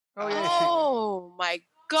Oh yeah, Oh my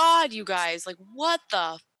god, you guys. Like, what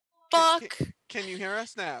the fuck? Can you hear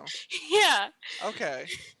us now? Yeah. Okay.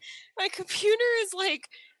 My computer is like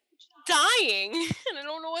dying and I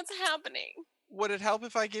don't know what's happening. Would it help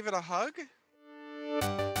if I gave it a hug?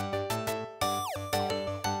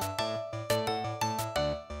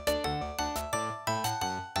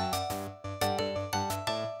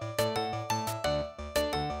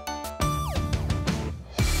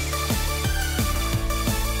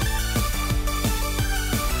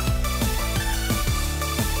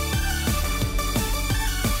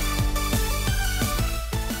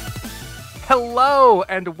 Hello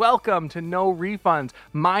and welcome to No Refunds.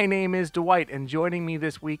 My name is Dwight, and joining me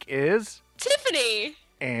this week is Tiffany.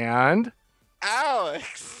 and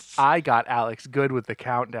Alex! I got Alex good with the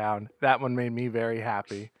countdown. That one made me very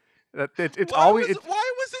happy. It's always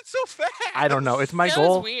Why was it so fast? I don't know. It's my That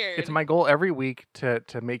goal. was weird. It's my goal every week to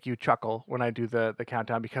make you chuckle when I do the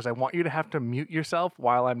countdown because I want you to have to mute yourself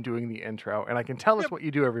while I'm doing the intro, and I can tell it's Yep. what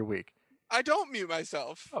you do every week. I don't mute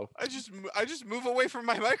myself. Oh. I just move away from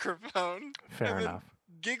my microphone. Fair and enough.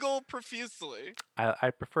 Then giggle profusely.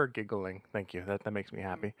 I prefer giggling. Thank you. That makes me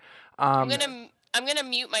happy. I'm gonna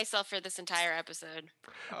mute myself for this entire episode.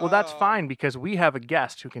 Well, that's fine because we have a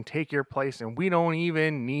guest who can take your place and we don't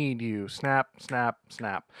even need you. Snap, snap,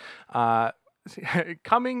 snap.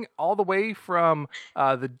 Coming all the way from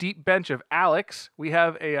the deep bench of Alex, we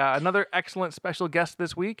have another excellent special guest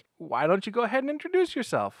this week. Why don't you go ahead and introduce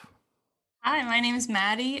yourself? Hi, my name is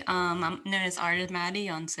Maddie. I'm known as Art of Maddie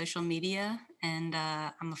on social media, and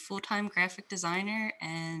I'm a full-time graphic designer.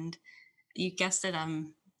 And you guessed it,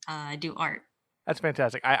 I do art. That's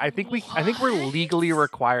fantastic. I think we're legally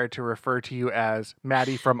required to refer to you as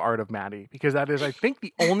Maddie from Art of Maddie because that is, I think,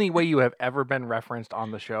 the only way you have ever been referenced on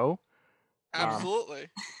the show. Absolutely.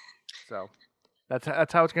 So that's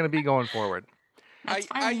how it's going to be going forward. That's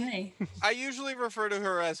fine with me. I usually refer to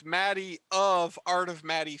her as Maddie of Art of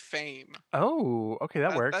Maddie fame. Oh, okay,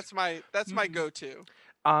 that works. That's my go-to.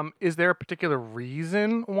 Is there a particular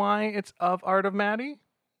reason why it's of Art of Maddie?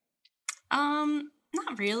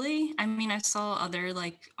 Not really. I mean, I saw other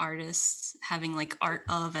artists having art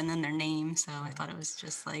of and then their name, so I thought it was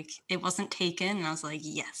just it wasn't taken, and I was like,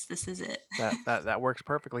 yes, this is it. That works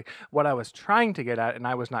perfectly. What I was trying to get at, and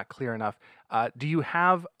I was not clear enough, do you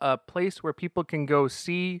have a place where people can go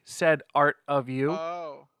see said art of you?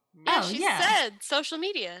 Oh. Yeah, Oh, she yeah. said social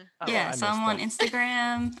media. Oh, Yeah, I so I'm on missed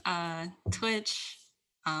Instagram, Twitch,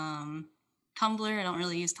 Tumblr. I don't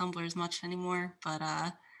really use Tumblr as much anymore, but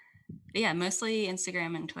yeah, mostly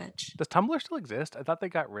Instagram and Twitch. Does Tumblr still exist? I thought they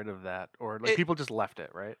got rid of that, or people just left it,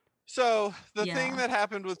 right? So the Yeah. thing that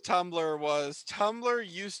happened with Tumblr was Tumblr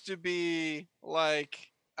used to be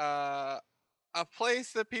a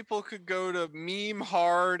place that people could go to meme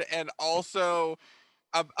hard, and also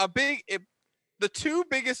the two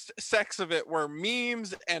biggest sects of it were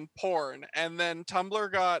memes and porn, and then Tumblr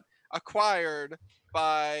got acquired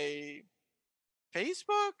by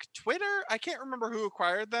Facebook, Twitter. I can't remember who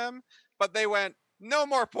acquired them, but they went no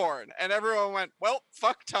more porn, and everyone went, well,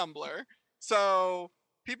 fuck Tumblr. So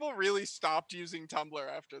people really stopped using Tumblr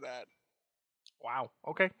after that. Wow.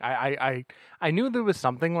 Okay. I knew there was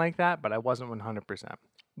something like that, but I wasn't 100%.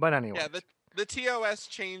 But anyway. Yeah, the TOS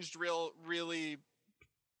changed really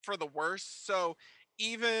for the worse. So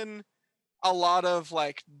even a lot of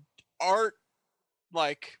art,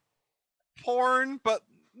 porn, but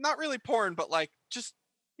not really porn, but just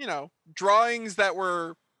drawings that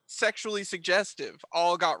were sexually suggestive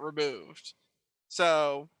all got removed.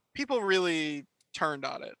 So people really turned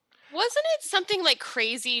on it. Wasn't it something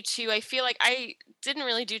crazy too? I feel like I didn't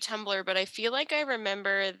really do Tumblr, but I feel like I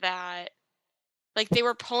remember that they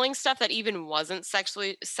were pulling stuff that even wasn't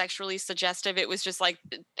sexually suggestive. It was just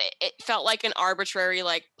it felt like an arbitrary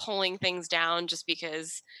pulling things down just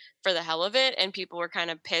because for the hell of it, and people were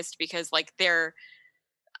kind of pissed because they're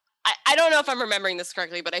I don't know if I'm remembering this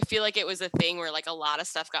correctly, but I feel like it was a thing where a lot of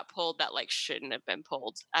stuff got pulled that shouldn't have been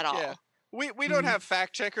pulled at all. Yeah. We don't have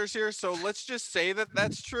fact checkers here, so let's just say that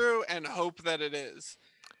that's true and hope that it is.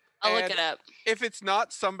 I'll look it up. If it's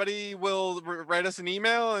not, somebody will write us an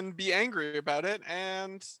email and be angry about it.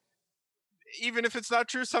 And even if it's not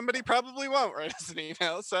true, somebody probably won't write us an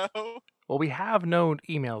email. So, well, we have no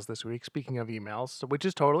emails this week. Speaking of emails, which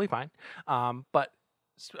is totally fine. But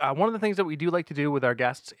one of the things that we do like to do with our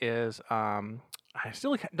guests is I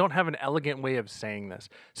still don't have an elegant way of saying this.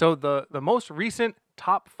 So the most recent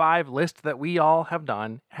top 5 list that we all have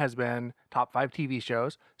done has been top 5 TV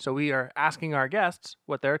shows. So we are asking our guests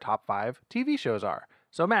what their top 5 TV shows are.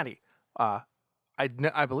 So Maddie,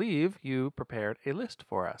 I believe you prepared a list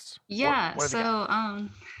for us. Yeah, what have you got? so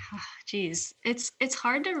geez, it's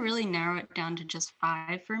hard to really narrow it down to just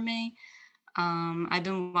five for me. I've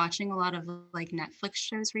been watching a lot of like Netflix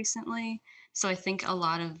shows recently, so I think a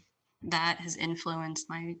lot of that has influenced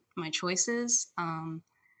my choices.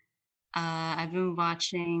 I've been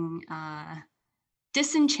watching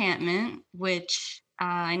Disenchantment, which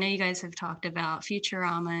I know you guys have talked about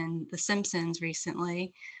Futurama and The Simpsons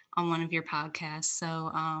recently on one of your podcasts.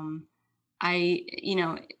 So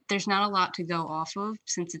there's not a lot to go off of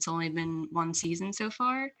since it's only been one season so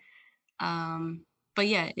far. But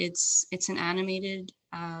yeah, it's an animated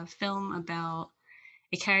film about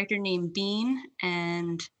a character named Bean,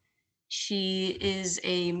 and she is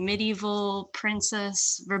a medieval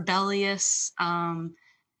princess, rebellious,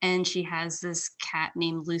 and she has this cat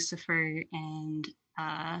named Lucifer, and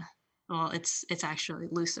uh, well, it's actually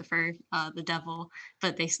Lucifer, the devil,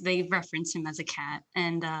 but they reference him as a cat,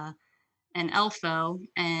 and Elfo,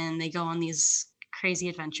 and they go on these crazy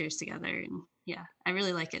adventures together. And yeah, I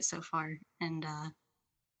really like it so far, and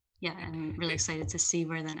yeah, I'm really excited to see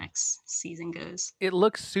where the next season goes. It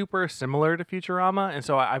looks super similar to Futurama, and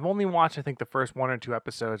so I've only watched I think the first 1 or 2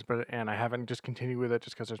 episodes, and I haven't just continued with it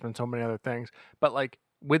just because there's been so many other things. But like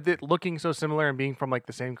with it looking so similar and being from like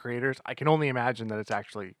the same creators, I can only imagine that it's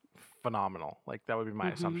actually phenomenal. Like that would be my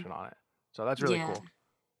Hmm. assumption on it. So that's really Yeah, cool.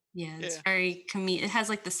 yeah, it's Yeah. very It has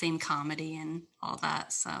like the same comedy and all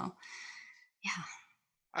that. So yeah.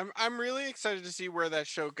 I'm really excited to see where that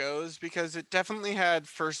show goes because it definitely had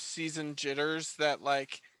first season jitters that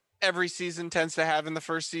like every season tends to have in the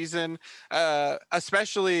first season,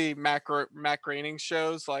 especially Mac Groening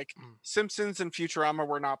shows like Mm. Simpsons and Futurama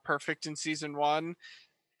were not perfect in season one,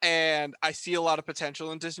 and I see a lot of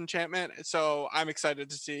potential in Disenchantment. So I'm excited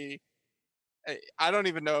to see. I don't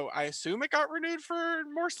even know. I assume it got renewed for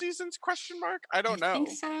more seasons? Question mark. I I don't think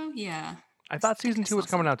know. so. Yeah. I thought think season I 2 saw was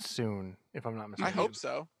coming something. out soon, if I'm not I mistaken. hope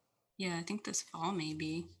so. Yeah, I think this fall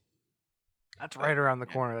maybe. That's right around the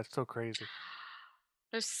Yeah. corner. That's so crazy.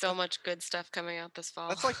 There's so much good stuff coming out this fall.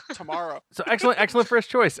 That's like tomorrow. So excellent first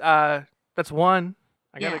choice. That's one.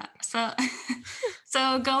 I gotta. Yeah. So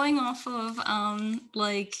so going off of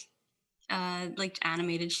like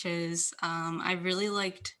animated shows, I really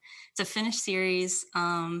liked it's a Finnish series.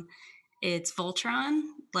 It's Voltron,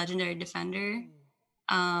 Legendary Defender.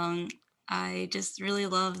 Um, I just really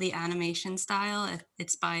love the animation style.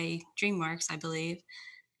 It's by DreamWorks, I believe.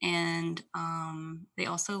 And they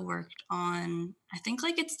also worked on, I think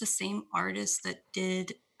like it's the same artist that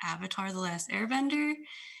did Avatar: The Last Airbender,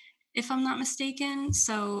 if I'm not mistaken.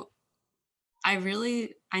 So I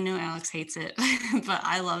know Alex hates it, but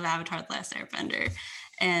I love Avatar: The Last Airbender,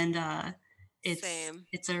 and Same.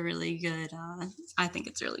 it's a really good. I think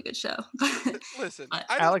it's a really good show. Listen, But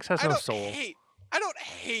Alex has no soul. I don't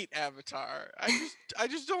hate Avatar. I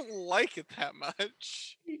just don't like it that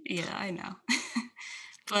much. yeah, I know.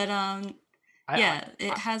 But I- yeah,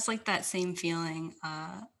 it has like that same feeling,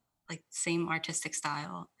 like same artistic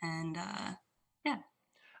style, and yeah.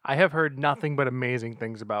 I have heard nothing but amazing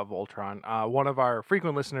things about Voltron. One of our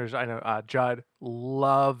frequent listeners, I know, Judd,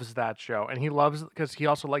 loves that show, and he loves because he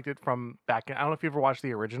also liked it from back. I don't know if you ever watched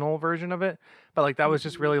the original version of it, but like that was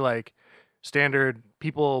just Mhm. really like standard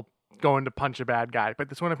people going to punch a bad guy. But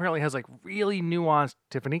this one apparently has like really nuanced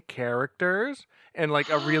Tiffany characters and like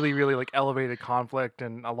a really like elevated conflict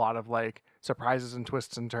and a lot of like surprises and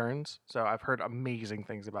twists and turns. So I've heard amazing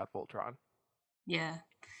things about Voltron. Yeah,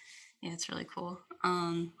 yeah, it's really cool.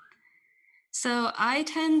 So I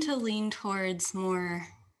tend to lean towards more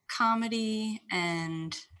comedy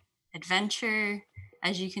and adventure,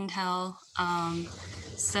 as you can tell.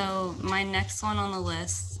 So my next one on the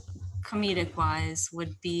list, comedic wise,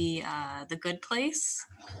 would be The Good Place,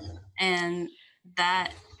 and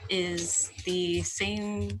that is the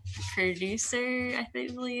same producer, I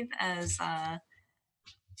believe, as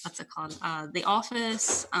what's it called? The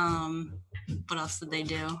Office. What else did they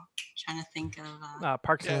do? Trying to think of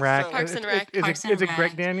Parks Yeah, and Rec. so- Parks and Rec. Parks and Is it Greg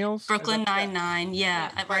Rec, Daniels? Is that- Brooklyn Nine-Nine.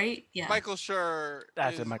 Yeah, Yeah, right? Yeah. Michael Schur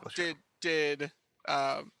That's it, Michael Schur. did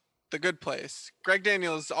The Good Place. Greg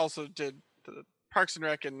Daniels also did the Parks and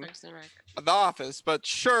Rec and Parks and Rec. The Office, but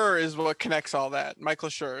Schur is what connects all that. Michael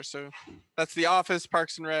Schur. So that's The Office,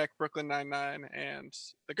 Parks and Rec, Brooklyn Nine-Nine, and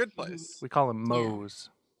The Good Place. We call him Mose.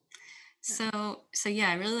 So yeah,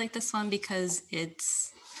 I really like this one because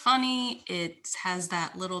it's funny. It has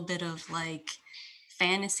that little bit of like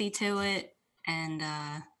fantasy to it, and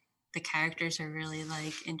the characters are really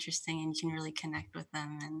like interesting, and you can really connect with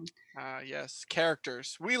them. And Yes,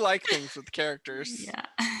 characters. We like things with characters. yeah,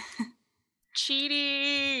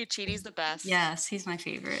 Cheaty. Cheaty's the best. yes, he's my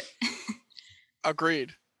favorite.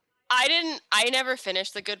 Agreed. I never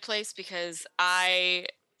finished The Good Place because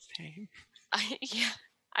Same.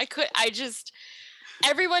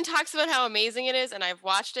 everyone talks about how amazing it is, and I've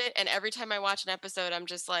watched it, and every time I watch an episode, I'm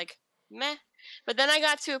just like, meh. But then I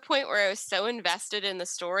got to a point where I was so invested in the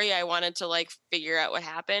story, I wanted to like figure out what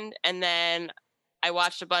happened, and then I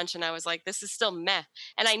watched a bunch, and I was like, this is still meh.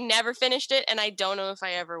 And I never finished it, and I don't know if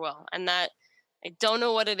I ever will. And that I don't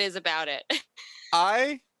know what it is about it.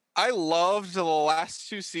 I loved the last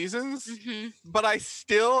 2 seasons, but I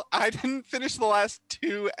didn't finish the last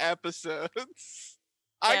 2 episodes.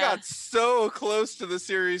 I Yeah. got so close to the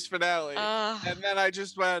series finale, Ugh. and then I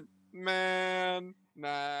just went, man,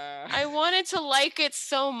 nah. I wanted to like it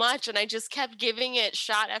so much, and I just kept giving it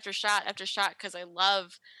shot after shot after shot because I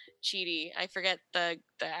love Chidi. I forget the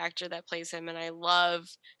actor that plays him, and I love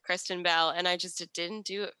Kristen Bell, and it didn't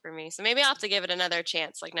do it for me. So maybe I'll have to give it another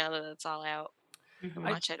chance, like now that it's all out, and Mhm.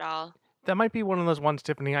 watch it all. That might be one of those ones,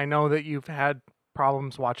 Tiffany. I know that you've had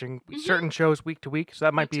problems watching Mhm. certain shows week to week, so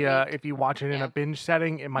that might Week be to week. if you watch it in Yeah. a binge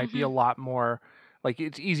setting, it might be a lot more like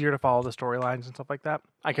it's easier to follow the storylines and stuff like that.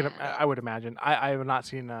 Yeah. I would imagine. I have not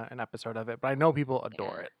seen an episode of it, but I know people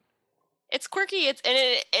adore Yeah. it. It's quirky. It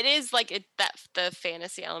is like that the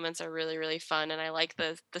fantasy elements are really really fun, and I like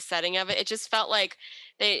the setting of it. It just felt like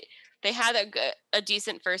they had a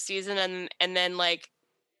decent first season, and then like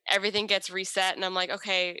everything gets reset, and I'm like,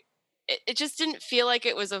 okay, it just didn't feel like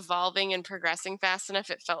it was evolving and progressing fast enough.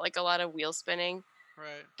 It felt like a lot of wheel spinning,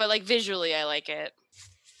 Right. but like visually, I like it.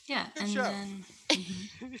 Yeah, Good and show. then I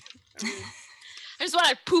mean, I just want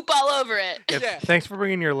to poop all over it. Yeah. Thanks for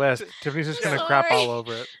bringing your list. Tiffany's just gonna crap Sorry. all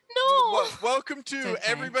over it. No. welcome to okay.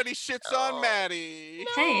 Everybody Shits on Oh, Maddie.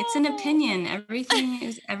 hey, it's an No. opinion. Everything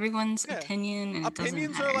is everyone's Yeah. opinion, and it doesn't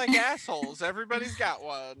Opinions matter. are like assholes. Everybody's got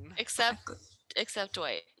one. Except Exactly. except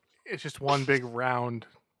Dwight. It's just one big round,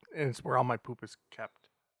 and it's where all my poop is kept.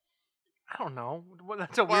 I don't know.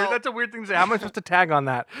 That's a Well- weird thing to say. How am I supposed to tag on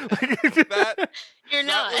that? That You're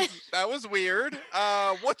not. that was weird.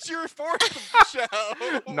 What's your 4th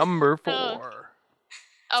show? Number 4.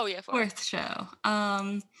 Oh yeah, four. Fourth show.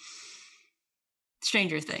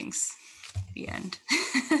 Stranger Things. The end.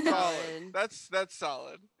 Solid. That's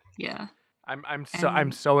solid. yeah. I'm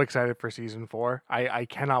And- so excited for season 4. I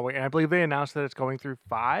cannot wait. And I believe they announced that it's going through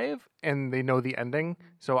 5 and they know the ending.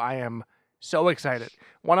 So I am so excited.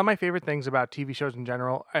 One of my favorite things about TV shows in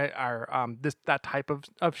general are that type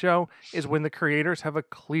of show is when the creators have a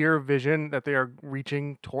clear vision that they are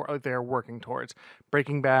reaching toward, they are working towards.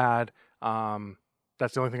 Breaking Bad.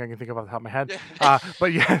 That's the only thing I can think of off the top of my head. Yeah.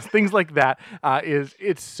 But yes, things like that.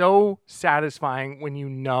 It's so satisfying when you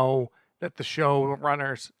know that the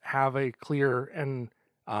showrunners have a clear and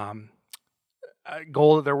a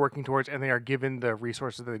goal that they're working towards, and they are given the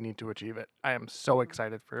resources that they need to achieve it. I am so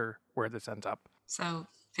excited for where this ends up. So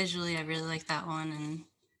visually, I really like that one,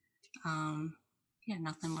 and yeah,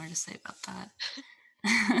 nothing more to say about that.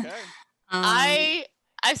 Okay.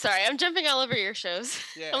 I'm sorry. I'm jumping all over your shows.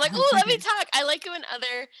 Yeah. I'm like, oh, let me talk. I like it when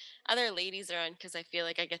other ladies are on because I feel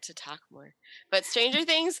like I get to talk more. But Stranger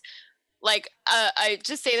Things, like, I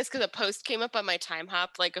just say this because a post came up on my Time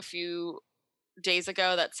Hop like a few days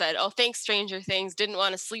ago that said, "Oh, thanks, Stranger Things. Didn't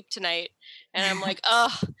want to sleep tonight," and I'm like,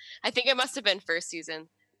 oh, I think it must have been first season.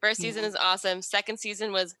 First season Yeah. is awesome. Second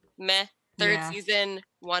season was meh. Third Yeah. season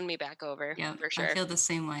won me back over. Yeah, for sure. I feel the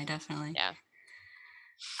same way, definitely. Yeah.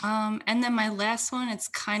 And then my last one, it's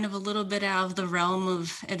kind of a little bit out of the realm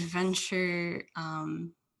of adventure.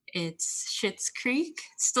 It's Schitt's Creek.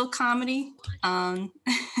 It's still comedy.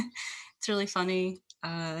 It's really funny.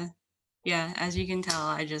 Yeah, as you can tell,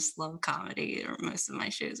 I just love comedy, or most of my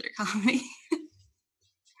shows are comedy.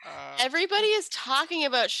 Everybody is talking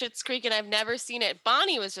about Schitt's Creek, and I've never seen it.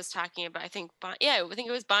 Bonnie was just talking about. I think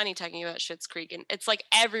it was Bonnie talking about Schitt's Creek, and it's like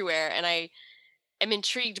everywhere. And I am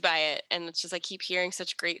intrigued by it, and it's just I keep hearing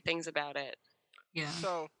such great things about it. Yeah.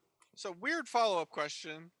 So weird follow-up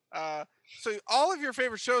question. So all of your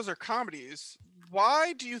favorite shows are comedies.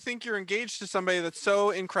 Why do you think you're engaged to somebody that's so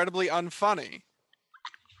incredibly unfunny?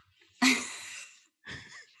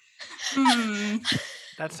 Hmm.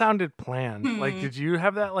 That sounded planned. Like, Hmm. did you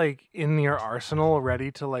have that like in your arsenal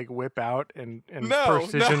ready to like whip out and No,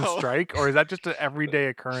 precision no. strike, or is that just an everyday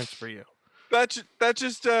occurrence for you? That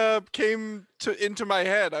just came into my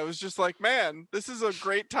head. I was just like, man, this is a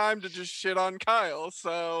great time to just shit on Kyle.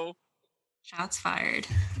 So, Shots fired.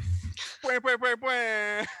 bwah, bwah, bwah,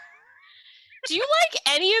 bwah. Do you like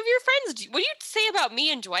any of your friends? What do you say about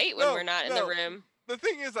me and Dwight when No, we're not in the no. room? The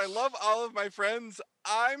thing is, I love all of my friends.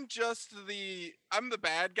 I'm the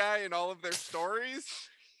bad guy in all of their stories.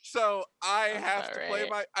 So I Sounds have about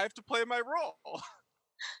to play right. my role.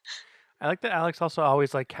 I like that Alex also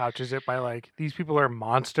always like couches it by like these people are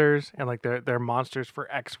monsters and like they're monsters for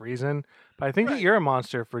X reason. But I think that Right. you're a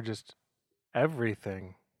monster for just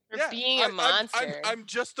everything. For Yeah, being a monster. I'm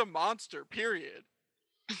just a monster. Period.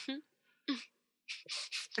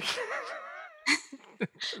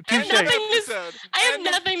 End Touche. of Nothing to s- episode. I have End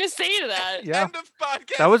of- nothing to say to that. Yeah. End of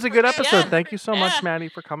podcast. That was a good for episode. Yeah. Thank you so much, Yeah. Maddie,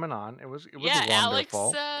 for coming on. It was Yeah, Alex.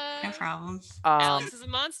 wonderful. No problem. Alex is a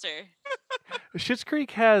monster. Schitt's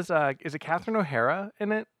Creek has is it Catherine O'Hara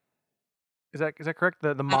in it? Is that correct? The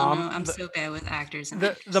I don't mom, know. I'm the, so bad with actors and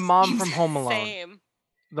the actresses' mom names. from Home Alone. Same.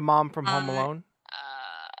 The mom from Home Uh, Alone.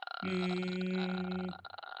 Mm,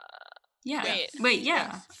 yeah. Wait. Wait.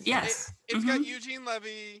 Yeah. Yes. It's got Mhm. Eugene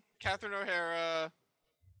Levy, Catherine O'Hara,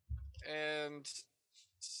 and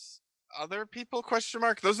other people? Question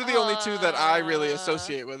mark. Those are the only two that I really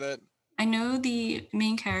associate with it. I know the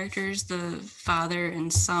main characters, the father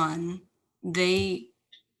and son, they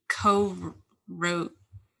co-wrote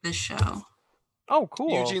the show. Oh,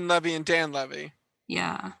 cool. Eugene Levy and Dan Levy.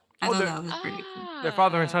 Yeah. I Oh, thought they're- that was pretty cool. Their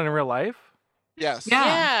father and son in real life. Yes. Yeah.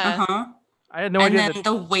 Yeah. Uh-huh. I had no And idea then that.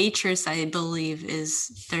 the waitress, I believe,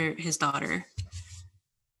 is his daughter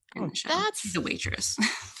in Oh, the show. That's- She's a waitress.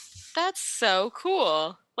 That's so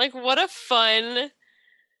cool. Like what a fun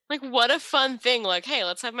thing. Like, hey,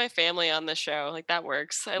 let's have my family on the show. Like that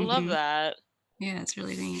works. I love Mhm. that. Yeah, it's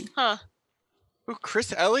really neat. Huh. Ooh,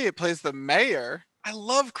 Chris Elliott plays the mayor. I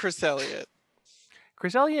love Chris Elliott.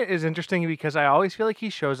 Chris Elliott is interesting because I always feel like he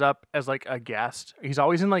shows up as like a guest. He's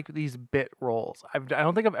always in like these bit roles. I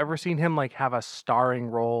don't think I've ever seen him like have a starring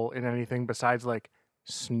role in anything besides like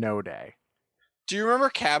Snow Day. Do you remember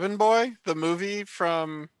Cabin Boy, the movie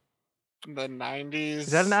from the 90s?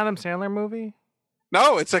 Is that an Adam Sandler movie?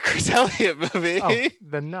 No, it's a Chris Elliott movie. Oh,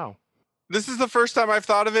 then no. This is the first time I've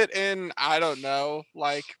thought of it in, I don't know,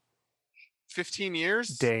 like 15 years?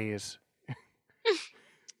 Days.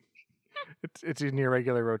 it's in your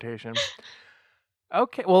regular rotation.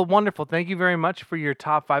 Okay, well, wonderful. Thank you very much for your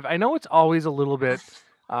top 5. I know it's always a little bit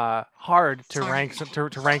hard to Sorry. rank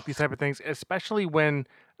to rank these type of things, especially when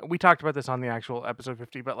we talked about this on the actual episode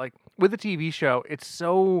 50. But like with a TV show, it's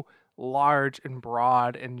so large and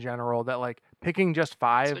broad in general that like picking just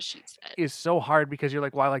That's 5 what she said. is so hard because you're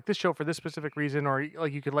like, well, I like this show for this specific reason, or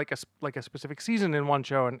like you could like a specific season in one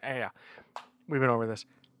show, and yeah, we've been over this.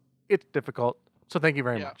 It's difficult, so thank you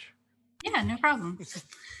very Yeah. much. Yeah, no problem.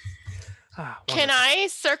 Can Wonderful. I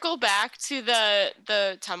circle back to the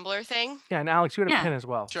Tumblr thing? Yeah, and Alex, you had a Yeah. pin as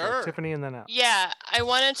well. So Sure. Tiffany and then Alex. Yeah, I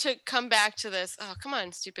wanted to come back to this. Oh, come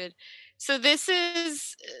on, stupid. So this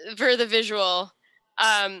is for the visual.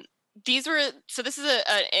 This is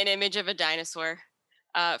an image of a dinosaur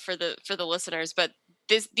for the listeners, but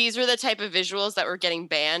these were the type of visuals that were getting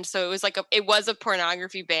banned. So it was a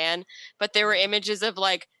pornography ban, but there were images of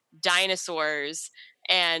like dinosaurs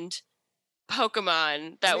and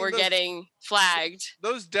Pokemon that mean, were those- getting flagged.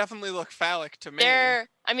 Those definitely look phallic to me. They're,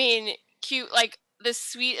 I mean, cute, like the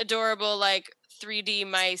sweet, adorable, like 3D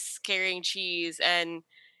mice carrying cheese and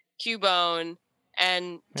Cubone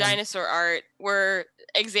and dinosaur art were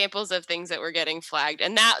examples of things that were getting flagged.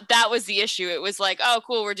 And that was the issue. It was like, oh,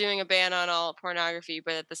 cool, we're doing a ban on all pornography.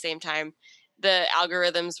 But at the same time, the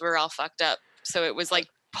algorithms were all fucked up. So it was like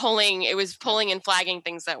pulling and flagging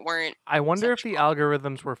things that weren't. I wonder if the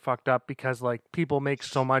algorithms were fucked up because like people make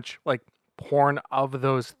so much like porn of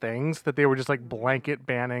those things that they were just like blanket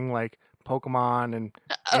banning like Pokemon and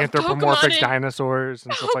anthropomorphic Pokemon and- dinosaurs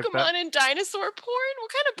and stuff like Pokemon that. and dinosaur porn?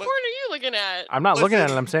 What kind of Look- porn are you looking at? I'm not looking at it.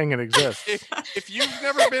 Listen, I'm saying it exists. if you've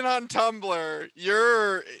never been on Tumblr,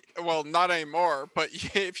 well, not anymore, but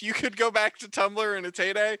if you could go back to Tumblr in its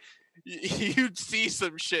heyday, you'd see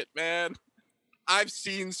some shit, man. I've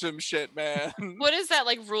seen some shit, man. What is that,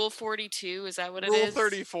 like Rule 42? Is that what it Rule is?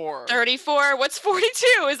 34. 34? What's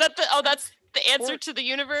 42? Is that that's the answer to the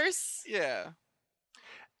universe? Yeah.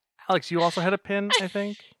 Alex, you also had a pin, I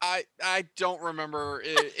think. I don't remember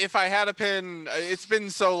if I had a pin. It's been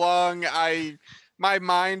so long. My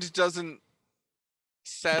mind doesn't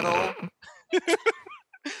settle.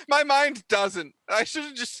 My mind doesn't. I should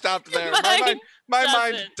have just stopped there. My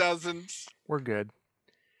mind doesn't. We're good.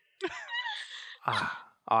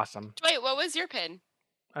 Awesome. Wait, what was your pin?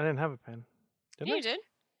 I didn't have a pin. Did You I? did.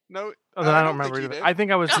 No. Oh, then I don't think remember you either. did. I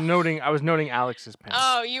think I was noting Alex's pin.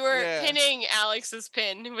 Oh, you were Yeah. pinning Alex's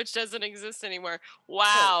pin, which doesn't exist anymore.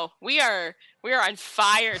 Wow, we are on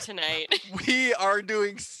fire tonight. We are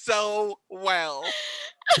doing so well.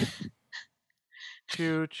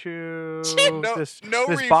 Choo choo. No- this no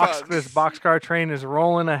box refunds. this boxcar train is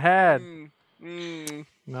rolling ahead. Mm,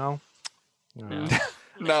 No. No.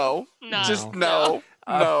 no. Not- Just No. no.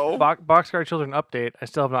 No. Boxcar Children update. I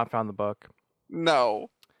still have not found the book. No.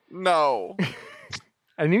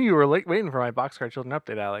 I knew you were waiting for my Boxcar Children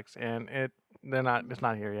update, Alex, and it's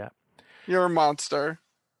not here yet. You're a monster.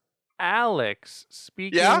 Alex,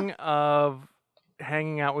 speaking of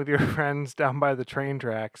hanging out with your friends down by the train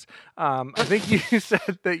tracks, I think you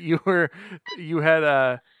said that you had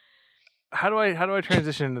a. How do I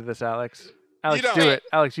transition into this, Alex? Alex, do it.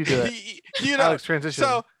 Alex, you do it. Alex, transition.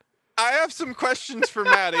 So, I have some questions for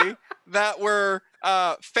Maddie that were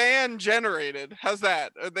fan generated. How's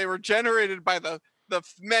that? They were generated by the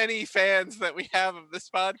many fans that we have of this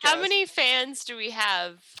podcast. How many fans do we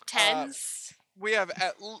have? Tens? We have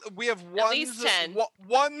ones, at least 10.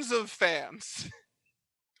 Ones of fans.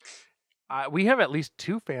 We have at least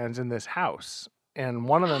 2 fans in this house, and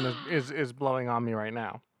one of them is blowing on me right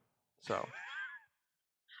now. So,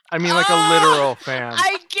 I mean, like a literal fan.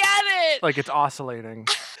 I get it. Like it's oscillating.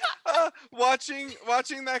 Watching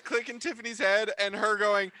that click in Tiffany's head and her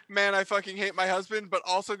going, man, I fucking hate my husband, but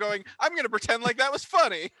also going, I'm gonna pretend like that was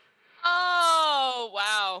funny. Oh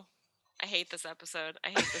wow, I hate this episode. I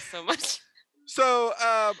hate this so much. So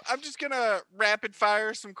I'm just gonna rapid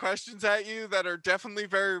fire some questions at you that are definitely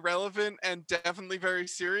very relevant and definitely very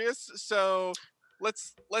serious. So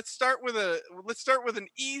let's start with an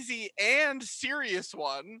easy and serious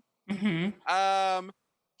one. Mm-hmm.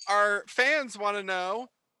 Our fans want to know,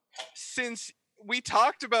 since we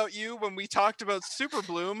talked about you when we talked about Super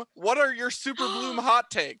Bloom, what are your Super Bloom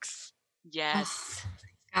hot takes? Yes.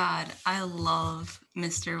 God, I love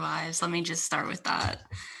Mr. Wives. Let me just start with that.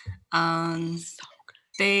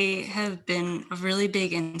 They have been a really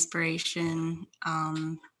big inspiration.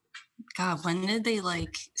 God, when did they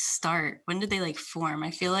start? When did they form?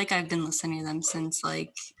 I feel like I've been listening to them since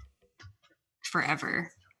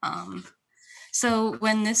forever. So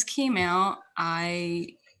when this came out,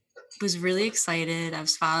 I was really excited. I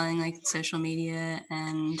was following social media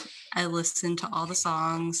and I listened to all the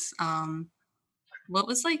songs. What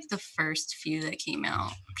was the first few that came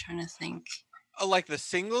out? I'm trying to think. Like the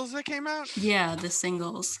singles that came out? Yeah, the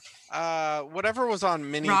singles. Whatever was on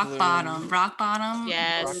Mini Rock Bloom. Bottom.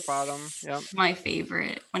 Yes. Rock Bottom. Yep. My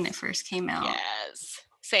favorite when it first came out. Yes.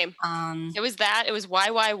 Same. It was that. It was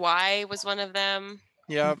YYY was one of them.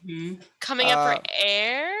 Yep. Mm-hmm. Coming Up for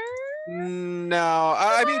Air? No.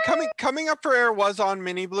 I mean Coming Up for Air was on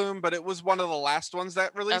Mini Bloom, but it was one of the last ones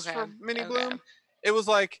that released for Mini Bloom. It was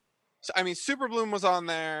Super Bloom was on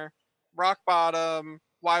there, Rock Bottom,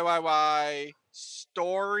 YYY,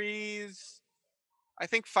 Stories. I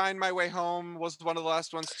think Find My Way Home was one of the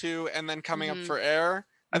last ones too, and then Coming Up for Air.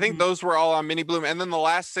 I think those were all on Mini Bloom, and then the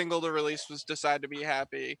last single to release was Decide to Be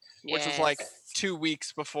Happy, which was 2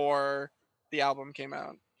 weeks before the album came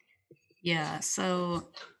out. Yeah, so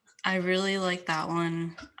I really like that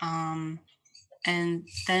one. And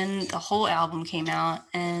then the whole album came out,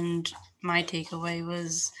 and my takeaway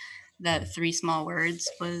was that Three Small Words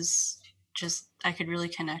was just, I could really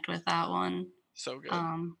connect with that one. So good.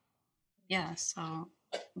 Yeah, so,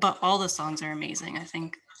 but all the songs are amazing. I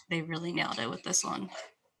think they really nailed it with this one.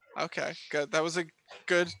 Okay, good. That was a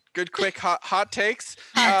good quick hot takes.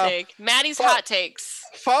 Hot take. Maddie's hot takes.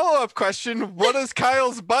 Follow-up question, what does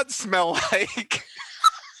Kyle's butt smell like?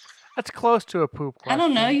 That's close to a poop question. I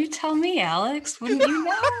don't know. You tell me, Alex. Wouldn't you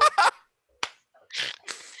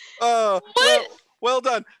know? Well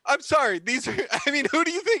done. I'm sorry. These are. I mean, who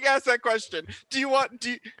do you think asked that question?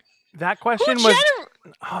 That question was.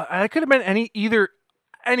 It could have been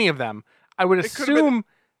any of them. I would assume.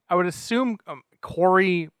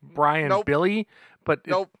 Corey, Brian, nope. Billy, but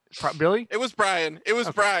nope. Billy. It was Brian.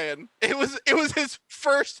 Brian. It was his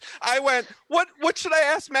first. I went, what should I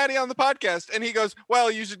ask Maddie on the podcast? And he goes, well,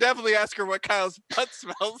 you should definitely ask her what Kyle's butt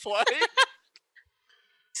smells like.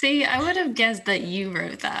 See, I would have guessed that you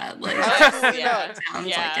wrote that. That sounds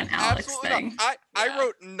like an Alex thing. I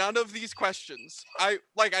wrote none of these questions. I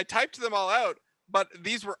typed them all out, but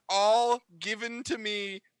these were all given to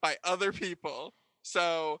me by other people.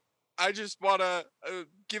 So I just want to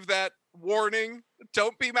give that warning.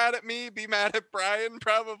 Don't be mad at me. Be mad at Brian,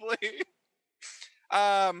 probably.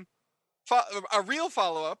 A real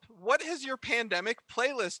follow-up. What has your pandemic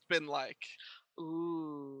playlist been like?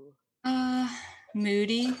 Ooh.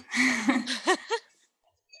 Moody.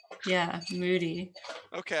 Yeah, moody.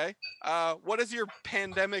 Okay. What has your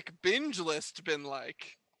pandemic binge list been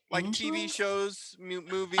like? Like binge TV list? shows,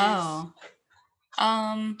 movies? Oh.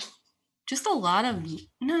 Just a lot of,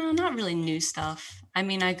 no, not really new stuff. I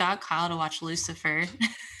mean, I got Kyle to watch Lucifer,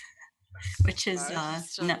 which is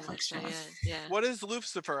Netflix show. Yeah. What is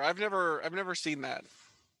Lucifer? I've never seen that.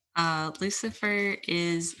 Lucifer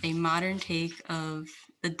is a modern take of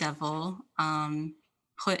the devil.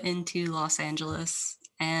 put into Los Angeles,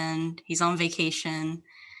 and he's on vacation,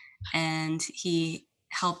 and he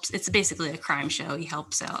helps. It's basically a crime show. He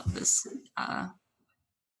helps out this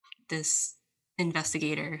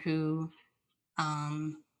investigator who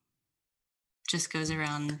just goes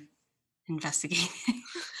around investigating.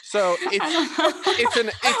 So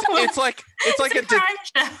it's like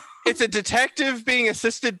it's a detective being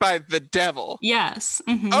assisted by the devil. Yes.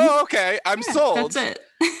 Mm-hmm. Oh, okay. I'm sold. That's it.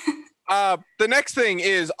 The next thing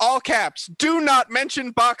is all caps. Do not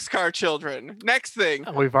mention boxcar children. Next thing.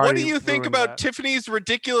 What do you think about Tiffany's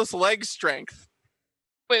ridiculous leg strength?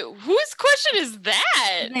 Wait, whose question is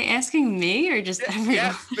that? Are they asking me or just everyone?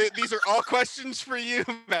 Yes, these are all questions for you,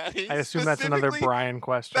 Maddie. I assume that's another Brian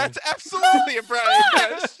question. That's absolutely a Brian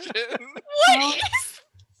question.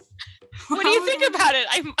 What do you think about it?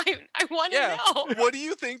 I want to know. What do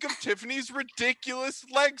you think of Tiffany's ridiculous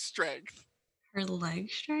leg strength? Her leg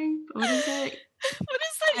strength? What is it? What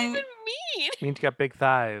does that even mean? It means you got big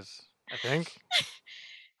thighs, I think.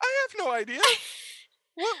 I have no idea.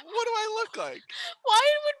 What do I look like? Why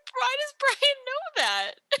does Brian know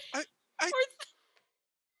that?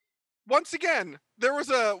 Once again, there was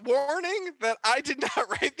a warning that I did not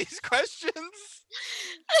write these questions.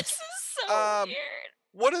 This is so weird.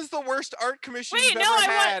 What is the worst art commission you've ever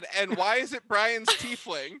had, and why is it Brian's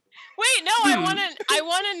tiefling? Wait, no, I want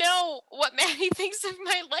to know what Maddie thinks of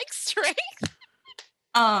my leg strength.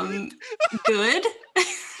 Good.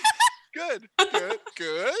 Good.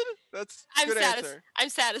 That's good answer. I'm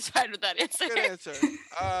satisfied with that answer. Good answer.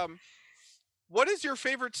 What is your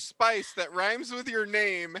favorite spice that rhymes with your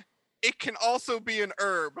name? It can also be an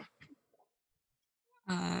herb.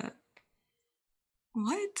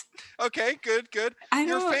 What? Okay, good.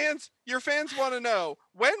 Your fans want to know,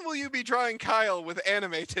 when will you be drawing Kyle with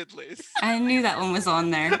anime tiddlies? I knew that one was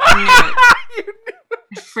on there. I knew it.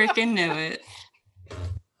 Freaking knew it.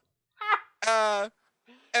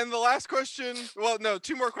 And the last question, well, no,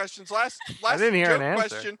 two more questions. Last I didn't hear joke an answer.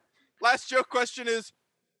 question. Last joke question is,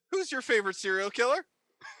 who's your favorite serial killer?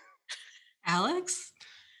 Alex?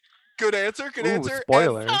 Good answer.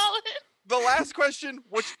 Spoilers. And the last question,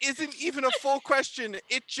 which isn't even a full question,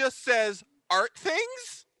 it just says art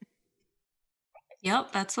things.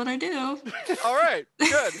 Yep, that's what I do. All right,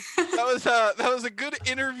 good. That was a good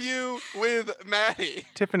interview with Maddie.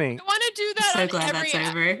 Tiffany. I want to do that. So glad that's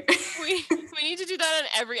over. We need to do that on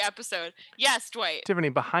every episode. Yes, Dwight. Tiffany,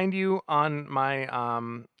 behind you on my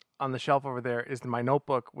on the shelf over there is my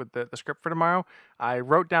notebook with the script for tomorrow. I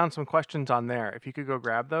wrote down some questions on there. If you could go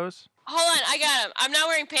grab those. Hold on, I got them. I'm not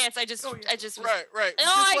wearing pants. I just. Right. No,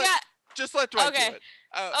 Just let Dwight do it.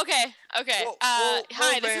 Okay.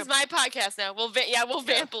 Hi, this is my podcast now. We'll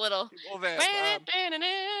vamp a little. We'll vamp.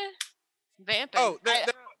 Vamping. Oh,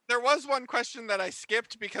 there was one question that I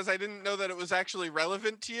skipped because I didn't know that it was actually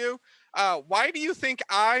relevant to you. Why do you think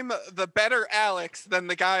I'm the better Alex than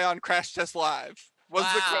the guy on Crash Test Live? Was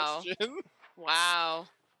the question. Wow.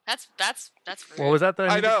 That's rude. What was that?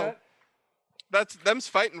 I know. That's them's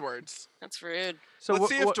fighting words. That's rude. So let's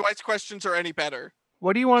see if Dwight's questions are any better.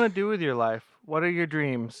 What do you want to do with your life? What are your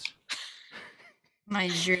dreams? My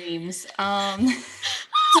dreams. Well,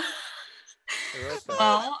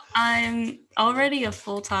 I'm already a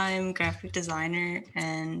full-time graphic designer,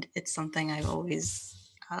 and it's something I've always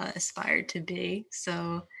aspired to be.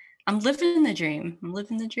 So I'm living the dream.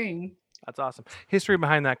 That's awesome. History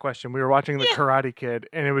behind that question. We were watching The Karate Kid,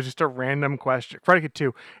 and it was just a random question. Karate Kid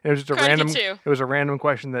 2. And it was just It was a random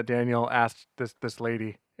question that Daniel asked this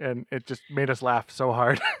lady, and it just made us laugh so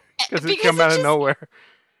hard because it came out of nowhere.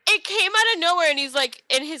 It came out of nowhere, and he's like,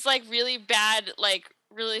 in his like really bad, like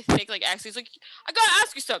really thick like accent. He's like, I gotta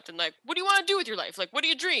ask you something. Like, what do you want to do with your life? Like, what are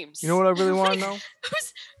your dreams? You know what I really want to know? I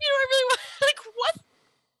really want. Like, what?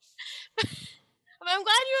 I'm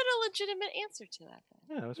glad you had a legitimate answer to that.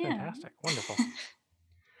 Yeah, that was fantastic. Wonderful.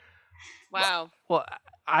 Wow. Well,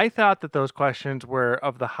 I thought that those questions were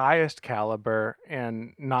of the highest caliber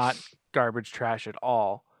and not garbage trash at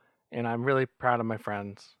all. And I'm really proud of my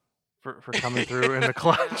friends for coming through in the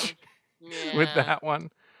clutch with that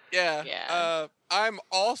one. Yeah. I'm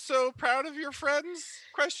also proud of your friends, ?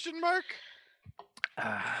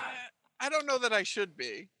 I don't know that I should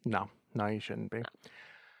be. No, you shouldn't be.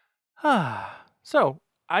 So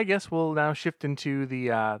I guess we'll now shift into the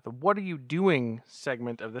what are you doing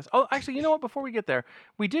segment of this. Oh, actually, you know what? Before we get there,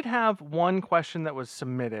 we did have one question that was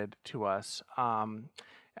submitted to us.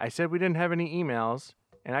 I said we didn't have any emails,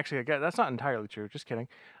 and actually, that's not entirely true. Just kidding.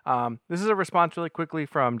 This is a response really quickly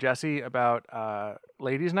from Jesse about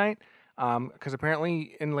Ladies' Night. Because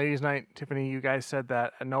apparently in Ladies' Night, Tiffany, you guys said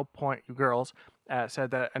that at no point, you girls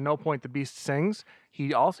said that at no point the Beast sings. He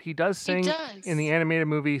does sing in the does. animated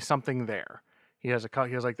movie Something There. He has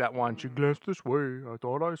like that one. She glanced this way. I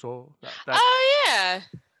thought I saw that. Oh yeah.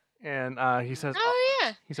 And he says, Oh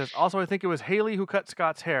yeah. he says, also, I think it was Haley who cut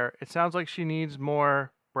Scott's hair. It sounds like she needs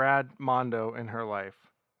more Brad Mondo in her life.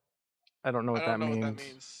 I don't know what, I that, don't know means. what that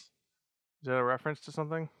means. Is that a reference to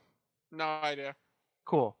something? No idea.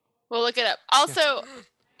 Cool. We'll look it up. Also,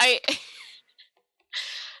 I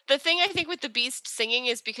the thing I think with the Beast singing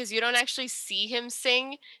is because you don't actually see him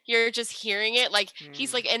sing. You're just hearing it. Like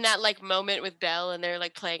he's like in that like moment with Belle, and they're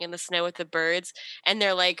like playing in the snow with the birds, and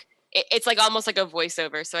they're like it's like almost like a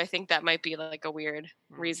voiceover. So I think that might be like a weird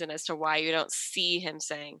reason as to why you don't see him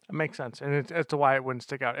sing. It makes sense, and it's as to why it wouldn't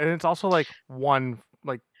stick out. And it's also like one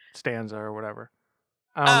like stanza or whatever.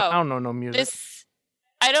 I don't know no music.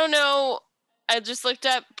 I don't know. I just looked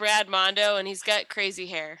up Brad Mondo, and he's got crazy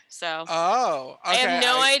hair. So okay, I have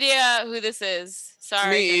no idea who this is. Sorry.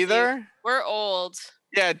 Me Jesse. either. We're old.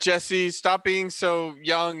 Yeah, Jesse, stop being so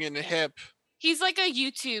young and hip. He's like a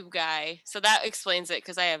YouTube guy, so that explains it,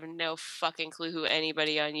 because I have no fucking clue who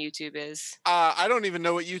anybody on YouTube is. I don't even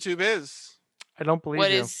know what YouTube is. I don't believe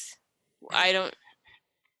What you. is? I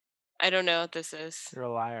don't know what this is. You're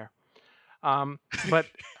a liar. But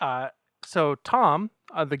so Tom,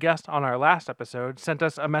 the guest on our last episode, sent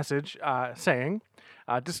us a message saying,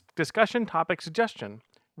 discussion topic suggestion.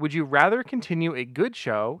 Would you rather continue a good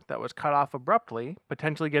show that was cut off abruptly,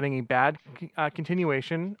 potentially getting a bad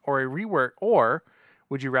continuation or a rework, or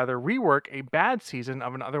would you rather rework a bad season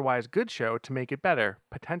of an otherwise good show to make it better,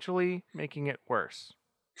 potentially making it worse?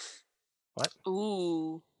 What?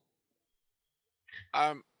 Ooh.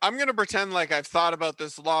 I'm gonna pretend like I've thought about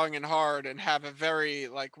this long and hard and have a very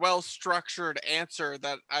like well-structured answer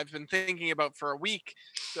that I've been thinking about for a week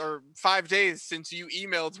or 5 days since you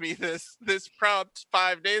emailed me this prompt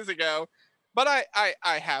 5 days ago, but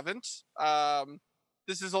I haven't.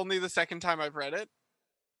 This is only the second time I've read it.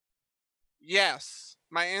 Yes,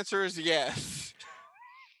 my answer is yes.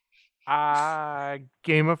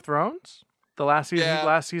 Game of Thrones, the last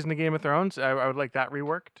season of Game of Thrones. I would like that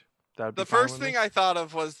reworked. The first thing I thought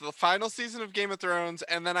of was the final season of Game of Thrones,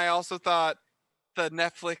 and then I also thought the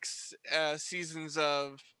Netflix seasons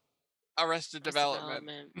of Arrested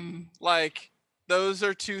Development. Like, those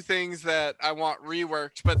are two things that I want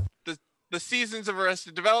reworked, but the seasons of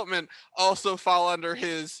Arrested Development also fall under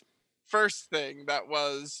his first thing that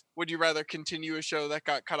was, would you rather continue a show that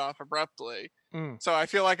got cut off abruptly? So I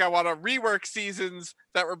feel like I want to rework seasons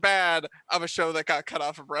that were bad of a show that got cut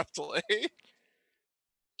off abruptly.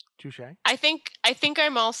 Touche. I think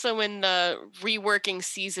I'm also in the reworking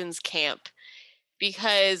seasons camp,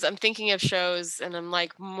 because I'm thinking of shows and I'm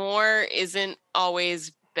like, more isn't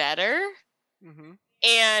always better. Mm-hmm.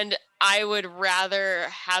 And I would rather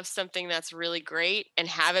have something that's really great and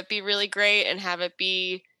have it be really great and have it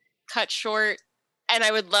be cut short. And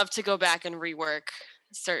I would love to go back and rework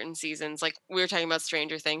certain seasons. Like we were talking about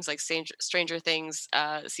Stranger Things, like Stranger Things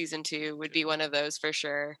season 2 would be one of those for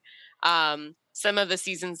sure. Some of the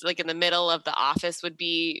seasons like in the middle of The Office would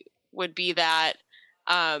be that.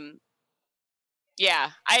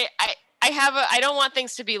 Yeah, I don't want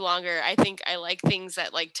things to be longer. I think I like things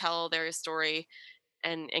that like tell their story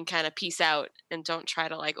and kind of peace out and don't try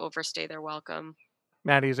to like overstay their welcome.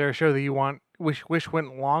 Maddie, is there a show that you wish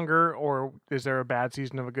went longer, or is there a bad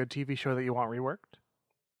season of a good TV show that you want reworked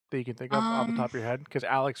that you can think of off the top of your head? Because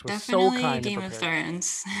Alex was so kind. Game of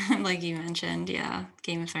Thrones, like you mentioned. Yeah,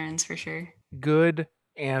 Game of Thrones for sure. Good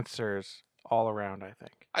answers all around, I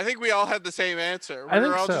think. I think we all had the same answer. I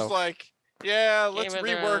think all so. Just like, yeah, let's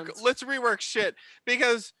Thrones. rework shit.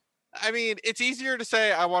 Because I mean, it's easier to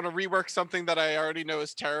say I want to rework something that I already know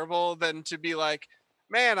is terrible than to be like,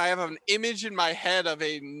 man, I have an image in my head of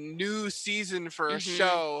a new season for a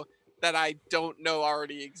show that I don't know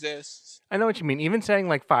already exists. I know what you mean. Even saying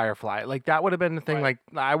like Firefly, like that would have been the thing. Right.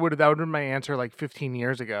 Like that would have been my answer like 15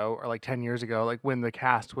 years ago or like 10 years ago, like when the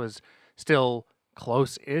cast was still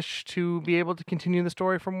close-ish to be able to continue the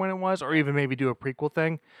story from when it was, or even maybe do a prequel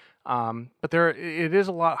thing. But it is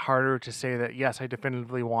a lot harder to say that, yes, I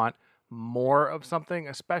definitively want more of something,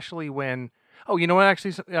 especially when, oh, you know what,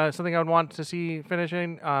 actually, something I would want to see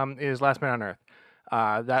finishing is Last Man on Earth.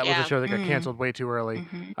 That was a show that got canceled way too early,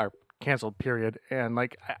 or canceled, period. And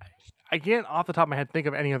like, I can't off the top of my head think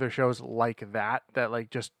of any other shows like that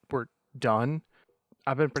like just were done.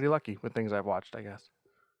 I've been pretty lucky with things I've watched, I guess.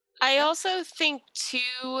 I also think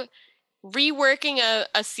too, reworking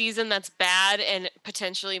a season that's bad and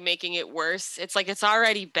potentially making it worse. It's like it's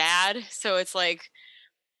already bad, so it's like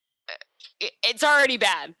it's already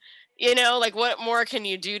bad. You know, like what more can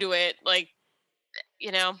you do to it? Like,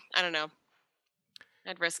 you know, I don't know.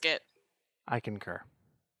 I'd risk it. I concur.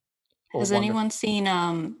 Has anyone seen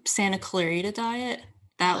Santa Clarita Diet?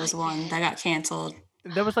 That was Not one yet. that got canceled.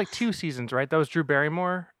 That was like 2 seasons, right? That was Drew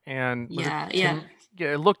Barrymore, and was Yeah, it yeah. Tim?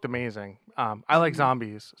 Yeah, it looked amazing. I like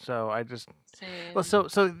zombies, so I just well, Same.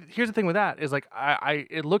 so here's the thing with that is like I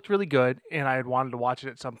it looked really good, and I had wanted to watch it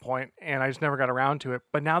at some point, and I just never got around to it.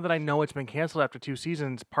 But now that I know it's been canceled after 2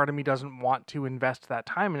 seasons, part of me doesn't want to invest that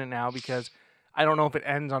time in it now because I don't know if it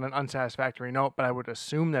ends on an unsatisfactory note, but I would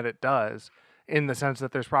assume that it does, in the sense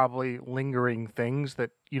that there's probably lingering things that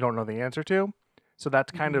you don't know the answer to. So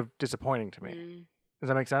that's kind Mhm. of disappointing to me. Mm, Does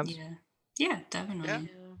that make sense? Yeah. Yeah, definitely. Yeah.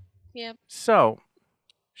 yeah. Yep. So,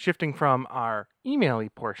 shifting from our email-y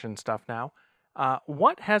portion stuff now,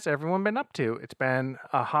 what has everyone been up to? It's been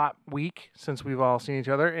a hot week since we've all seen each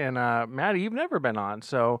other, and Maddie, you've never been on,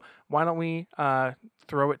 so why don't we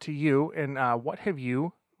throw it to you? And what have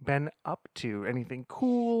you been up to? Anything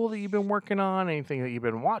cool that you've been working on? Anything that you've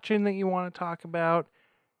been watching that you want to talk about?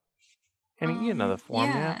 Another form,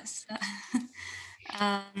 yeah. Yes.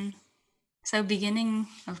 So beginning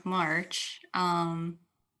of March, I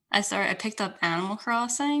picked up Animal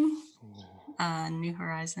Crossing, New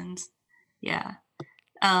Horizons. Yeah.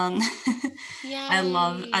 I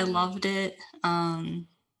loved it.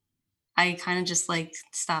 I kind of just like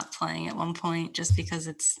stopped playing at one point just because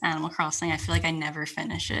it's Animal Crossing. I feel like I never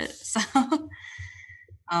finish it. So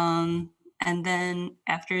and then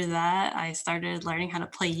after that I started learning how to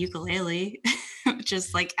play ukulele,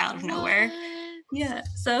 just like out of nowhere. What? Yeah.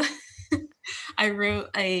 So I wrote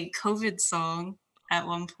a COVID song at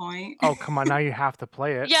one point. Oh, come on, now you have to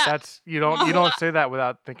play it. Yeah. That's you don't say that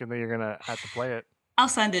without thinking that you're gonna have to play it. I'll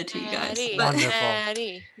send it to you guys. Maddie, But Wonderful.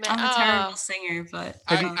 Maddie, I'm a terrible oh. singer, but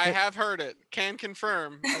I have heard it. Can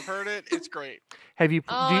confirm. I've heard it. It's great. Have you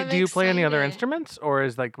Oh, do I'm you play any other excited. instruments, or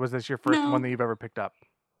is was this your first No. one that you've ever picked up?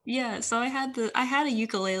 yeah, so I had a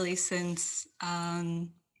ukulele since I've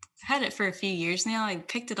had it for a few years now. I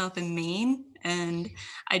picked it up in Maine and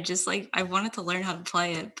I wanted to learn how to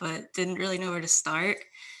play it, but didn't really know where to start.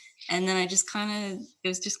 And then it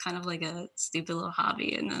was just kind of like a stupid little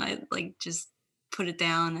hobby. And then I like just put it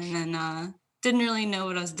down and then didn't really know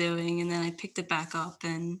what I was doing. And then I picked it back up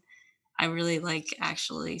and I really like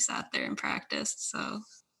actually sat there and practiced. So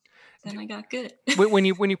then I got good. When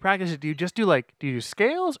you practice it, do you do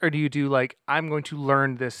scales, or do you do like, I'm going to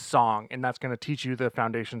learn this song and that's going to teach you the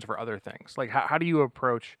foundations for other things? Like how do you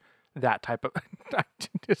approach that type of I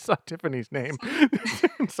just saw Tiffany's name.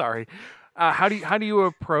 Sorry. How do you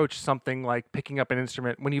approach something like picking up an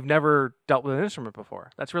instrument when you've never dealt with an instrument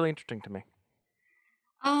before? That's really interesting to me.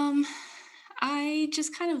 I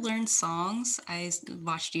just kind of learned songs.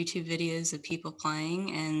 Watched YouTube videos of people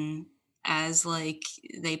playing, and as like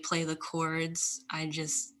they play the chords, I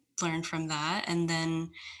just learned from that. And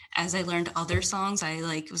then as I learned other songs, I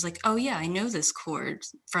was like, oh yeah, I know this chord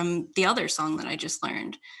from the other song that I just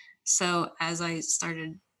learned. So as I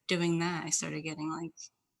started doing that, I started getting like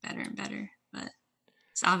better and better. But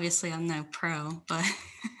it's obviously I'm no pro, but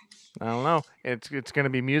I don't know. It's going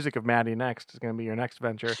to be music of Maddie next. It's going to be your next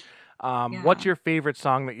venture. Yeah. What's your favorite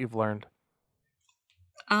song that you've learned?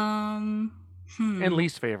 And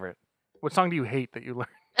least favorite? What song do you hate that you learned?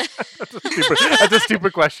 That's a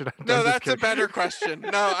stupid question. No, that's a better question.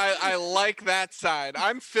 No, I like that side.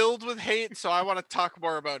 I'm filled with hate, so I want to talk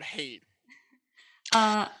more about hate.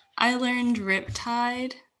 I learned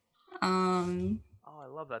Riptide. Oh, I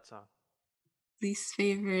love that song. Least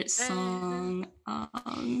favorite song.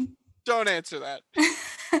 Don't answer that.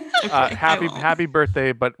 Okay, I won't. Happy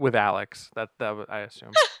birthday, but with Alex. That I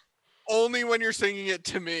assume. Only when you're singing it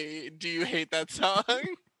to me do you hate that song.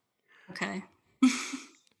 Okay.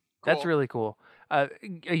 That's Cool. really cool. A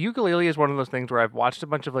ukulele is one of those things where I've watched a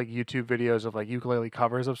bunch of like YouTube videos of like ukulele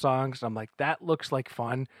covers of songs, and I'm like, that looks like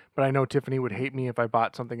fun. But I know Tiffany would hate me if I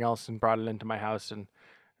bought something else and brought it into my house and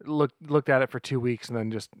looked at it for 2 weeks and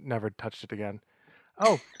then just never touched it again.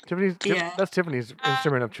 Oh, Yeah. that's Tiffany's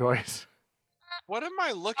instrument of choice. What am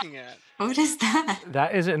I looking at? What is that?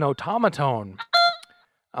 That is an automaton.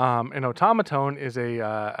 An automaton is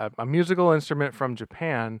a musical instrument from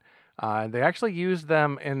Japan. They actually used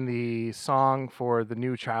them in the song for the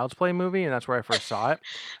new Child's Play movie, and that's where I first saw it.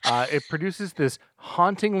 It produces this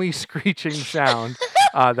hauntingly screeching sound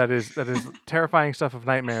that is terrifying stuff of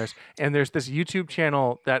nightmares. And there's this YouTube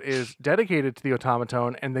channel that is dedicated to the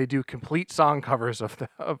automaton, and they do complete song covers of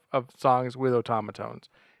songs with automatons,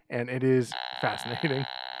 and it is fascinating.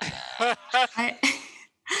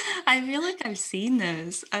 I feel like I've seen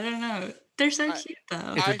those. I don't know. They're so cute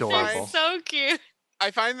though. It's adorable. So cute. I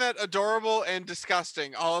find that adorable and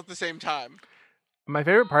disgusting all at the same time. My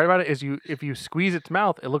favorite part about it is if you squeeze its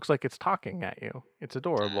mouth, it looks like it's talking at you. It's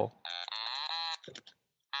adorable.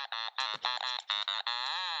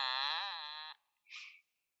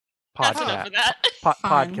 That's enough of that.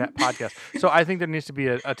 Fun. Podcast. So I think there needs to be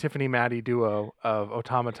a Tiffany Maddie duo of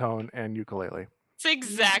automaton and ukulele. It's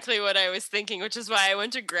exactly what I was thinking, which is why I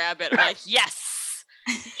went to grab it. I'm like, yes,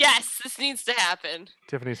 this needs to happen.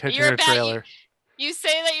 Tiffany's hitching You're her about- trailer. You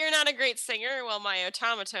say that you're not a great singer, well, my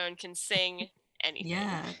automaton can sing anything.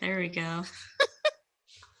 Yeah, there we go.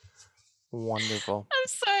 Wonderful. I'm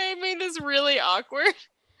sorry, I made this really awkward.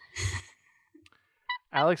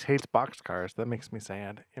 Alex hates boxcars. That makes me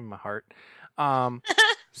sad in my heart.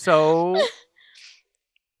 So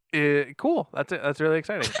cool. That's it. That's really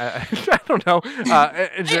exciting. I don't know.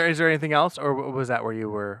 Is there anything else, or was that where you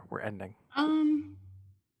were ending?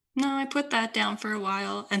 No, I put that down for a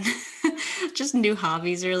while, and just new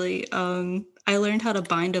hobbies really. I learned how to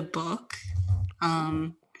bind a book.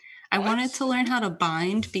 I wanted to learn how to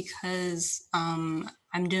bind because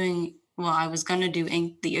I was gonna do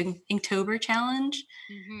the Inktober challenge.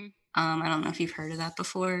 Mm-hmm. I don't know if you've heard of that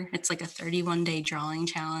before. It's like a 31-day drawing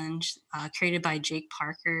challenge created by Jake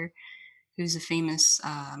Parker, who's a famous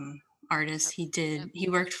artist. He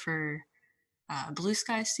worked for Blue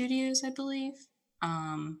Sky Studios, I believe.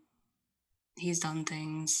 He's done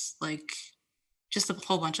things like just a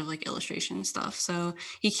whole bunch of like illustration stuff. So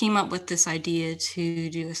he came up with this idea to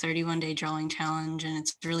do a 31-day drawing challenge, and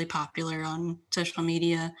it's really popular on social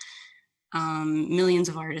media. Millions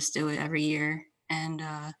of artists do it every year. And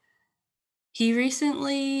he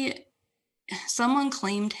recently, someone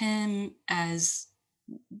claimed him as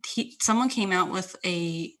someone came out with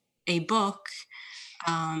a book,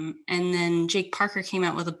 and then Jake Parker came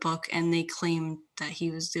out with a book, and they claimed that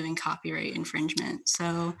he was doing copyright infringement.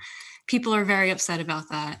 So people are very upset about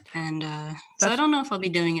that, and so I don't know if I'll be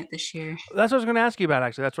doing it this year. That's what I was going to ask you about.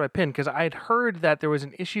 Actually, that's what I pinned, because I had heard that there was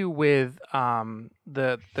an issue with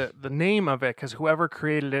the name of it, because whoever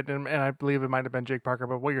created it, and I believe it might have been Jake Parker,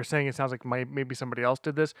 but what you're saying, it sounds like maybe somebody else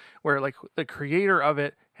did this, where like the creator of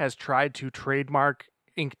it has tried to trademark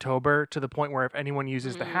Inktober to the point where if anyone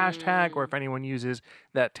uses the hashtag or if anyone uses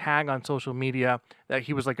that tag on social media, that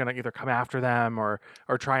he was like going to either come after them or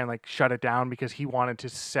try and like shut it down, because he wanted to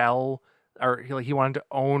sell, or he wanted to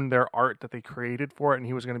own their art that they created for it, and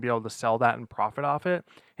he was going to be able to sell that and profit off it.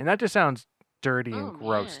 And that just sounds dirty and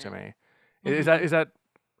gross to me. Is that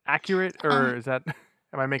accurate, or is that,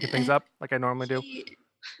 am I making things up like I normally do?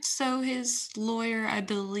 So his lawyer, I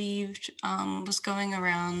believed, was going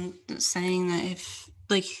around saying that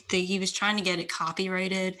he was trying to get it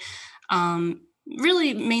copyrighted,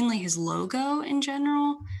 really mainly his logo in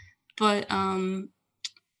general, but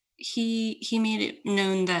he made it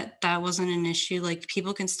known that wasn't an issue. Like,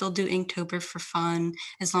 people can still do Inktober for fun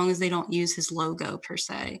as long as they don't use his logo per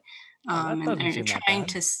se. That doesn't seem that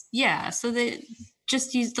bad. So they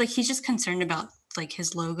just use, like, he's just concerned about like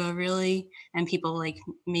his logo really, and people like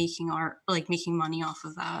making art, like making money off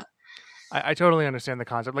of that. I totally understand the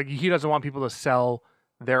concept. Like, he doesn't want people to sell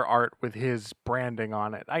their art with his branding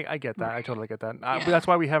on it. I get that. I totally get that. But that's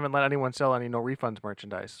why we haven't let anyone sell any no refunds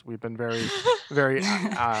merchandise. We've been very, very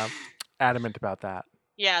adamant about that.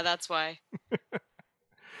 Yeah, that's why.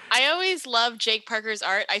 I always loved Jake Parker's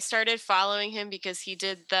art. I started following him because he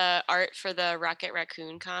did the art for the Rocket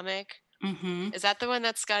Raccoon comic. Mm-hmm. Is that the one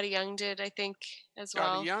that Scotty Young did, I think, as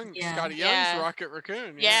well? Scotty Young's Rocket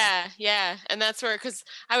Raccoon. Yeah. And that's where, because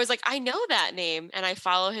I was like, I know that name. And I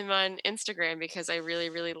follow him on Instagram because I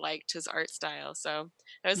really, really liked his art style. So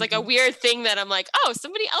it was like a weird thing that I'm like, oh,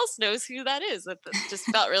 somebody else knows who that is. That just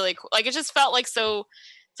felt really cool. Like, it just felt like such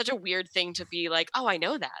a weird thing to be like, oh, I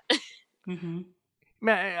know that. Mm-hmm.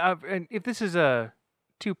 Man, and if this is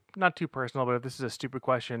not too personal, but if this is a stupid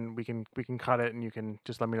question, we can cut it, and you can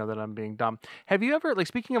just let me know that I'm being dumb. Have you ever, like,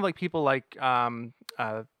 speaking of like people like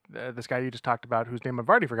this guy you just talked about, whose name I've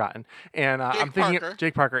already forgotten, and I'm thinking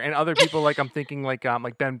Jake Parker, and other people like I'm thinking like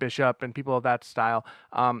Ben Bishop and people of that style.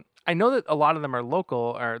 I know that a lot of them are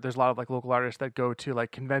local, or there's a lot of like local artists that go to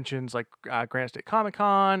like conventions like Granite State Comic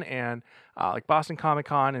Con and like Boston Comic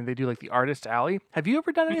Con, and they do like the Artist Alley. Have you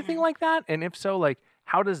ever done anything like that? And if so, like,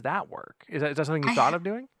 how does that work? Is that something you thought of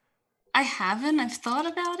doing? I haven't. I've thought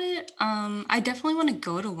about it. I definitely want to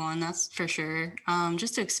go to one, that's for sure.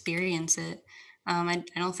 Just to experience it. I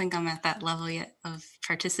don't think I'm at that level yet of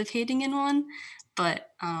participating in one, but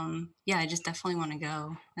I just definitely want to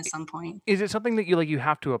go at some point. Is it something that you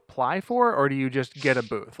have to apply for, or do you just get a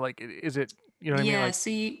booth? Like, is it, you know what I mean? Yeah, Like, so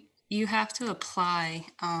you have to apply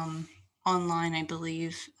online, I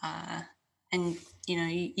believe, and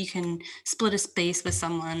you can split a space with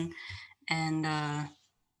someone, and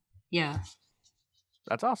yeah.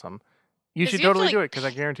 That's awesome. You 'Cause should you have to, totally like do it because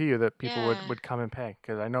I guarantee you that people Yeah. would come and pay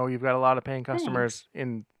because I know you've got a lot of paying customers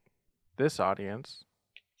in this audience.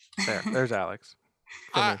 There's Alex.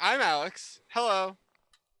 Finley. I'm Alex. Hello.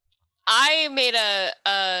 I made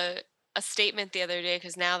a statement the other day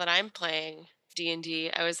because now that I'm playing D&D,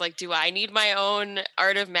 I was like, do I need my own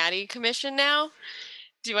Art of Maddie commission now?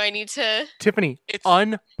 Do I need to? Tiffany, It's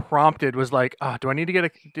unprompted, was like, "Do I need to get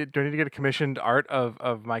a commissioned art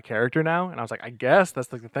of my character now?" And I was like, "I guess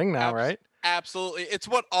that's like the thing now, right?" absolutely. It's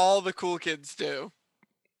what all the cool kids do.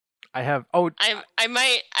 I have. I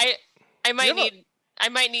might have a- need I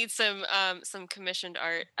might need some commissioned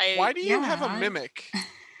art. Why do you have a Yeah, mimic?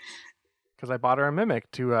 because I bought her a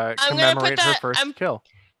mimic to gonna put commemorate her that- first kill.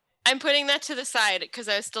 I'm putting that to the side because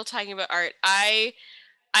I was still talking about art.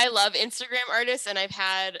 I love Instagram artists, and I've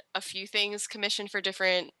had a few things commissioned for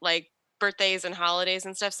different like birthdays and holidays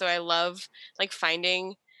and stuff. So I love like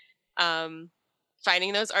finding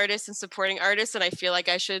those artists and supporting artists. And I feel like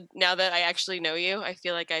I should, now that I actually know you, I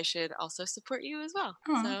feel like I should also support you as well.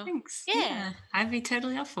 Oh, So thanks. yeah. I'd be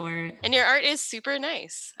totally up for it. and your art is super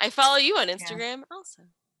nice. I follow you on Instagram also.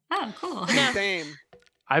 Oh, cool. Yeah. Same.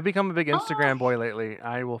 I've become a big Instagram boy lately.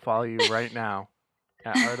 I will follow you right now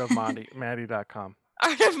at artofmaddie.com.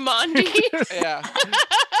 Art of Mondi. Yeah.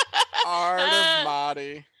 Art of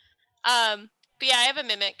Madi. But yeah, I have a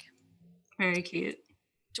mimic. Very cute.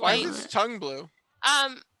 Why Dwight. is its tongue blue? I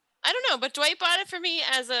don't know, but Dwight bought it for me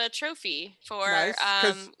as a trophy for Nice,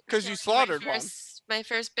 'cause you slaughtered one. my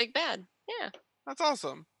first big bad. Yeah. That's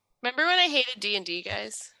awesome. Remember when I hated D&D,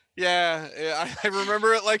 guys? Yeah, I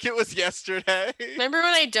remember it like it was yesterday. Remember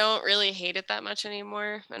when I don't really hate it that much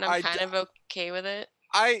anymore, and I'm kind of okay with it?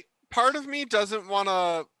 Part of me doesn't want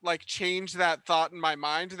to like change that thought in my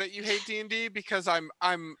mind that you hate D&D because I'm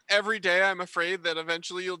every day I'm afraid that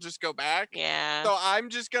eventually you'll just go back. Yeah. So I'm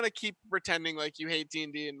just gonna keep pretending like you hate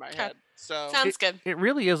D&D in my head. So Sounds good. It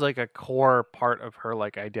really is like a core part of her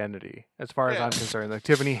like identity, as far as Yeah. I'm concerned. Like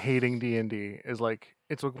Tiffany hating D&D is like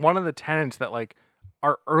it's like one of the tenets that like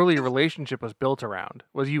our early relationship was built around.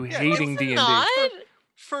 Was you Yeah, hating It's D&D? not.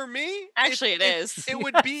 for me, Actually, it is. It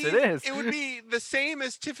would be. Yes, it is. It would be the same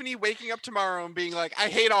as Tiffany waking up tomorrow and being like, "I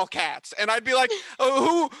hate all cats," and I'd be like,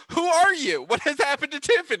 "Oh, who are you? What has happened to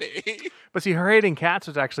Tiffany?" But see, her hating cats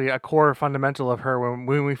was actually a core fundamental of her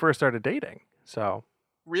when we first started dating. So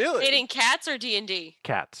Really? Hating cats or D&D?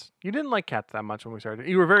 cats. You didn't like cats that much when we started.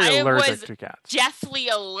 You were very I allergic was to cats. Deathly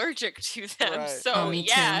allergic to them. Right. So Oh, me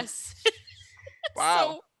too. yes.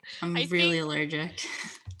 Wow. I'm I really think- allergic.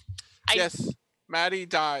 Yes, Maddie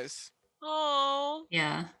dies. Oh,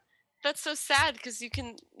 Yeah. that's so sad because you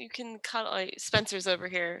can cuddle. Like, Spencer's over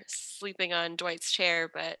here sleeping on Dwight's chair,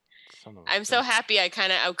 but Son of a I'm so bitch. happy I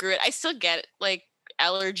kind of outgrew it. I still get like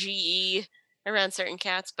allergy around certain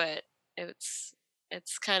cats, but it's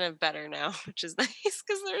kind of better now, which is nice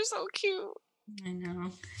because they're so cute. I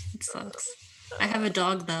know. It sucks. I have a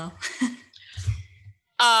dog though.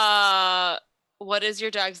 What is your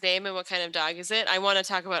dog's name and what kind of dog is it? I want to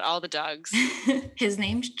talk about all the dogs. His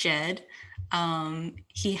name's Jed.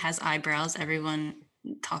 He has eyebrows. Everyone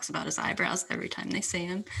talks about his eyebrows every time they see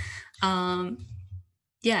him.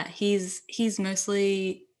 Yeah, he's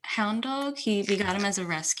mostly hound dog. We got him as a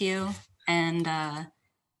rescue, and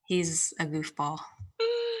he's a goofball.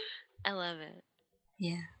 I love it.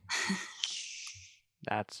 Yeah.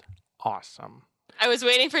 That's awesome. I was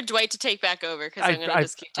waiting for Dwight to take back over because I'm going to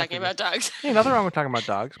just keep I talking figured. about dogs. Hey, nothing wrong with talking about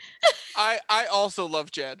dogs. I also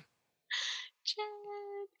love Jed. Jed.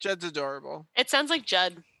 Jed's adorable. It sounds like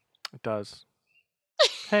Judd. It does.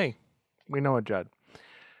 Hey, we know a Judd.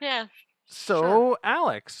 Yeah. So,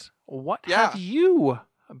 Alex, what Yeah. have you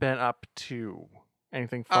been up to?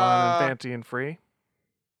 Anything fun and fancy and free?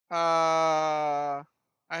 I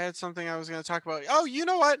had something I was going to talk about. Oh, you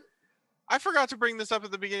know what? I forgot to bring this up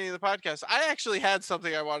at the beginning of the podcast. I actually had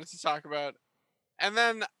something I wanted to talk about. And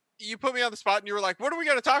then you put me on the spot and you were like, what are we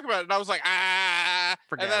going to talk about? And I was like,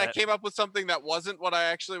 Forget and then I it. came up with something that wasn't what I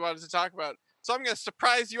actually wanted to talk about. So I'm going to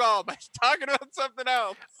surprise you all by talking about something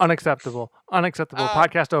else. Unacceptable. Unacceptable. Uh,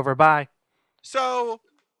 Podcast over. Bye. So,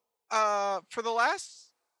 for the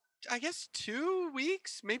last, I guess, 2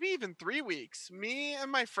 weeks, maybe even 3 weeks, me and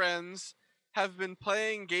my friends have been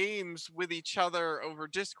playing games with each other over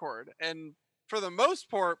Discord, and for the most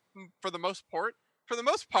part,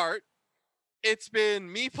 it's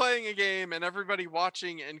been me playing a game and everybody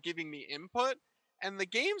watching and giving me input. And the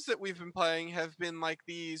games that we've been playing have been like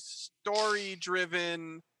these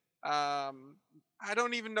story-driven. I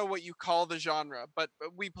don't even know what you call the genre, but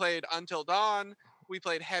we played Until Dawn. We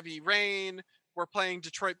played Heavy Rain. We're playing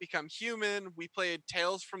Detroit Become Human. We played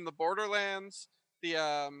Tales from the Borderlands,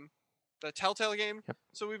 the Telltale game. Yep.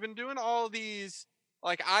 So we've been doing all these.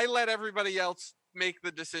 Like, I let everybody else make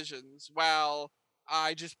the decisions while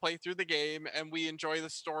I just play through the game and we enjoy the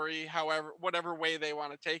story, however, whatever way they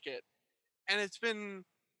want to take it. And it's been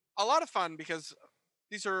a lot of fun because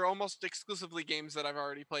these are almost exclusively games that I've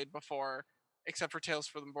already played before, except for Tales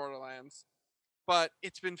from the Borderlands. But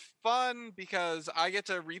it's been fun because I get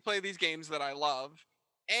to replay these games that I love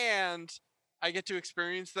and I get to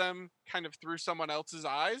experience them kind of through someone else's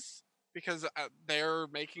eyes because they're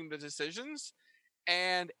making the decisions.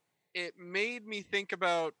 And it made me think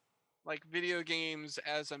about like video games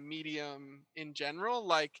as a medium in general,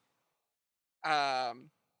 like um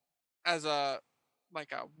as a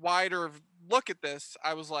like a wider look at this.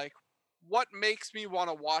 I was like, what makes me want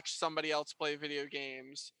to watch somebody else play video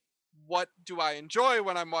games? What do I enjoy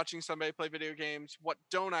when I'm watching somebody play video games? What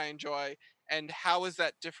don't I enjoy? And how is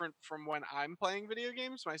that different from when I'm playing video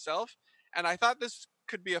games myself? And I thought this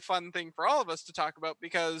could be a fun thing for all of us to talk about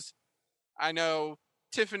because I know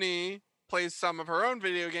Tiffany plays some of her own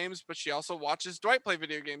video games, but she also watches Dwight play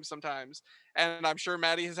video games sometimes. And I'm sure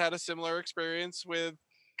Maddie has had a similar experience with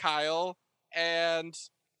Kyle. And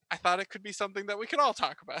I thought it could be something that we could all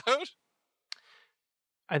talk about.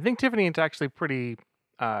 I think Tiffany, it's actually pretty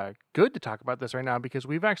good to talk about this right now because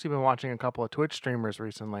we've actually been watching a couple of Twitch streamers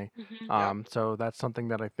recently. Mhm. So that's something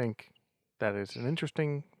that I think that is an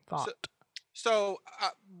interesting thought. So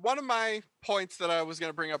one of my points that I was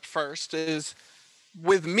going to bring up first is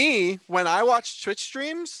with me, when I watch Twitch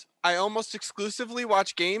streams, I almost exclusively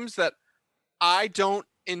watch games that I don't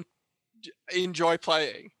enjoy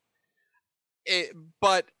playing.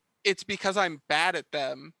 But it's because I'm bad at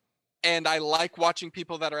them and I like watching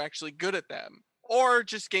people that are actually good at them, or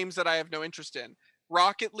just games that I have no interest in.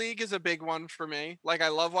 Rocket League is a big one for me. Like, I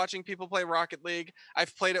love watching people play Rocket League.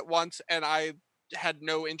 I've played it once and I had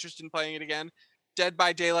no interest in playing it again. Dead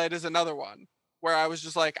by Daylight is another one where I was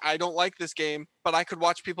just like, I don't like this game, but I could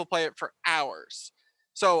watch people play it for hours.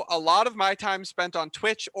 So a lot of my time spent on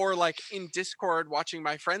Twitch or like in Discord watching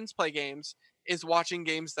my friends play games is watching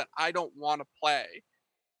games that I don't want to play.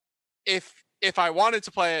 If I wanted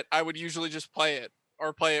to play it, I would usually just play it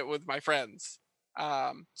or play it with my friends.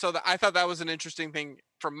 So I thought that was an interesting thing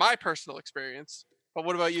from my personal experience. But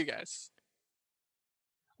what about you guys?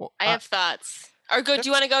 Well, I have thoughts. Or go. Yep. Do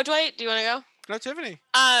you want to go, Dwight? Do you want to go? No, Tiffany.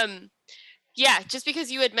 Yeah, just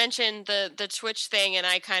because you had mentioned the Twitch thing, and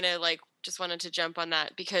I kind of like just wanted to jump on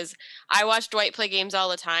that because I watch Dwight play games all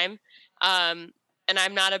the time. And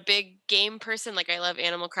I'm not a big game person. Like, I love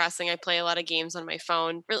Animal Crossing. I play a lot of games on my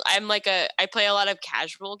phone. I play a lot of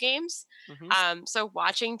casual games. Mhm. So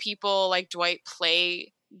watching people like Dwight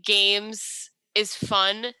play games is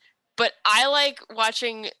fun, but I like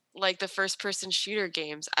watching like the first person shooter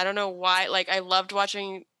games. I don't know why. Like, I loved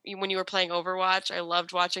watching when you were playing Overwatch. I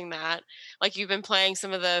loved watching that. Like, you've been playing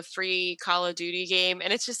some of the free Call of Duty game,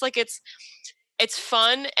 and it's just like it's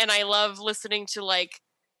fun, and I love listening to like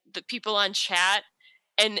the people on chat.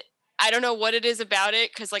 And I don't know what it is about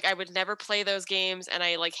it, because like I would never play those games and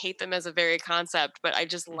I like hate them as a very concept, but I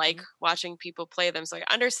just like watching people play them. So I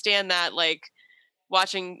understand that, like,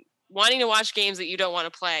 wanting to watch games that you don't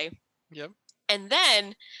want to play. Yep. And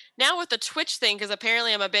then now with the Twitch thing, because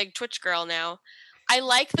apparently I'm a big Twitch girl now, I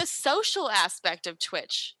like the social aspect of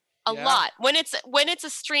Twitch a Yeah. lot. When it's a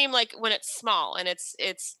stream, like when it's small and it's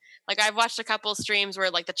like, I've watched a couple streams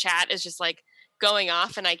where like the chat is just like going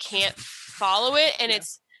off and I can't follow it, and Yeah.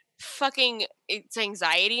 it's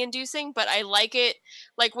anxiety inducing, but I like it.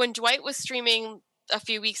 Like when Dwight was streaming a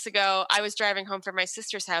few weeks ago, I was driving home from my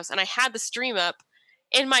sister's house and I had the stream up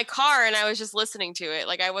in my car and I was just listening to it.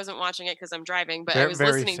 Like, I wasn't watching it because I'm driving, but I was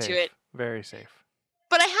very listening safe. to it. Very safe.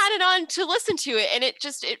 But I had it on to listen to it, and it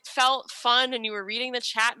felt fun, and you were reading the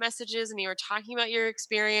chat messages and you were talking about your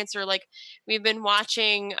experience. Or like, we've been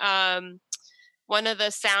watching one of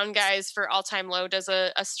the sound guys for All Time Low does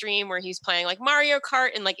a stream where he's playing like Mario Kart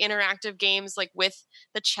and like interactive games like with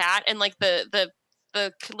the chat, and like the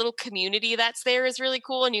little community that's there is really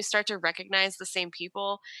cool, and you start to recognize the same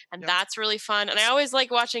people, and that's really fun. And I always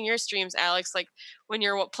like watching your streams, Alex, like when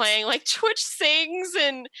you're playing like Twitch Sings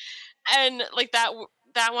and like that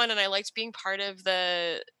one. And I liked being part of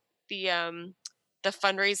the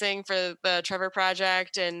fundraising for the Trevor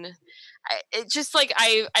Project, and it just like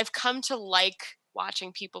I've come to like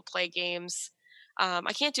watching people play games.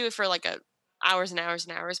 I can't do it for like hours and hours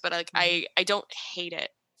and hours, but like I don't hate it.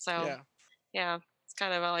 So yeah, it's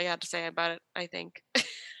kind of all I had to say about it, I think.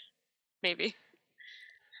 Maybe.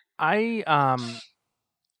 I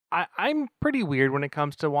I'm pretty weird when it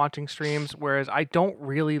comes to watching streams, whereas I don't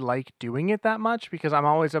really like doing it that much because I'm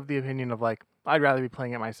always of the opinion of like I'd rather be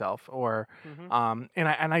playing it myself, or and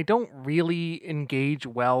I don't really engage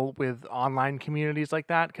well with online communities like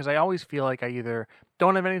that because I always feel like I either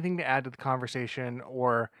don't have anything to add to the conversation,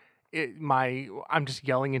 or I'm just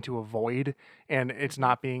yelling into a void and it's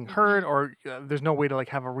not being heard, or there's no way to like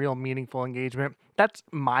have a real meaningful engagement. That's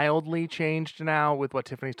mildly changed now with what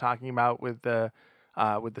Tiffany's talking about with the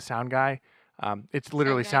sound guy. It's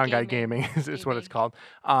literally Sound Guy Gaming is what it's called.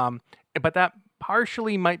 But that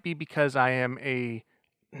partially might be because I am I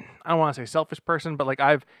don't want to say selfish person, but like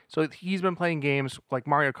he's been playing games like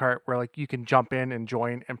Mario Kart where like you can jump in and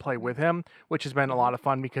join and play with him, which has been a lot of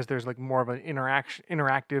fun because there's like more of an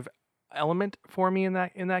interactive element for me in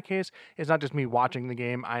that case. It's not just me watching the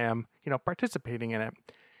game, I am, participating in it.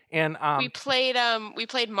 And we played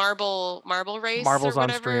Marble Race, Marbles or on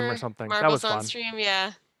stream or something. That was Marbles on fun. stream,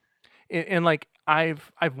 yeah. And like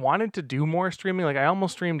I've wanted to do more streaming. Like I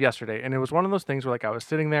almost streamed yesterday, and it was one of those things where like I was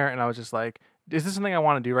sitting there and I was just like, is this something I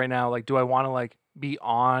want to do right now? Like, do I want to like be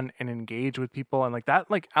on and engage with people? And like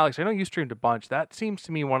that, like Alex, I know you streamed a bunch. That seems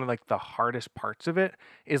to me one of like the hardest parts of it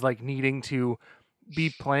is like needing to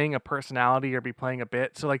be playing a personality or be playing a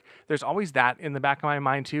bit. So like there's always that in the back of my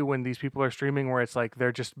mind too when these people are streaming where it's like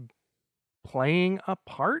they're just playing a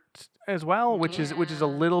part as well, which is a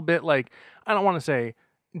little bit like, I don't want to say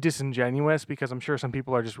disingenuous because I'm sure some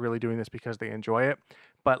people are just really doing this because they enjoy it,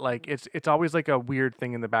 but like it's always like a weird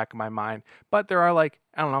thing in the back of my mind. But there are like,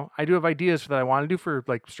 I don't know, I do have ideas that I want to do for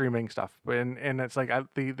like streaming stuff, and it's like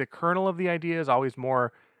the kernel of the idea is always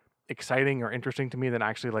more exciting or interesting to me than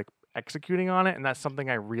actually like executing on it, and that's something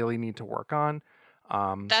I really need to work on.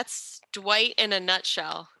 That's Dwight in a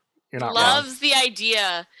nutshell. You're not loves wrong. the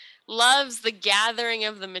idea, loves the gathering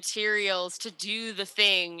of the materials to do the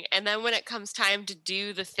thing, and then when it comes time to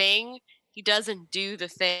do the thing, he doesn't do the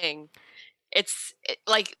thing.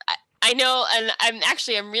 Like I know, and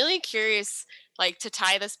I'm really curious, like, to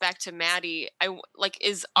tie this back to Maddie.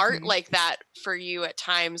 Is art like that for you at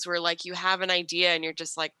times where like you have an idea and you're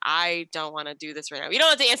just like, I don't want to do this right now? You don't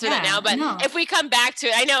have to answer that now, but if we come back to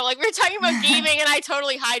it, I know like we were talking about gaming and I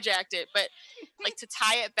totally hijacked it, but like to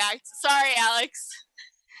tie it back sorry, Alex.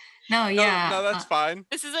 No, no, that's fine.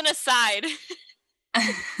 This is an aside.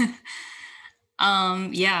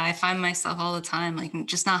 Yeah, I find myself all the time like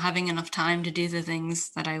just not having enough time to do the things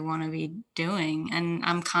that I want to be doing, and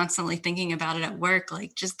I'm constantly thinking about it at work,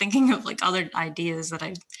 like just thinking of like other ideas that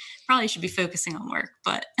I probably should be focusing on work.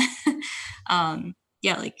 But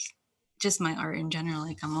yeah, like just my art in general,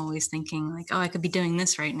 like I'm always thinking like, oh, I could be doing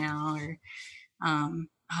this right now, or I'm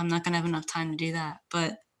not gonna have enough time to do that.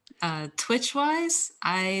 But Twitch wise,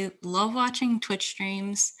 I love watching Twitch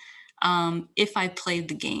streams if I played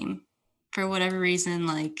the game. For whatever reason,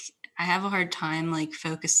 like I have a hard time like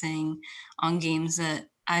focusing on games that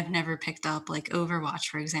I've never picked up, like Overwatch,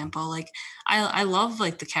 for example. Like I love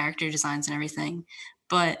like the character designs and everything,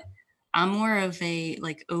 but I'm more of a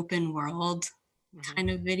like open world kind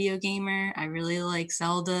of video gamer. I really like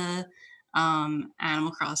Zelda,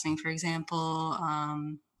 Animal Crossing, for example.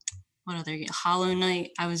 What other Hollow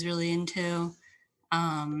Knight I was really into.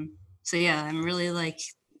 So yeah,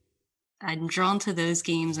 I'm drawn to those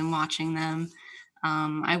games and watching them.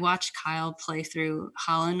 I watched Kyle play through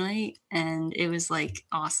Hollow Knight, and it was like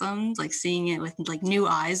awesome, like seeing it with like new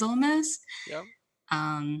eyes almost. Yep.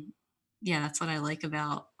 Yeah, that's what I like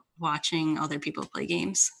about watching other people play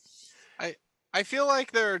games. I feel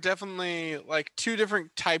like there are definitely like two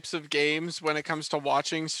different types of games when it comes to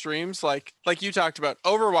watching streams, like you talked about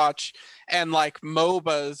Overwatch and like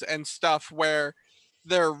MOBAs and stuff where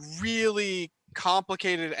they're really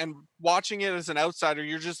complicated, and watching it as an outsider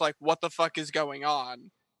you're just like, what the fuck is going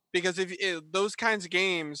on? Because those kinds of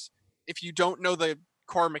games, if you don't know the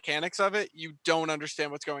core mechanics of it, you don't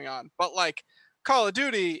understand what's going on. But like Call of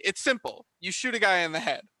Duty, it's simple. You shoot a guy in the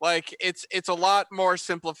head. Like it's a lot more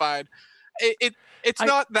simplified. It's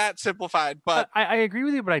not that simplified, but I agree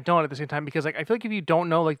with you, but I don't at the same time, because like I feel like if you don't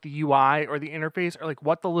know like the UI or the interface or like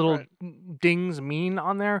what the little dings mean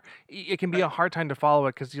on there, it can be a hard time to follow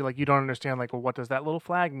it because you don't understand like, well, what does that little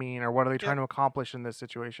flag mean, or what are they trying to accomplish in this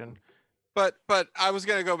situation? But I was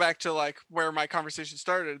gonna go back to like where my conversation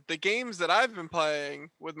started. The games that I've been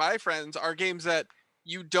playing with my friends are games that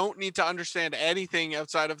you don't need to understand anything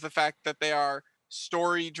outside of the fact that they are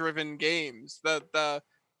story-driven games. The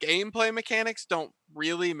gameplay mechanics don't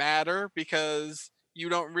really matter because you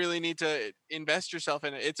don't really need to invest yourself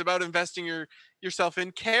in it. It's about investing yourself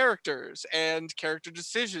in characters and character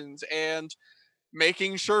decisions and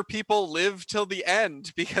making sure people live till the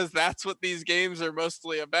end, because that's what these games are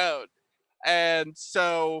mostly about. And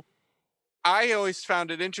so I always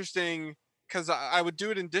found it interesting because I would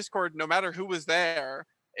do it in Discord no matter who was there.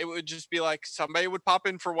 It would just be like somebody would pop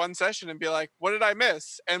in for one session and be like, "What did I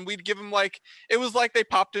miss?" And we'd give them like it was like they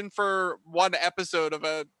popped in for one episode of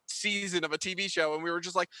a season of a TV show, and we were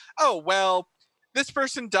just like, "Oh well, this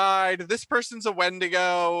person died. This person's a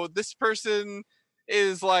Wendigo. This person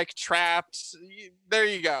is like trapped. There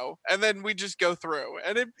you go." And then we just go through,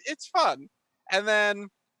 and it's fun. And then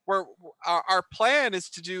we're our plan is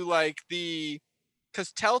to do like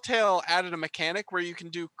because Telltale added a mechanic where you can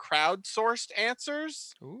do crowdsourced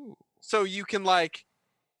answers. Ooh. So you can like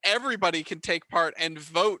everybody can take part and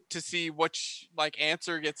vote to see which like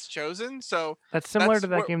answer gets chosen. So That's similar that's to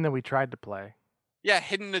that what- game that we tried to play. yeah,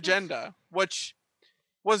 Hidden Agenda, which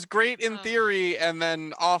was great in Oh. theory and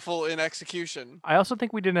then awful in execution. I also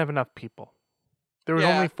think we didn't have enough people. There was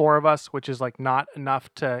Yeah. only 4 of us, which is like not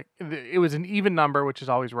enough to. It was an even number, which is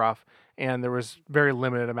always rough, and there was very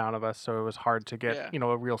limited amount of us, so it was hard to get Yeah.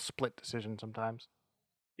 a real split decision sometimes.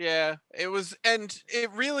 Yeah, it was, and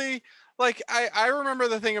it really like I remember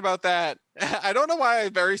the thing about that. I don't know why I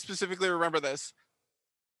very specifically remember this.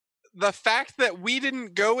 The fact that we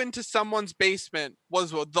didn't go into someone's basement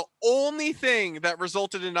was the only thing that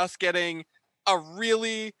resulted in us getting a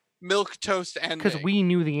really milquetoast ending. Because we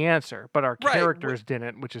knew the answer, but our Right, characters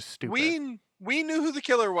didn't, which is stupid. we knew who the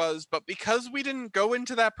killer was, but because we didn't go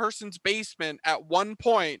into that person's basement at one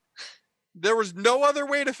point, there was no other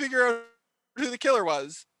way to figure out who the killer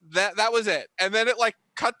was. That was it. And then it like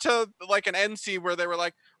cut to like an end scene where they were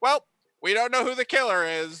like, "Well, we don't know who the killer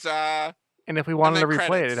is." And if we wanted to then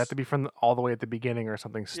replay it, it'd have credits. to be from all the way at the beginning or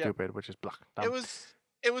something Yep. stupid, which is blah. Dumb.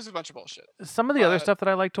 It was a bunch of bullshit. Some of the other but- stuff that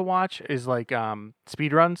I like to watch is like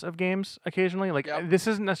speed runs of games occasionally. Like Yep. this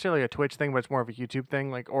isn't necessarily a Twitch thing, but it's more of a YouTube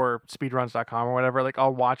thing, like or speedruns.com or whatever. Like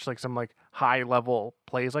I'll watch like some like high level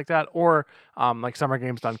plays like that, or like Summer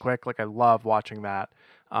Games Done Quick. Like I love watching that.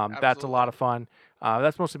 That's a lot of fun.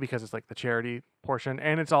 That's mostly because it's like the charity portion,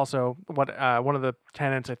 and it's also what one of the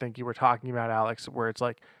tenets I think you were talking about, Alex, where it's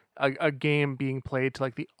like a game being played to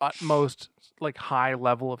like the utmost like high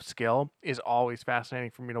level of skill is always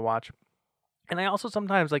fascinating for me to watch. And I also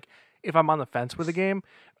sometimes like if I'm on the fence with a game,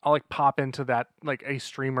 I'll like pop into that like a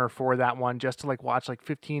streamer for that one just to like watch like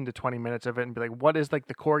 15 to 20 minutes of it and be like, what is like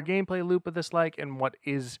the core gameplay loop of this like, and what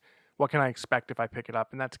can I expect if I pick it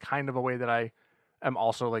up? And that's kind of a way that I am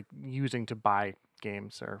also like using to buy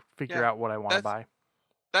games or figure Yeah, out what I want to that's- buy.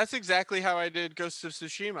 That's exactly how I did Ghost of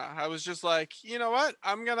Tsushima. I was just like, you know what?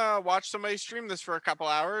 I'm gonna watch somebody stream this for a couple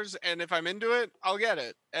hours, and if I'm into it, I'll get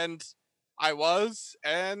it. And I was,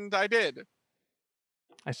 and I did.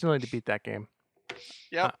 I still need to beat that game.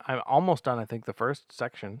 Yep. I'm almost done, I think, the first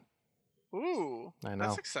section. Ooh, I know.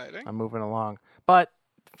 that's exciting. I'm moving along. But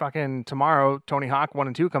fucking tomorrow, Tony Hawk 1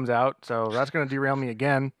 and 2 comes out, so that's going to derail me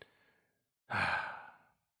again.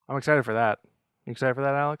 I'm excited for that. You excited for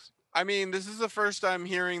that, Alex? I mean, this is the first I'm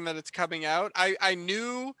hearing that it's coming out. I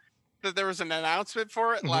knew that there was an announcement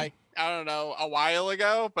for it, Mhm. like, I don't know, a while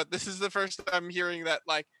ago, but this is the first I'm hearing that,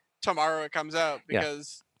 like, tomorrow it comes out Yeah.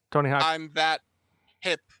 because Tony Hawk. I'm that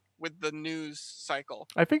hip with the news cycle.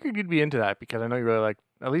 I figured you'd be into that because I know you really like,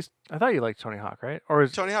 at least, I thought you liked Tony Hawk, right? Or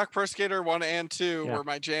is Tony Hawk Pro Skater 1 and 2 Yeah. were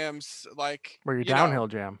my jams. Like, were you you know, downhill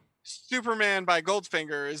jam? Superman by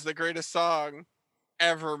Goldfinger is the greatest song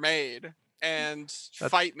ever made. And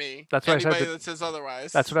fight me. that's what I said Anybody to- that says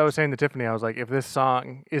otherwise. That's what I was saying to Tiffany. I was like, if this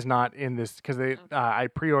song is not in this, because I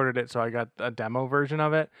pre-ordered it, so I got a demo version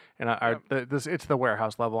of it, and it's the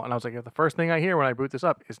warehouse level, and I was like, if the first thing I hear when I boot this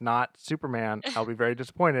up is not Superman, I'll be very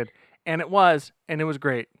disappointed. And it was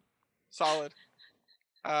great. Solid.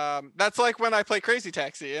 That's like when I play Crazy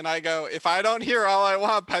Taxi and I go, if I don't hear All I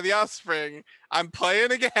Want by The Offspring, I'm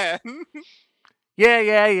playing again.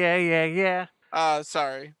 Yeah.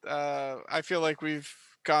 Sorry. I feel like we've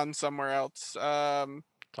gone somewhere else.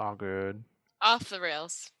 It's all good. Off the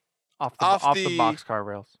rails. Off Off the the- boxcar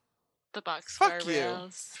rails. The box Fuck car you.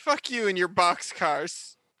 rails. Fuck you and your box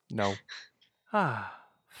cars. No.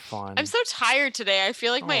 Fun. I'm so tired today. I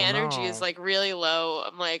feel like my Oh, energy is no. like really low.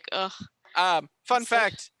 I'm like, ugh. Fun So-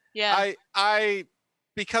 fact. Yeah. I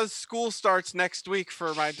because school starts next week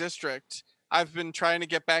for my district, I've been trying to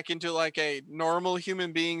get back into like a normal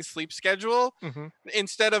human being sleep schedule. hmm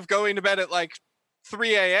Instead of going to bed at like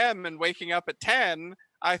 3 a.m. and waking up at 10,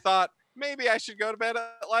 I thought maybe I should go to bed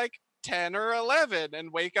at like 10 or 11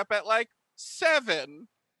 and wake up at like 7.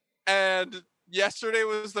 And yesterday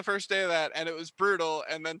was the first day of that, and it was brutal.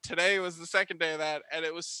 And then today was the second day of that, and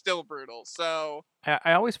it was still brutal. So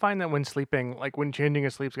I always find that when sleeping, like when changing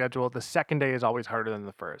a sleep schedule, the second day is always harder than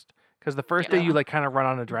the first. Because the first day you Yeah. like kind of run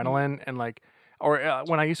on adrenaline and like or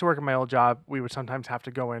when I used to work at my old job, we would sometimes have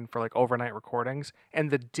to go in for like overnight recordings,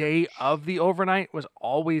 and the day of the overnight was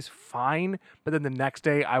always fine, but then the next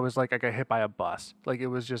day I was like I got hit by a bus. Like it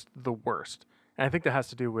was just the worst. And I think that has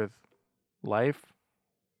to do with life,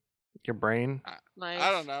 your brain.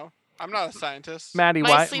 I don't know. I'm not a scientist. Maddie,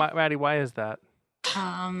 My sleep- Maddie, why is that?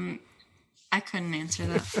 I couldn't answer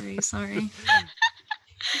that for you. Sorry.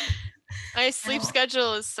 My sleep Oh.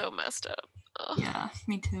 schedule is so messed up. Ugh. Yeah,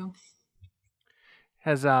 me too.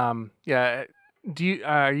 Has do you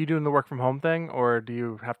are you doing the work from home thing, or do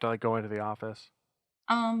you have to like go into the office?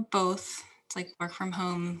 Both. It's like work from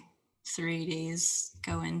home 3 days,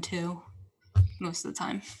 go into most of the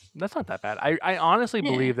time. That's not that bad. I honestly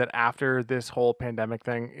Yeah. believe that after this whole pandemic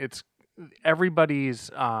thing, it's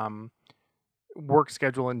everybody's work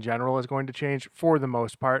schedule in general is going to change for the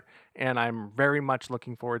most part, and I'm very much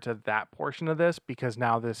looking forward to that portion of this, because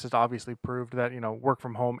now this has obviously proved that, you know, work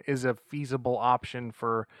from home is a feasible option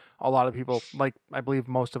for a lot of people, like I believe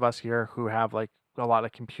most of us here who have like a lot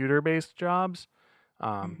of computer based jobs,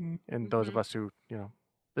 and those of us who, you know,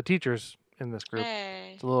 the teachers in this group.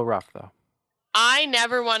 Hey. It's a little rough though. I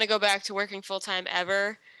never want to go back to working full time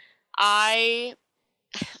ever.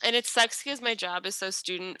 And it sucks because my job is so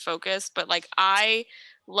student focused, but like I'm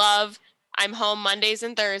home Mondays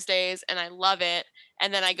and Thursdays and I love it.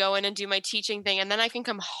 And then I go in and do my teaching thing, and then I can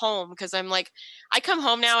come home because I come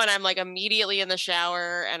home now and I'm like immediately in the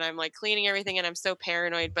shower and I'm like cleaning everything, and I'm so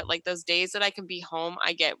paranoid. But like those days that I can be home,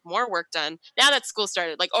 I get more work done. Now that school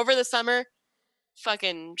started, like over the summer,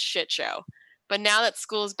 fucking shit show. But now that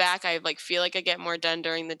school's back, I like feel like I get more done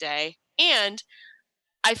during the day. And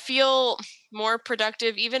I feel more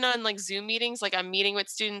productive even on like Zoom meetings. Like I'm meeting with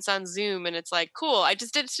students on Zoom and it's like, cool. I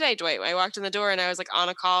just did it today, Dwight. I walked in the door and I was like on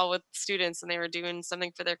a call with students and they were doing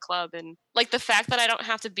something for their club. And like the fact that I don't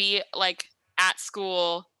have to be like at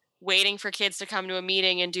school waiting for kids to come to a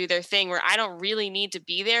meeting and do their thing, where I don't really need to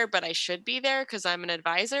be there, but I should be there because I'm an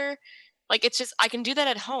advisor. Like it's just, I can do that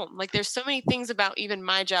at home. Like there's so many things about even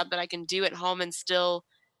my job that I can do at home and still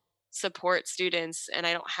support students, and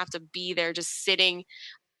I don't have to be there just sitting.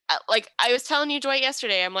 Like I was telling you, Dwight,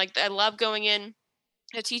 yesterday, I'm like, I love going in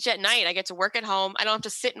to teach at night. I get to work at home. I don't have to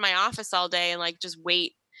sit in my office all day and like just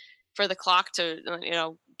wait for the clock to, you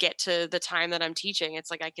know, get to the time that I'm teaching. It's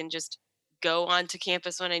like I can just go onto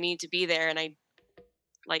campus when I need to be there. And I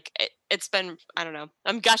like it's been, I don't know,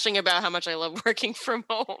 I'm gushing about how much I love working from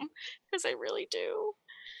home because I really do.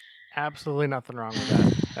 Absolutely nothing wrong with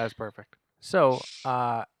that. That's perfect. So,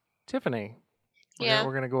 Tiffany,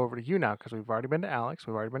 we're gonna go over to you now because we've already been to Alex,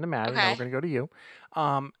 we've already been to Maddie, now we're gonna go to you.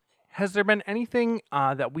 Has there been anything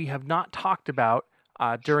that we have not talked about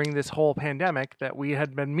during this whole pandemic that we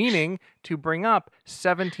had been meaning to bring up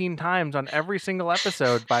 17 times on every single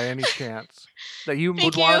episode by any chance that you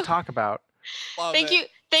would want to talk about? Thank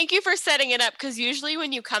you for setting it up, because usually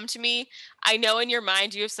when you come to me, I know in your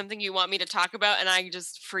mind you have something you want me to talk about and I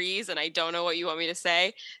just freeze and I don't know what you want me to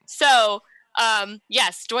say. So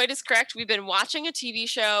yes, Dwight is correct. We've been watching a TV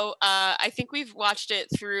show. I think we've watched it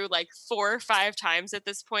through like 4 or 5 times at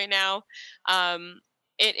this point now.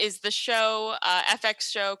 It is the show, FX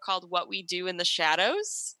show called What We Do in the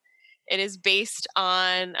Shadows. It is based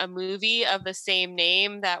on a movie of the same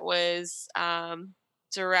name that was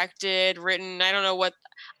directed, written. I don't know what.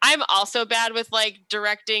 I'm also bad with like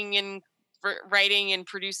directing and writing and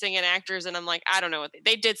producing and actors, and I'm like, I don't know what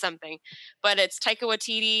they did something, but it's Taika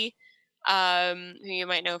Waititi, who you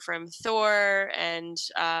might know from Thor, and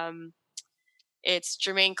it's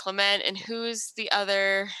Jermaine Clement, and who's the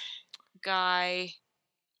other guy?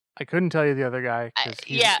 I couldn't tell you the other guy because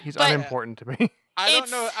he's unimportant to me.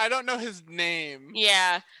 I don't know his name.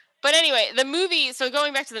 Yeah. But anyway, the movie, so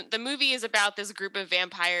going back to the movie is about this group of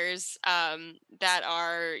vampires that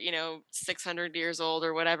are, 600 years old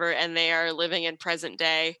or whatever, and they are living in present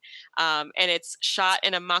day. And it's shot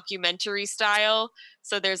in a mockumentary style.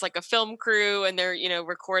 So there's like a film crew and they're,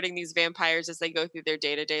 recording these vampires as they go through their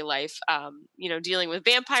day-to-day life, dealing with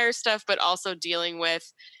vampire stuff, but also dealing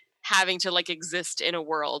with having to like exist in a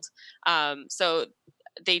world. So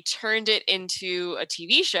they turned it into a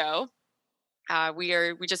TV show.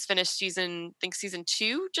 We just finished season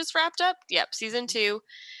 2 just wrapped up. Yep, season 2.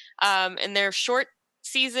 And they're short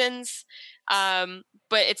seasons, but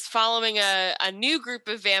it's following a new group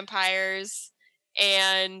of vampires,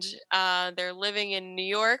 and they're living in New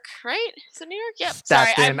York, right? Is it New York? Yep.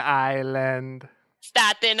 Staten Island.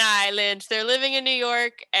 Staten Island. They're living in New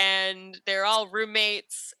York, and they're all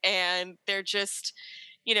roommates, and they're just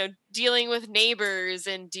dealing with neighbors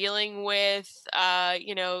and dealing with,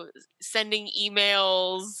 sending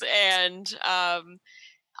emails and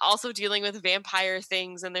also dealing with vampire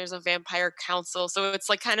things, and there's a vampire council. So it's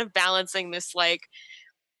like kind of balancing this like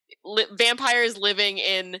vampires living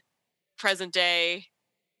in present day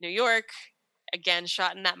New York, again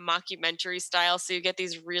shot in that mockumentary style. So you get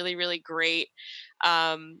these really, really great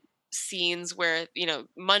scenes where, you know,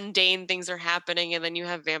 mundane things are happening, and then you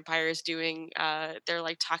have vampires doing their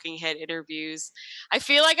like talking head interviews. I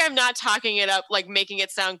feel like I'm not talking it up, like making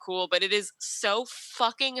it sound cool, but it is so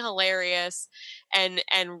fucking hilarious and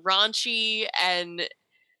raunchy, and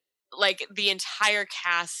like the entire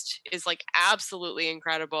cast is like absolutely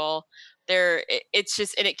incredible. It's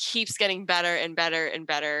just, and it keeps getting better and better and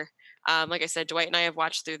better. Like I said, Dwight and I have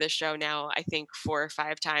watched through this show now, I think 4 or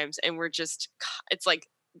 5 times, and we're just, it's like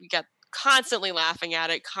we got constantly laughing at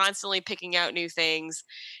it, constantly picking out new things.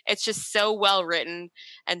 It's just so well written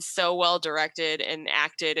and so well directed and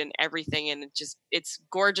acted and everything, and it's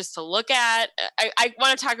gorgeous to look at. I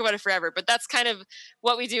want to talk about it forever, but that's kind of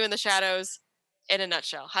what we do in the shadows in a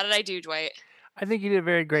nutshell. How did I do, Dwight? I think you did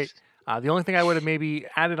very great. The only thing I would have maybe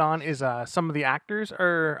added on is some of the actors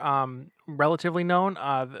are relatively known.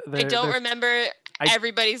 I don't remember I-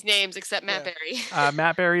 everybody's names except Matt Berry.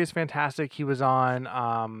 Matt Berry is fantastic. He was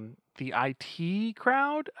on the IT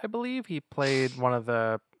Crowd, I believe. He played one of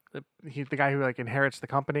the guy who like inherits the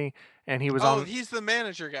company, and he was on. He's the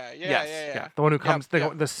manager guy. Yeah. The one who comes,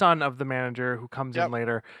 the son of the manager who comes in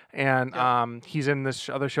later, and he's in this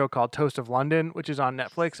other show called Toast of London, which is on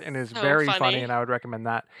Netflix and is So very funny, funny, and I would recommend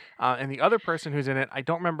that. And the other person who's in it, I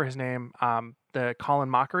don't remember his name. The Colin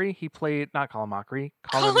Mockery, he played not Colin Mockery,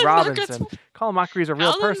 Colin Robinson. Colin Mockery is a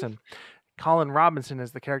real person. Colin Robinson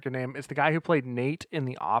is the character name. It's the guy who played Nate in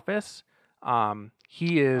The Office.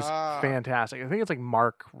 He is fantastic. I think it's like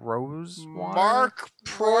Mark Rose. Mark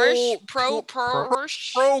I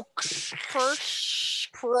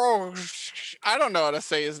don't know how to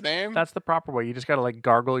say his name. That's the proper way. You just got to like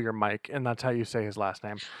gargle your mic, and that's how you say his last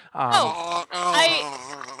name. I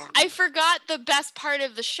forgot the best part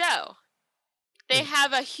of the show. They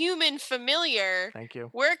have a human familiar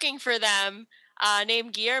working for them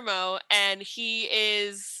named Guillermo, and he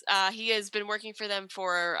has been working for them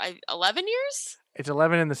for 11 years? It's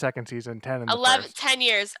 11 in the second season, 10 in the first. 10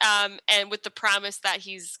 years, and with the promise that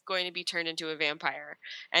he's going to be turned into a vampire.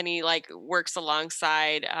 And he like works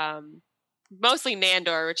alongside mostly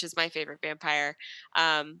Nandor, which is my favorite vampire.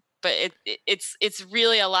 But it's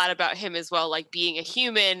really a lot about him as well, like being a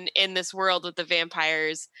human in this world with the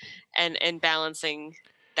vampires and balancing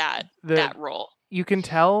that role. You can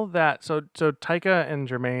tell that so Taika and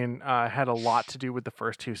Jermaine had a lot to do with the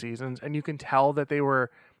first 2 seasons, and you can tell that they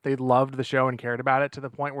loved the show and cared about it to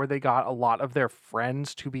the point where they got a lot of their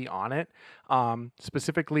friends to be on it.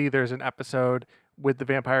 Specifically, there's an episode with the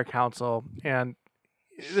Vampire Council, and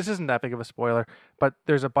this isn't that big of a spoiler, but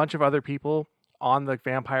there's a bunch of other people on the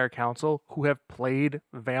Vampire Council who have played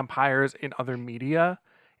vampires in other media,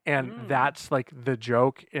 and that's like the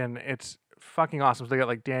joke, and it's fucking awesome. So they got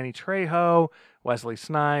like Danny Trejo, Wesley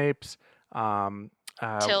Snipes,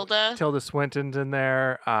 Tilda Swinton's in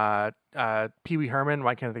there, Pee Wee Herman.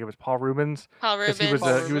 Why can't I think of it? Paul Rubens. He was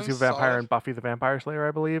a vampire in Buffy the Vampire Slayer,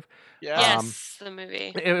 I believe. Yeah. Yes, the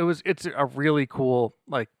movie. It's a really cool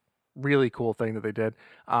thing that they did.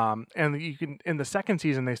 And you can in the second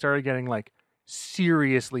season they started getting like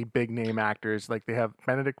seriously big name actors. Like they have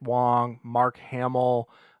Benedict Wong, Mark Hamill,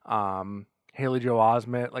 Haley Joel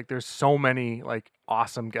Osment. Like there's so many like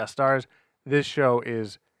awesome guest stars. This show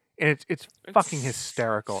is, and it's fucking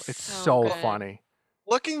hysterical. It's so funny.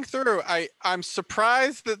 Looking through, I'm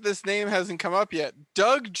surprised that this name hasn't come up yet.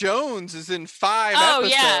 Doug Jones is in 5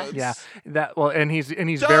 episodes. Yeah. And he's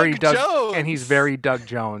very Doug Jones. And he's very Doug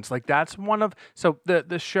Jones. Like that's one of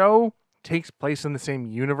the show takes place in the same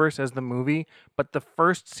universe as the movie, but the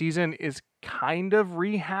first season is kind of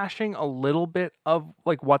rehashing a little bit of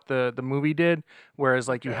like what the movie did, whereas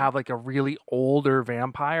like you have like a really older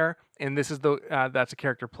vampire, and this is that's a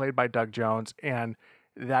character played by Doug Jones, and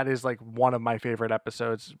that is like one of my favorite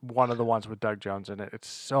episodes, one of the ones with Doug Jones in it. It's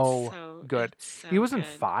so good. He was in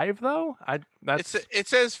 5 though. It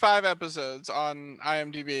says 5 episodes on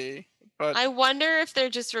IMDb, but I wonder if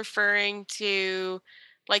they're just referring to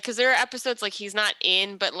like, because there are episodes like he's not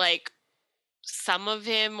in, but like some of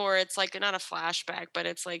him, or it's like not a flashback, but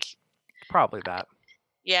it's like probably that.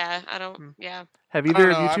 Yeah, I don't. Yeah. Have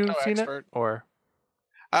either of you two seen it? Or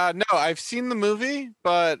no, I've seen the movie,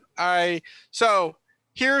 but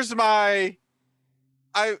here's my.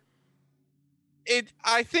 I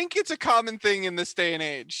think it's a common thing in this day and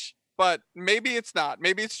age, but maybe it's not.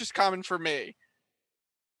 Maybe it's just common for me.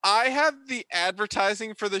 I have the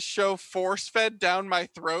advertising for the show force-fed down my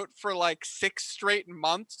throat for like 6 straight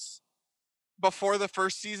months before the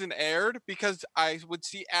first season aired because I would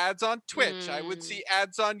see ads on Twitch, I would see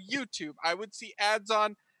ads on YouTube, I would see ads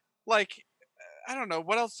on like I don't know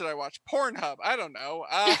what else did I watch? Pornhub. I don't know.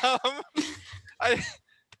 I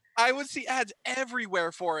I would see ads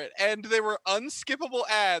everywhere for it, and they were unskippable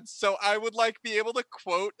ads. So I would like be able to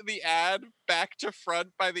quote the ad back to front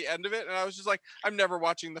by the end of it, and I was just like, I'm never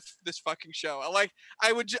watching this fucking show. Like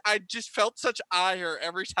I just felt such ire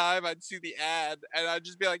every time I'd see the ad, and I'd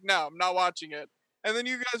just be like, no, I'm not watching it. And then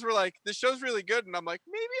you guys were like, this show's really good, and I'm like,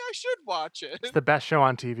 maybe I should watch it. It's the best show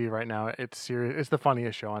on TV right now. It's serious. It's the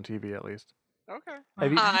funniest show on TV, at least. Okay.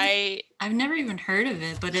 Have you- I've never even heard of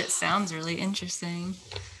it, but it sounds really interesting.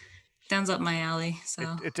 Sounds up my alley.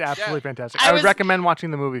 So It's absolutely fantastic. I I would was- recommend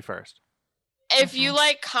watching the movie first. If you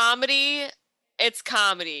like comedy, it's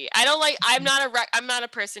comedy. I'm not a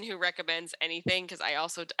person who recommends anything because I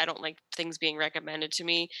don't like things being recommended to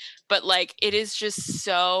me. But like, it is just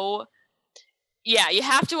so. Yeah, you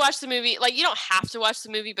have to watch the movie. Like, you don't have to watch the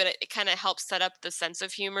movie, but it kind of helps set up the sense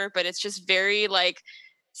of humor. But it's just very like.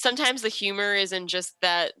 Sometimes the humor isn't just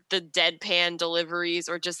that the deadpan deliveries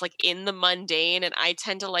or just like in the mundane, and I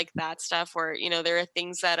tend to like that stuff where there are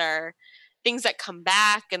things that come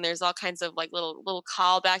back, and there's all kinds of like little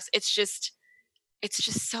callbacks. It's just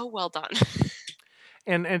so well done.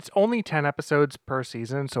 And it's only 10 episodes per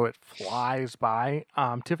season, so it flies by.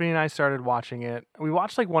 Tiffany and I started watching it. We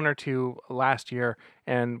watched like one or two last year,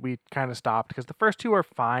 and we kind of stopped because the first two are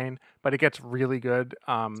fine, but it gets really good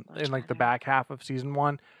in like the back half of season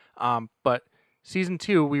 1. But season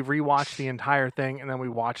 2, we rewatched the entire thing, and then we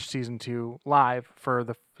watched season 2 live for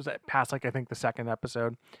the past like I think the second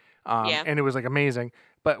episode. And it was like amazing.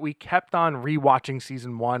 But we kept on rewatching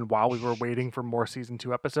season 1 while we were waiting for more season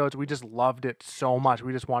 2 episodes. We just loved it so much.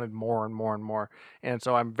 We just wanted more and more and more. And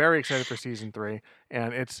so I'm very excited for season 3.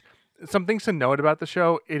 And it's some things to note about the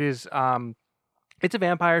show. It is it's a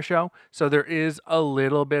vampire show, so there is a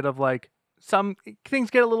little bit of like some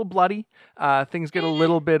things get a little bloody. Things get a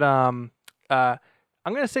little bit I'm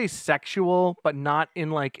gonna say sexual, but not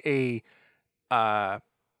in like a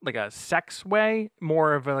sex way,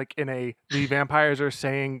 more of like the vampires are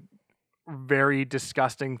saying very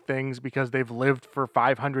disgusting things because they've lived for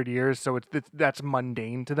 500 years, so that's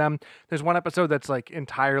mundane to them. There's one episode that's like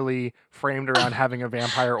entirely framed around having a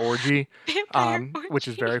vampire orgy, which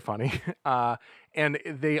is very funny. And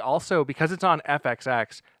they also, because it's on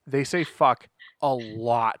FXX, they say fuck a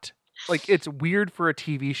lot. Like, it's weird for a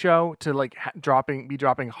TV show to like be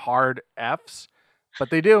dropping hard Fs, but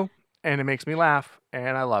they do. And it makes me laugh,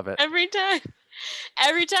 and I love it. Every time,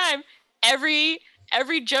 every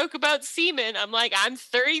joke about semen, I'm like, I'm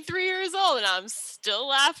 33 years old, and I'm still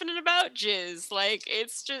laughing about jizz. Like,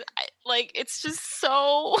 it's just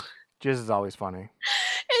so. Jizz is always funny.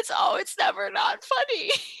 It's never not funny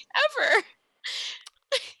ever.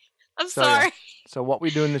 I'm So, sorry. yeah. So what we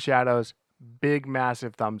do in the shadows, big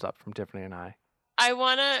massive thumbs up from Tiffany and I.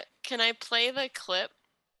 Can I play the clip?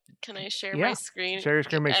 Can I share Yeah. my screen? Share your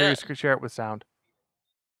screen. Make sure you share it with sound.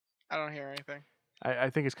 I don't hear anything. I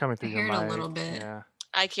think it's coming through I your heard mic. a little bit. Yeah.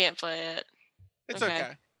 I can't play it. It's Okay.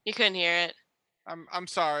 okay. You couldn't hear it. I'm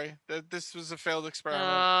sorry. This was a failed experiment.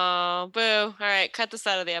 Oh, boo. All right, cut this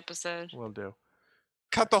out of the episode. Will do.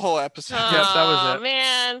 Cut the whole episode. Yep, that was Oh, it.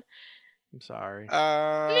 man. I'm sorry.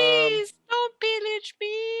 Please don't pillage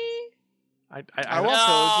me. I won't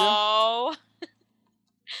No.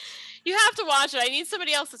 You have to watch it. I need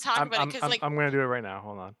somebody else to talk about it because, I'm gonna do it right now.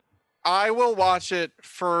 Hold on. I will watch it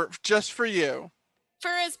just for you. for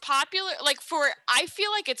as popular, I feel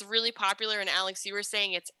like it's really popular. And Alex, you were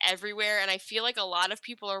saying it's everywhere, and I feel like a lot of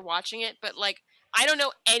people are watching it, but like I don't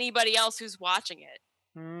know anybody else who's watching it.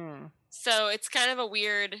 So it's kind of a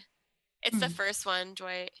weird. It's the first one,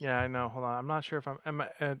 Dwight. Yeah, I know. Hold on. I'm not sure if I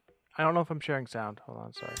don't know if I'm sharing sound. Hold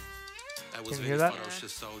on. Sorry. Can you hear that?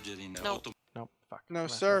 Nope. Nope. Fuck. No, I'm gonna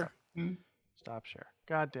sir. Stop share.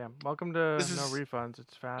 God damn. Welcome to This No is- Refunds.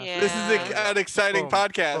 It's fast. Yeah. This is an exciting Boom,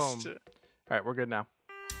 podcast. boom. All right, we're good now.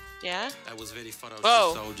 Yeah. I was very ferocious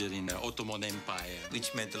Whoa. soldier in the Ottoman Empire,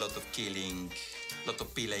 which meant a lot of killing, a lot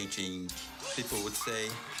of pillaging. People would say,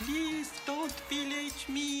 please don't pillage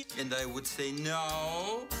me. And I would say,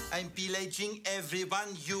 no, I'm pillaging everyone,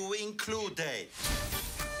 you included.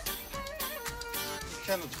 You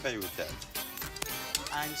cannot pay with that.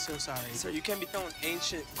 I'm so sorry. Sir, you can't be throwing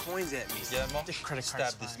ancient coins at me. Guillermo, Credit card's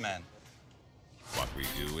stab this fine. man. What we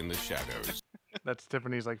do in the shadows. That's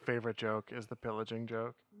Tiffany's like favorite joke is the pillaging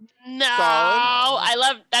joke. No, Solid. I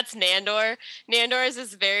love that's Nandor. Nandor is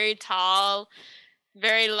this very tall,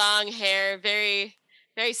 very long hair, very,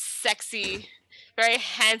 very sexy, very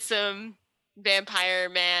handsome vampire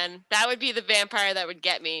man. That would be the vampire that would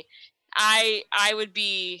get me. I would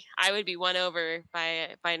be won over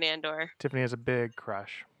by Nandor. Tiffany has a big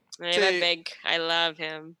crush. I love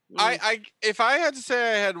him. If I had to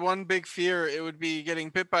say I had one big fear, it would be getting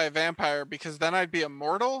bit by a vampire, because then I'd be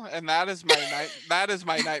immortal, and that is my that is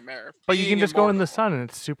my nightmare. But you can just go in the immortal. sun and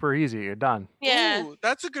it's super easy. You're done. Yeah. Ooh,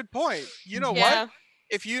 that's a good point. You know Yeah. what?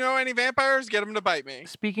 If you know any vampires, get them to bite me.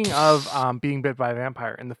 Speaking of being bit by a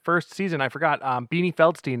vampire, in the first season, I forgot, Beanie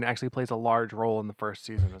Feldstein actually plays a large role in the first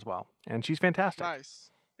season as well, and she's fantastic.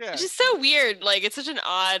 Nice. Yeah. It's just so weird. Like, it's such an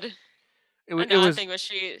odd. It was thing. Was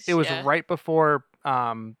she? It was yeah. right before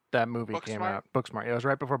that movie came Booksmart? out. Booksmart. It was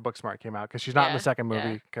right before Booksmart came out because she's not in Yeah, the second yeah.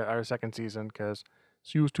 movie or second season because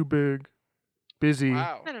she was too big, busy,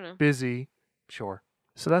 Wow. I don't know. busy. Sure.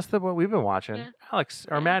 So that's what we've been watching. Yeah. Alex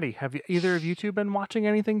or Yeah. Maddie, have either of you two been watching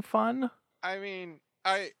anything fun? I mean,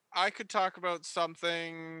 I could talk about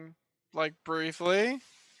something like briefly.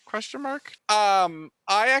 Question mark. I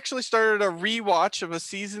actually started a rewatch of a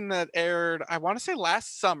season that aired, I want to say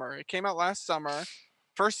last summer. It came out last summer.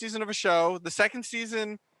 First season of a show. The second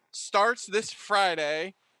season starts this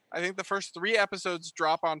Friday. I think the first 3 episodes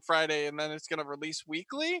drop on Friday, and then it's going to release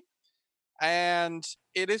weekly. And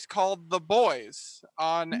it is called The Boys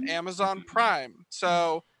on Amazon Prime.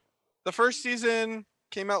 So the first season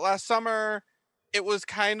came out last summer. It was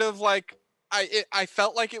kind of like I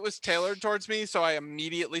felt like it was tailored towards me, so I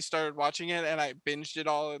immediately started watching it, and I binged it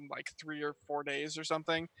all in like 3 or 4 days or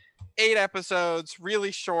something. 8 episodes,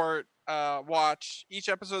 really short watch. Each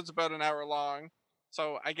episode's about an hour long,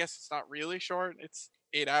 so I guess it's not really short. It's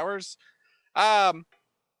 8 hours. But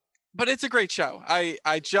it's a great show. I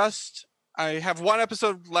have 1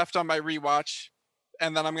 episode left on my rewatch,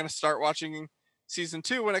 and then I'm going to start watching season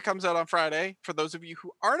 2 when it comes out on Friday. For those of you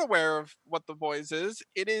who aren't aware of what The Boys is,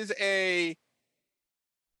 it is a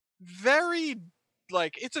very,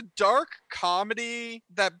 it's a dark comedy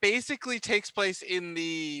that basically takes place in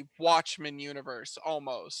the Watchmen universe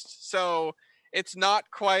almost. So it's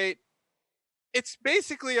not quite, it's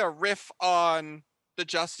basically a riff on the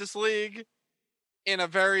Justice League in a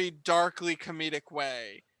very darkly comedic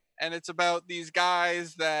way. And it's about these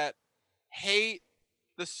guys that hate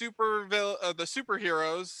the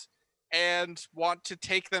superheroes and want to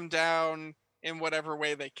take them down in whatever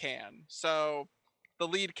way they can. So the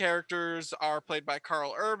lead characters are played by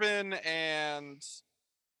Carl Urban and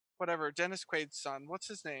Dennis Quaid's son. What's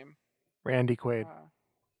his name? Randy Quaid.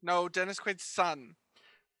 No, Dennis Quaid's son.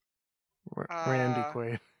 Randy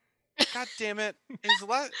Quaid. God damn it. His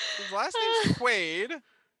last name's Quaid.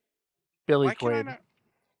 Billy Why can't I Quaid. not-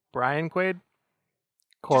 Brian Quaid.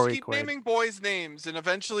 Corey Just keep Quaid. naming boys' names, and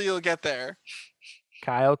eventually you'll get there.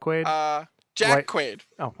 Kyle Quaid. Jack Quaid.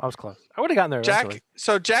 Oh, I was close. I would have gotten there eventually.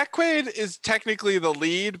 Jack Quaid is technically the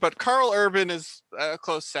lead, but Carl Urban is a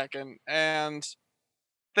close second, and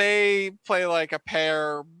they play like a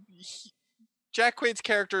pair. Jack Quaid's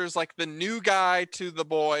character is like the new guy to the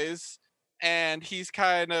boys, and he's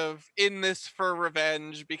kind of in this for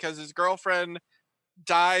revenge because his girlfriend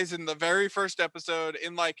dies in the very first episode,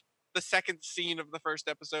 in like the second scene of the first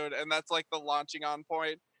episode, and that's like the launching on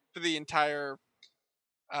point for the entire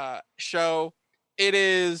show.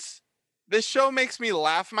 This show makes me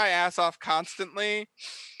laugh my ass off constantly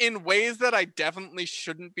in ways that I definitely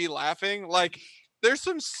shouldn't be laughing. Like, there's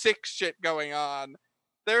some sick shit going on.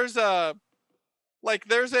 There's a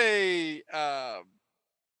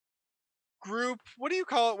group, what do you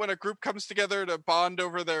call it when a group comes together to bond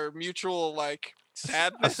over their mutual like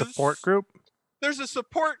sadness? A support group? There's a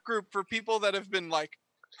support group for people that have been like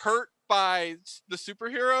hurt by the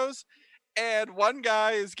superheroes, and one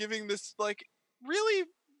guy is giving this like really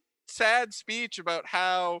sad speech about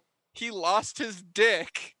how he lost his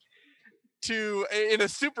dick in a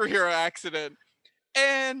superhero accident,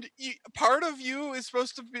 and part of you is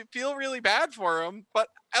supposed to feel really bad for him, but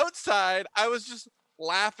outside I was just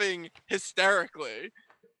laughing hysterically.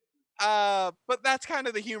 But that's kind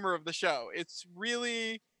of the humor of the show. It's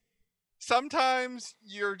really, sometimes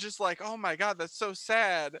you're just like, oh my god, that's so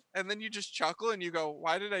sad, and then you just chuckle and you go,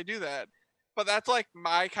 why did I do that? But that's like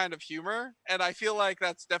my kind of humor, and I feel like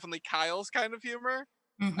that's definitely Kyle's kind of humor.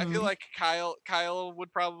 I feel like Kyle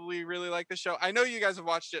would probably really like the show. I know you guys have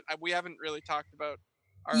watched it. We haven't really talked about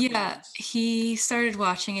our opinions. He started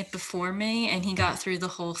watching it before me, and he got through the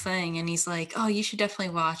whole thing, and he's like, oh, you should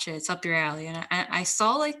definitely watch it, it's up your alley. And I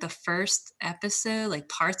saw like the first episode, like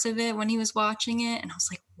parts of it when he was watching it, and I was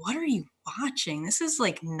like, what are you watching? This is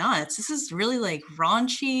like nuts. This is really like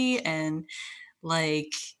raunchy, and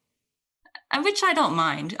like, which I don't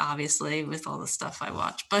mind, obviously, with all the stuff I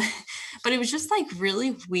watch, but it was just like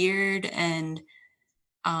really weird and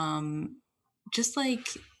just like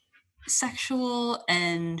sexual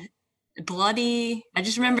and bloody. I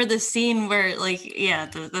just remember the scene where, like,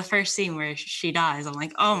 the first scene where she dies. I'm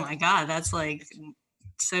like, oh my god, that's like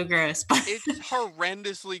so gross. But It's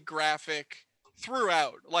horrendously graphic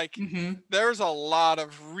throughout. Like, mm-hmm. there's a lot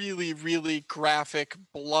of really, really graphic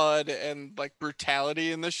blood and like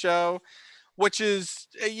brutality in the show, which is,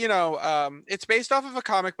 it's based off of a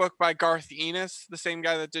comic book by Garth Ennis, the same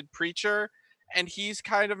guy that did Preacher. And he's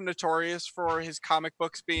kind of notorious for his comic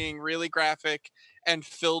books being really graphic and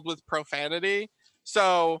filled with profanity.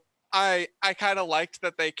 So I kind of liked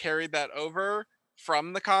that they carried that over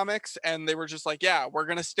from the comics, and they were just like, yeah, we're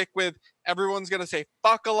gonna stick with, everyone's gonna say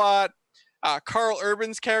fuck a lot. Carl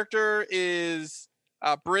Urban's character is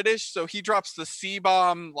British, so he drops the C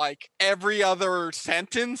bomb like every other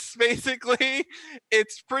sentence, basically.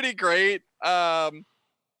 It's pretty great.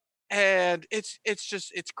 And it's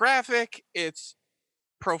graphic, it's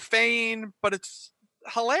profane, but it's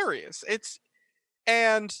hilarious.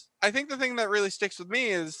 And I think the thing that really sticks with me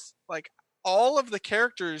is like all of the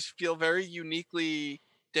characters feel very uniquely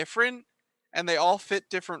different, and they all fit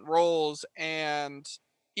different roles. And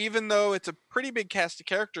even though it's a pretty big cast of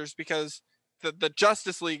characters, because the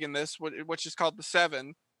Justice League in this, which is called the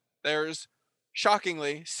Seven, there's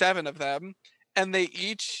shockingly 7 of them, and they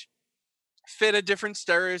each fit a different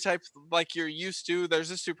stereotype like you're used to.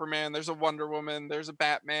 There's a Superman, there's a Wonder Woman, there's a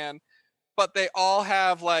Batman, but they all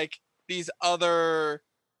have like these other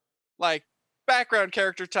like background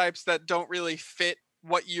character types that don't really fit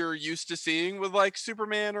what you're used to seeing with like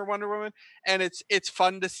Superman or Wonder Woman. And it's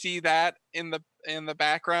fun to see that in the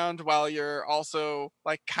background while you're also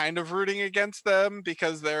like kind of rooting against them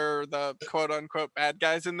because they're the quote unquote bad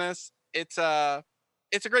guys in this. It's a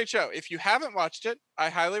great show. If you haven't watched it, I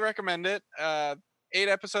highly recommend it. 8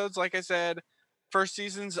 episodes, like I said. First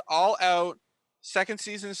season's all out. Second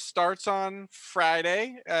season starts on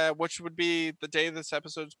Friday, which would be the day this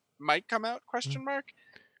episode might come out, question mark.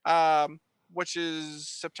 Which is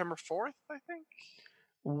September 4th, I think.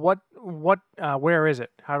 Where is it?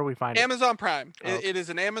 How do we find it? Amazon Prime. Oh. It is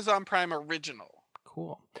an Amazon Prime original.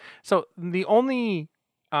 Cool. So the only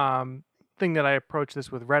thing that I approach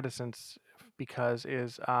this with reticence because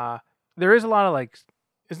is there is a lot of like,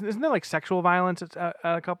 isn't there like sexual violence at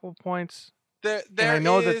a couple of points? There and I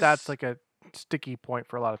know that's like a sticky point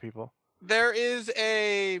for a lot of people. There is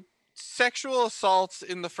a sexual assault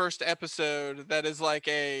in the first episode that is like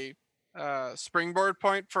a springboard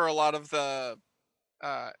point for a lot of the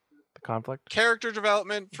conflict character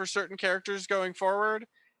development for certain characters going forward.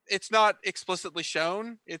 It's not explicitly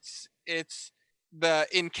shown. It's the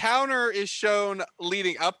encounter is shown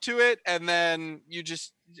leading up to it, and then you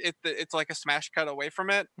just it's like a smash cut away from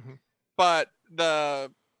it. Mm-hmm. But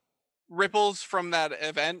the ripples from that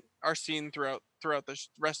event are seen throughout the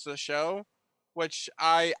rest of the show, which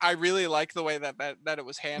I really like the way that it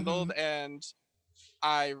was handled, and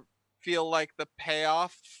I feel like the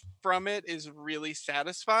payoff from it is really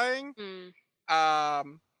satisfying. I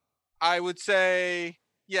would say,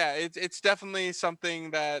 yeah, it's definitely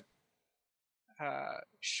something that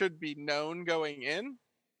should be known going in.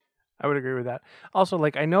 I would agree with that. Also,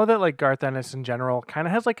 like, I know that like Garth Ennis in general kind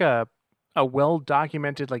of has like a well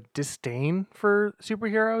documented like disdain for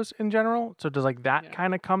superheroes in general. So does like that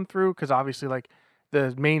kind of come through? Because obviously, like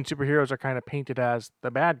the main superheroes are kind of painted as the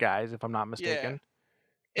bad guys, if I'm not mistaken.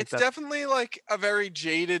 It's definitely like a very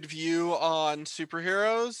jaded view on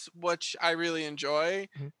superheroes, which I really enjoy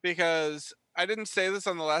because I didn't say this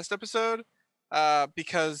on the last episode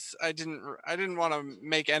because I didn't want to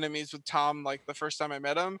make enemies with Tom like the first time I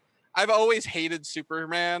met him. I've always hated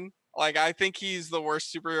Superman. Like, I think he's the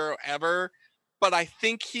worst superhero ever, but I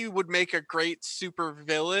think he would make a great super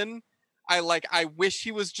villain. I wish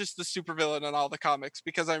he was just the supervillain in all the comics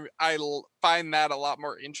because I find that a lot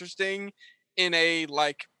more interesting in a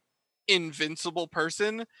like invincible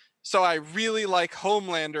person. So I really like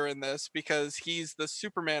Homelander in this because he's the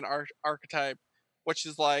Superman archetype, which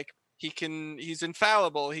is like he's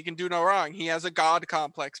infallible, he can do no wrong, he has a god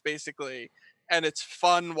complex basically, and it's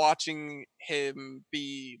fun watching him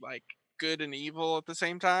be like good and evil at the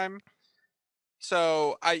same time.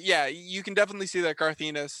 So you can definitely see that Garth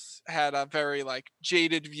Ennis had a very like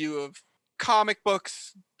jaded view of comic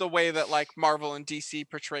books, the way that like Marvel and DC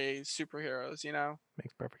portrays superheroes, you know?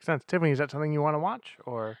 Makes perfect sense. Tiffany, is that something you want to watch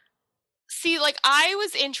or? See, like I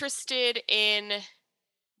was interested in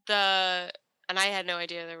and I had no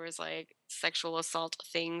idea there was like sexual assault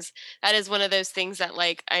things. That is one of those things that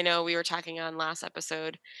like I know we were talking on last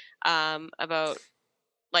episode about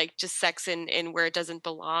like just sex in where it doesn't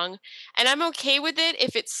belong. And I'm okay with it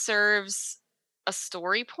if it serves a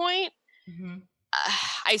story point.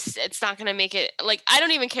 it's not gonna make it like I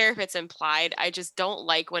don't even care if it's implied. I just don't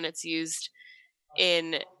like when it's used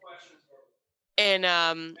in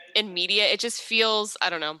media. It just feels I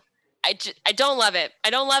don't know. I don't love it. I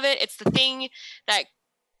don't love it. It's the thing that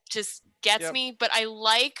just gets me. But I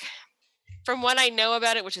like, from what I know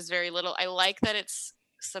about it, which is very little, I like that it's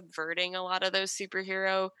subverting a lot of those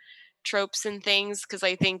superhero tropes and things because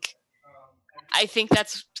I think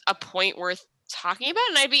that's a point worth talking about,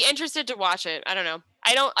 and I'd be interested to watch it. I don't know.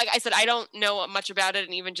 I don't, like I said, I don't know much about it,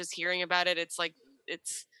 and even just hearing about it, it's like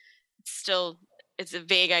it's still it's a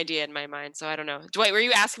vague idea in my mind. So I don't know. Dwight, were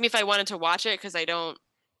you asking me if I wanted to watch it? Because I don't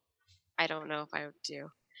know if I do.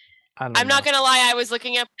 I'm not gonna lie. I was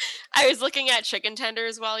looking at chicken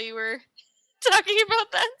tenders while you were talking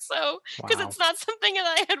about that, so because it's not something that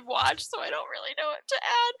I had watched, so I don't really know what to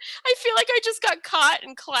add. I feel like I just got caught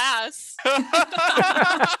in class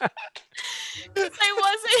because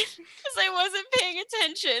I wasn't paying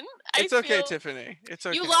attention. It's okay, Tiffany. It's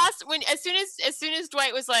okay. You lost when as soon as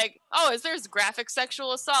Dwight was like, "Oh, there's graphic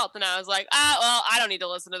sexual assault," and I was like, well, I don't need to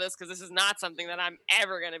listen to this because this is not something that I'm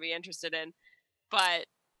ever going to be interested in." But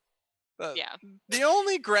yeah. The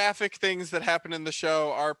only graphic things that happen in the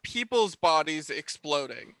show are people's bodies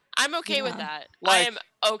exploding. I'm okay with that. Like, I am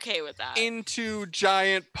okay with that. Into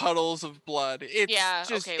giant puddles of blood. It's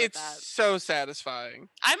just, okay with it's that. so satisfying.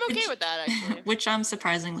 I'm okay with that, actually. Which I'm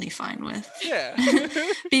surprisingly fine with. Yeah.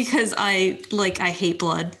 Because I hate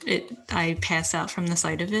blood. I pass out from the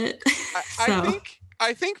sight of it.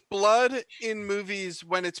 I think blood in movies,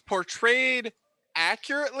 when it's portrayed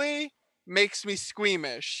accurately, makes me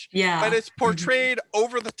squeamish. Yeah. But it's portrayed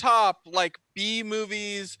over the top, like B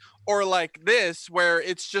movies or like this, where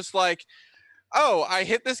it's just like, oh, I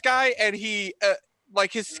hit this guy and he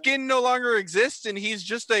like his skin no longer exists and he's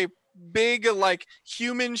just a big like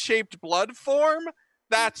human shaped blood form.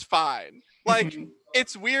 That's fine. Like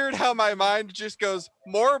it's weird how my mind just goes,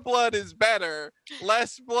 more blood is better,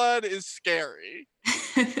 less blood is scary.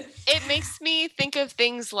 It makes me think of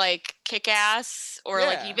things like Kick-Ass or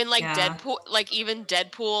like even like Deadpool,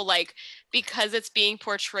 like because it's being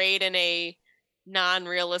portrayed in a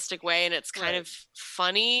non-realistic way and it's kind of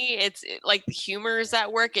funny. It's like the humor is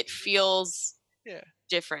at work. It feels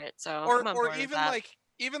different. So or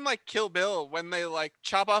even like Kill Bill, when they like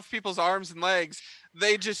chop off people's arms and legs,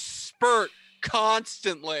 they just spurt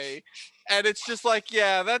constantly, and it's just like,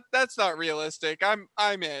 that's not realistic. I'm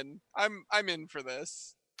in for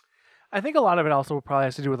this. I think a lot of it also probably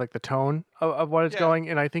has to do with like the tone of what it's going,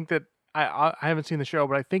 and I think that I haven't seen the show,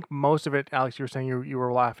 but I think most of it, Alex, you were saying you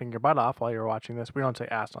were laughing your butt off while you were watching this. We don't say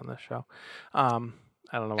ass on this show. I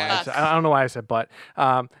don't know why I don't know why I said butt.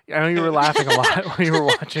 I know you were laughing a lot while you were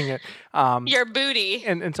watching it. Your booty.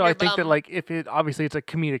 And so I think that like if it obviously it's a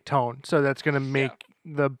comedic tone, so that's gonna make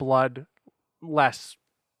the blood less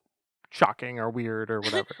shocking or weird or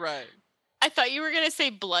whatever. Right. I thought you were gonna say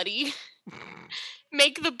bloody.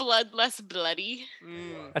 Make the blood less bloody.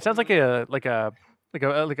 That sounds like a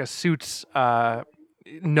Suits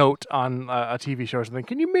note on a TV show or something.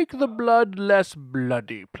 Can you make the blood less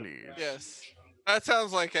bloody, please? Yes, that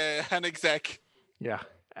sounds like an exec. Yeah,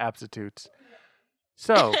 abstitutes.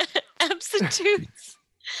 So abstitutes.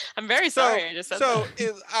 I'm very sorry. I just said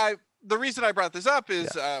that. The reason I brought this up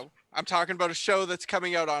is I'm talking about a show that's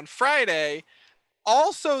coming out on Friday.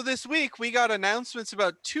 Also this week, we got announcements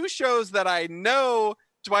about two shows that I know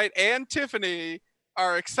Dwight and Tiffany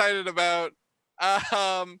are excited about. I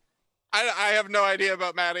have no idea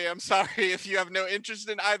about Maddie. I'm sorry if you have no interest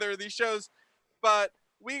in either of these shows. But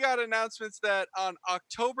we got announcements that on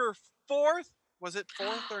October 4th, was it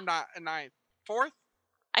 4th or not? 9th? 4th?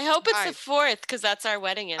 I hope it's the 4th because that's our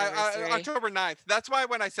wedding anniversary. October 9th. That's why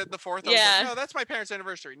when I said the 4th, I was like, no, that's my parents'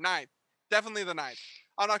 anniversary. 9th. Definitely the 9th.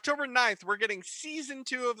 On October 9th, we're getting season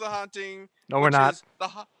 2 of The Haunting. No, we're not. The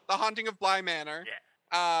Haunting of Bly Manor.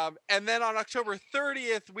 Yeah. And then on October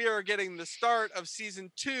 30th, we are getting the start of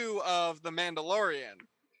season 2 of The Mandalorian.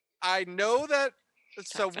 I know that.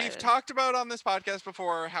 So we've talked about on this podcast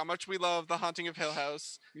before how much we love The Haunting of Hill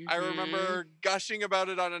House. I remember gushing about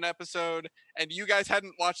it on an episode, and you guys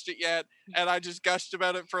hadn't watched it yet, and I just gushed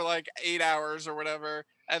about it for like 8 hours or whatever.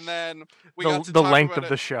 And then we got to the talk length about of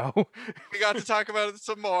the show. We got to talk about it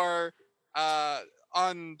some more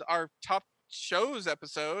on our top shows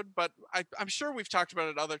episode, but I'm sure we've talked about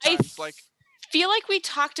it other times. I feel like we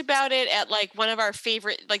talked about it at like one of our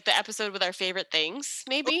favorite, like the episode with our favorite things,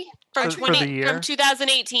 maybe from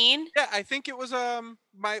 2018. Yeah, I think it was one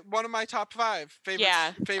of my top 5 favorite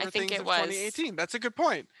things of 2018. That's a good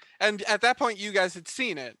point. And at that point, you guys had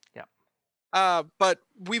seen it. Yeah. But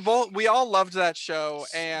we all loved that show,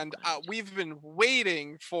 and we've been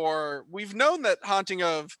waiting for. We've known that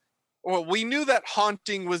we knew that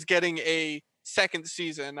Haunting was getting a second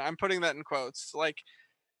season. I'm putting that in quotes. Like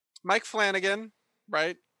Mike Flanagan,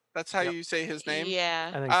 right? That's how Yep. you say his name. I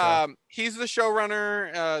Yeah. think so. He's the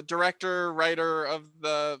showrunner, director, writer of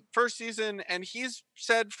the first season, and he's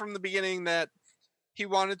said from the beginning that he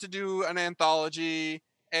wanted to do an anthology,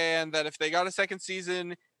 and that if they got a second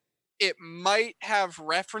season, it might have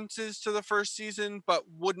references to the first season, but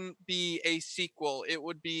wouldn't be a sequel. It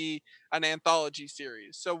would be an anthology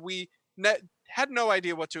series. So we had no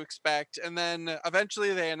idea what to expect. And then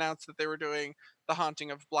eventually they announced that they were doing The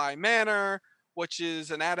Haunting of Bly Manor, which is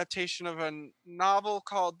an adaptation of a novel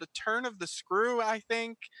called The Turn of the Screw, I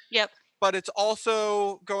think. Yep. But it's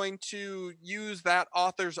also going to use that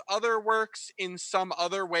author's other works in some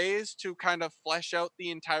other ways to kind of flesh out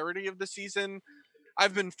the entirety of the season.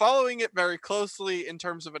 I've been following it very closely in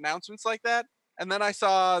terms of announcements like that. And then I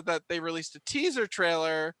saw that they released a teaser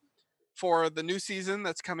trailer for the new season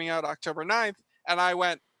that's coming out October 9th. And I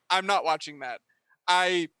went, I'm not watching that.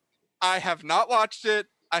 I have not watched it.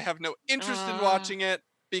 I have no interest in watching it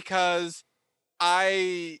because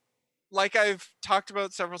like I've talked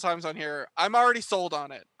about several times on here, I'm already sold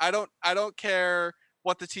on it. I don't care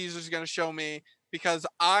what the teaser is going to show me because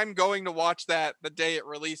I'm going to watch that the day it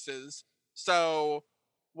releases. So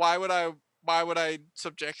why would I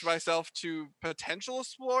subject myself to potential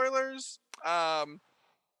spoilers? I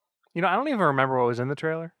don't even remember what was in the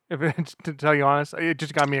trailer. To tell you honest, it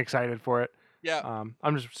just got me excited for it. Yeah.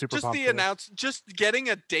 I'm just super Just pumped. just getting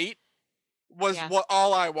a date was Yes. what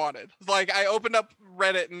all I wanted. Like I opened up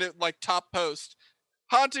Reddit and it like top post,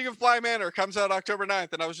 Haunting of Bly Manor comes out October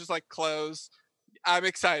 9th, and I was just like, close. I'm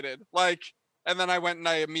excited. Like, and then I went and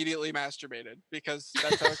I immediately masturbated because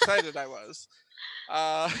that's how excited I was.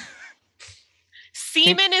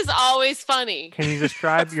 Semen is always funny. Can you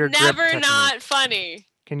describe your grip Never technique? not funny.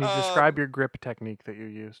 Can you describe your grip technique that you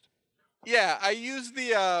used? Yeah, I used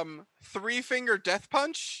the 3-finger death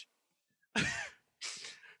punch.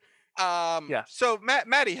 Yes. So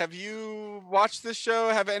Maddie, have you watched this show?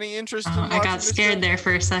 Have any interest in watching I got this scared show? there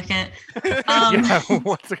for a second. Yeah,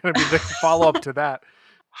 what's going to be the follow up to that?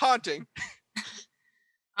 Haunting.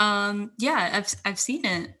 Yeah, I've seen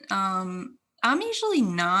it. I'm usually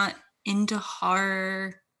not into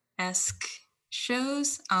horror-esque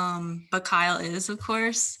shows, but Kyle is, of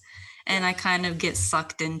course, and I kind of get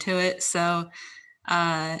sucked into it. So,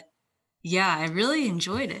 yeah, I really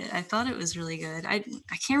enjoyed it. I thought it was really good. I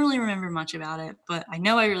can't really remember much about it, but I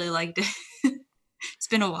know I really liked it. It's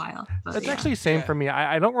been a while. But That's yeah. actually same for me.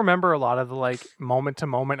 I don't remember a lot of the like moment to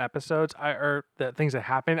moment episodes or the things that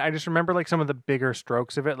happen. I just remember like some of the bigger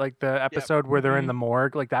strokes of it, like the episode where they're in the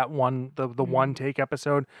morgue, like that one, the one take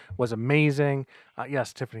episode was amazing.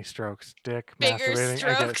 Yes, Tiffany strokes, dick, Bigger masturbating. strokes.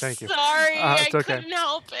 I get it. Thank you. Sorry, I it's okay. couldn't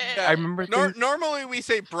help it. I remember things- Normally we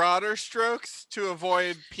say broader strokes to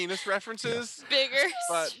avoid penis references, Bigger.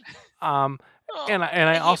 but Oh, and I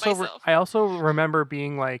hate myself. I also remember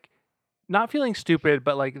being like not feeling stupid,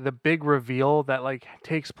 but like the big reveal that like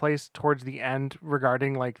takes place towards the end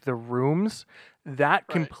regarding like the rooms that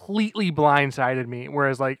completely blindsided me.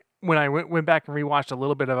 Whereas like when I went back and rewatched a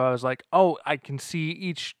little bit of it, I was like, oh, I can see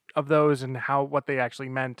each of those and what they actually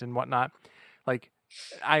meant and whatnot. Like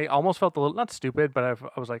I almost felt a little not stupid, but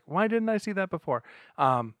I was like, why didn't I see that before?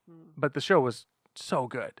 But the show was so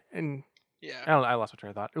good, and yeah, I lost my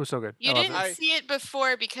train of thought. It was so good. You I loved didn't it. see it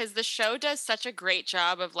before because the show does such a great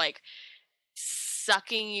job of like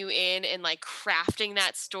sucking you in and like crafting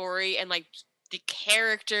that story and like the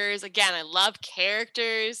characters. Again, I love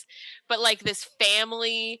characters, but like this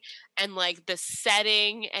family and like the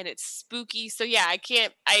setting, and it's spooky. So yeah, I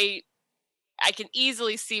can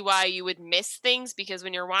easily see why you would miss things, because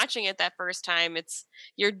when you're watching it that first time,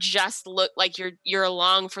 you're just look like you're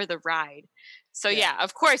along for the ride. So yeah,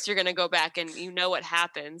 of course you're going to go back and you know what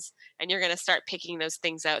happens, and you're going to start picking those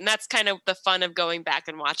things out. And that's kind of the fun of going back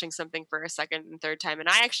and watching something for a second and third time. And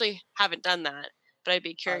I actually haven't done that, but I'd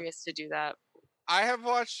be curious to do that. I have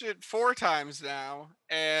watched it 4 times now,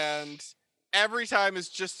 and every time is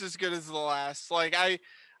just as good as the last. Like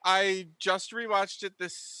I just rewatched it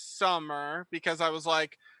this summer because I was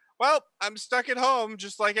like, well, I'm stuck at home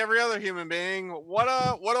just like every other human being. What do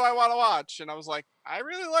I want to watch? And I was like, I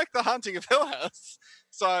really like The Haunting of Hill House.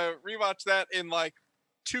 So I rewatched that in like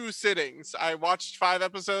 2 sittings. I watched 5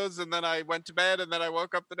 episodes and then I went to bed, and then I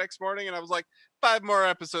woke up the next morning and I was like, 5 more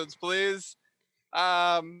episodes, please.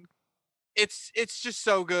 It's just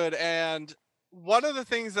so good. And one of the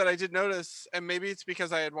things that I did notice, and maybe it's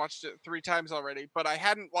because I had watched it 3 times already, but I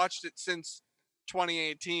hadn't watched it since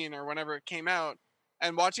 2018 or whenever it came out.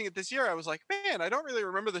 And watching it this year, I was like, man, I don't really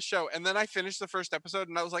remember the show. And then I finished the first episode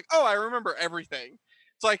and I was like, oh, I remember everything.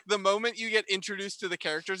 It's like the moment you get introduced to the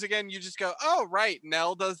characters again, you just go, oh, right,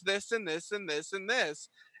 Nell does this and this and this and this.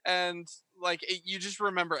 And like, you just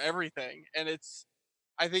remember everything. And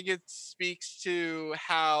I think it speaks to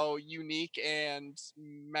how unique and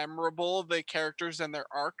memorable the characters and their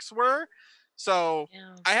arcs were. So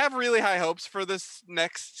Yeah. I have really high hopes for this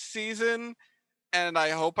next season, and I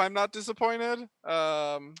hope I'm not disappointed.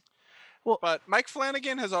 But Mike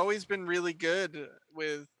Flanagan has always been really good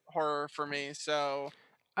with horror for me. So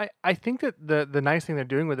I think that the nice thing they're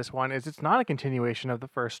doing with this one is it's not a continuation of the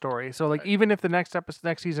first story. So like even if the next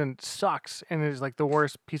season sucks and is like the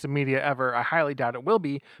worst piece of media ever, I highly doubt it will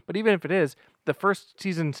be. But even if it is, the first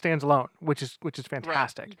season stands alone, which is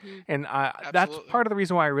fantastic. And that's part of the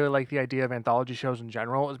reason why I really like the idea of anthology shows in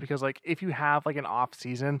general, is because like if you have like an off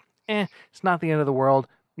season, it's not the end of the world.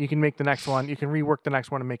 You can make the next one. You can rework the next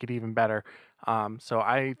one and make it even better. So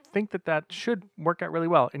I think that should work out really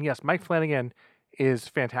well. And yes, Mike Flanagan is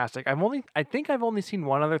fantastic. I think I've only seen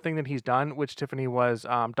one other thing that he's done, which, Tiffany, was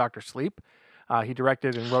Dr. Sleep. He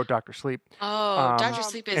directed and wrote Dr. Sleep. Oh, Dr.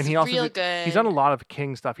 Sleep is real good. He's done a lot of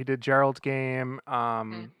King stuff. He did Gerald's Game,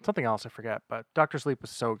 something else I forget, but Dr. Sleep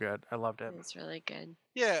was so good. I loved it. It's really good.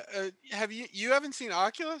 Yeah, have you haven't seen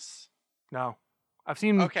Oculus? No, I've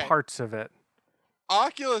seen parts of it.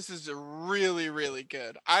 Oculus is really, really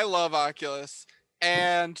good. I love Oculus.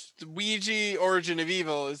 And Ouija Origin of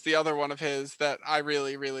Evil is the other one of his that I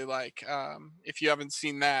really, really like. If you haven't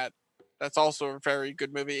seen that, that's also a very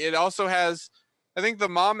good movie. It also has, I think the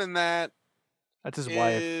mom in that that's his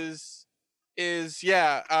wife.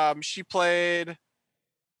 She played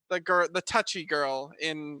the touchy girl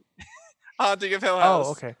in Haunting of Hill House.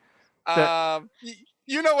 Oh, okay.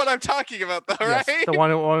 You know what I'm talking about, though, yes, right? The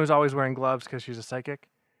one who's always wearing gloves because she's a psychic.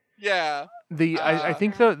 Yeah. I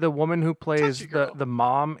think the woman who plays the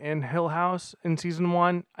mom in Hill House in season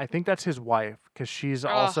 1, I think that's his wife, because she's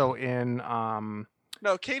also in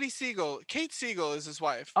No, Kate Siegel is his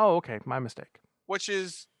wife. Oh, okay, my mistake. Which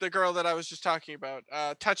is the girl that I was just talking about,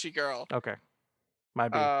 touchy girl. Okay, might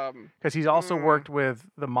be, because he's also worked with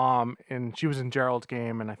the mom, and she was in Gerald's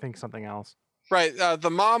Game, and I think something else. Right,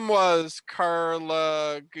 the mom was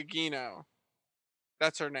Carla Gugino.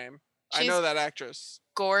 That's her name. I know that actress.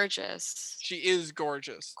 Gorgeous. She is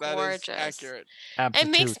gorgeous. That is accurate. Absolute.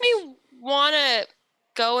 It makes me want to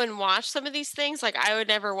go and watch some of these things. Like, I would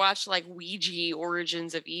never watch like Ouija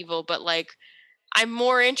Origins of Evil, but like I'm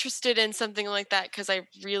more interested in something like that because I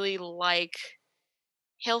really like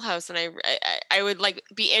Hill House, and I would like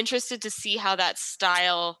be interested to see how that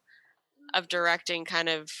style of directing kind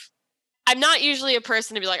of. I'm not usually a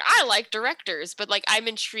person to be like, I like directors, but like I'm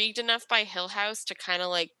intrigued enough by Hill House to kind of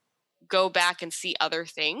like go back and see other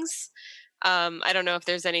things. I don't know if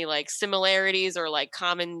there's any like similarities or like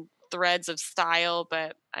common threads of style,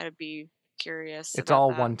 but I'd be curious. It's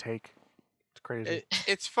all one take. It's crazy.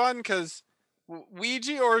 It's fun because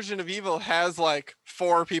Ouija Origin of Evil has like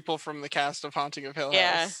 4 people from the cast of Haunting of Hill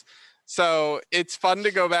House. So it's fun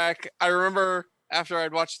to go back. I remember after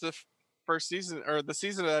I'd watched the first season or the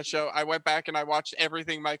season of that show, I went back and I watched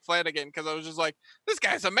everything Mike Flanagan because I was just like, this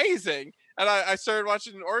guy's amazing. And I started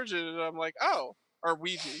watching Origin and I'm like, oh, or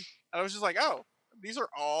Ouija. And I was just like, oh, these are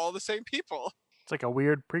all the same people. It's like a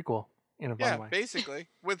weird prequel in a fun way. Yeah, basically,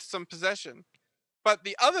 with some possession. But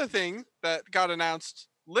the other thing that got announced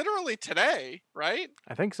literally today, right?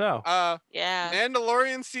 I think so. Yeah.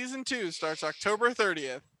 Mandalorian Season 2 starts October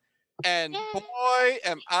 30th. And boy,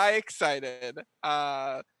 am I excited.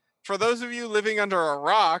 For those of you living under a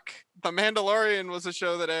rock, The Mandalorian was a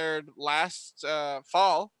show that aired last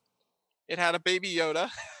fall. It had a baby Yoda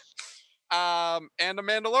and a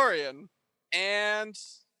Mandalorian. And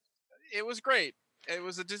it was great. It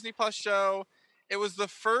was a Disney Plus show. It was the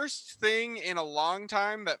first thing in a long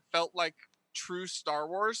time that felt like true Star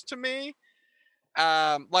Wars to me.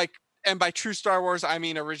 And by true Star Wars, I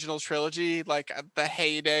mean original trilogy, like the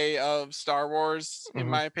heyday of Star Wars, in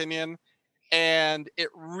my opinion. And it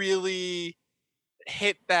really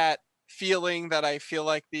hit that feeling that I feel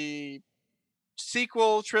like the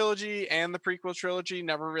sequel trilogy and the prequel trilogy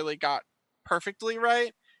never really got perfectly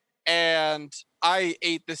right. And I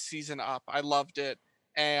ate this season up. I loved it.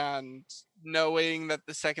 And knowing that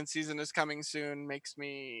the second season is coming soon makes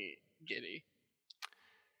me giddy.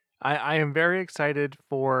 I am very excited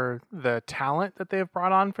for the talent that they've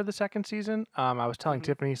brought on for the second season. I was telling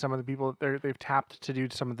Tiffany some of the people they've tapped to do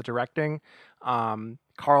some of the directing.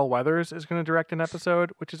 Carl Weathers is going to direct an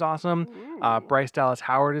episode, which is awesome. Bryce Dallas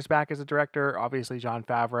Howard is back as a director. Obviously, Jon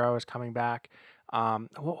Favreau is coming back.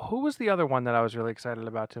 Who was the other one that I was really excited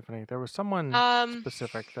about, Tiffany? There was someone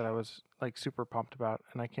specific that I was like super pumped about,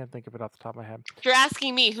 and I can't think of it off the top of my head. You're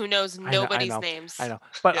asking me who knows nobody's I names. know,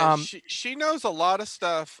 but Yeah, she knows a lot of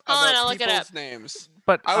stuff Hold on, about I'll look it people's up. names.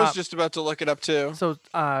 but I was just about to look it up too. so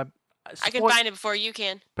I can find it before you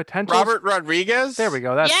can. potential Robert Rodriguez. There we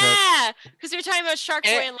go. That's it. Yeah, because we were talking about Shark Boy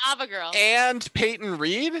and Lava Girl. And Peyton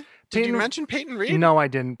Reed. Did you mention Peyton Reed? No, I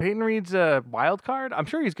didn't. Peyton Reed's a wild card. I'm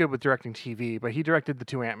sure he's good with directing TV, but he directed the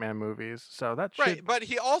 2 Ant-Man movies, so that should Right, but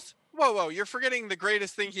he also whoa, you're forgetting the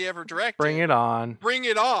greatest thing he ever directed. bring it on. Bring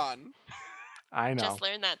it on. I know. Just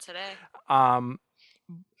learned that today.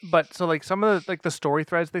 But so like some of the the story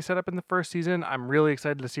threads they set up in the first season, I'm really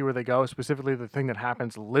excited to see where they go. Specifically, the thing that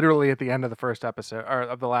happens literally at the end of the first episode or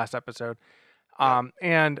of the last episode.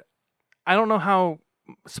 And I don't know how.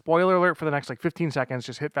 Spoiler alert for the next like 15 seconds.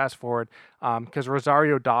 Just hit fast forward because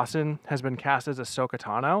Rosario Dawson has been cast as Ahsoka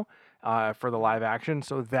Tano for the live action.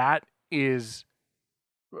 So that is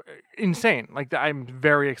insane. Like I'm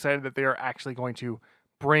very excited that they are actually going to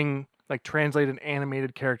translate an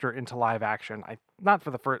animated character into live action. I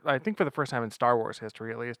think for the first time in Star Wars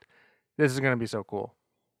history, at least. This is going to be so cool.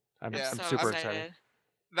 I'm so super excited.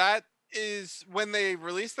 That is when they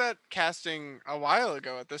released that casting a while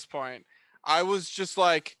ago. At this point, I was just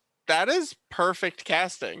like, that is perfect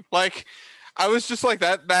casting. Like, I was just like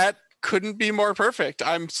that couldn't be more perfect.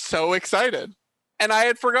 I'm so excited. And I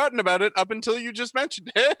had forgotten about it up until you just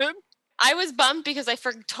mentioned it. I was bummed because I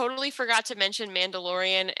totally forgot to mention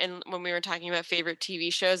Mandalorian and when we were talking about favorite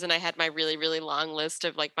TV shows, and I had my really, really long list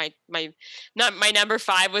of like my number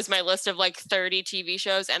 5 was my list of like 30 TV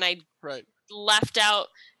shows, and I left out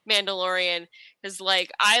Mandalorian because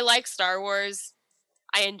like I like Star Wars.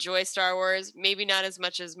 I enjoy Star Wars, maybe not as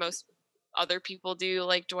much as most other people do,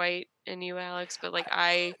 like Dwight and you, Alex, but like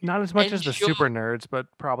not as much as the super nerds, but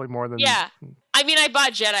probably more than I mean, I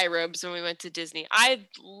bought Jedi robes when we went to Disney. I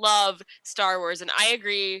love Star Wars, and I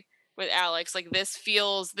agree with Alex. Like this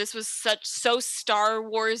was so Star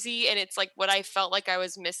Warsy, and it's like what I felt like I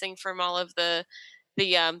was missing from all of the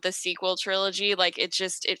sequel trilogy. Like it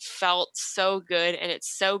felt so good, and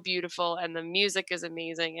it's so beautiful, and the music is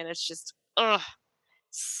amazing, and it's just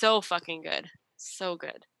so fucking good. So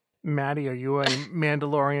good. Maddie, are you a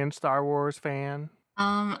Mandalorian Star Wars fan?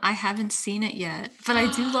 I haven't seen it yet, but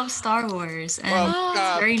I do love Star Wars, and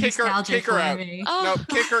it's very nostalgic for me. No,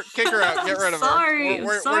 kick her out. Get rid of her.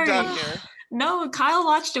 We're done here. No, Kyle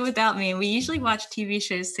watched it without me, and we usually watch TV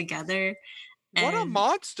shows together. What a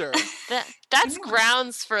monster! That's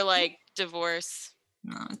grounds for like divorce.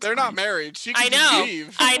 No, they're not married. She can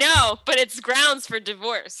leave. I know, but it's grounds for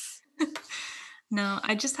divorce. No,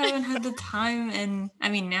 I just haven't had the time, and I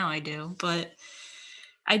mean now I do, but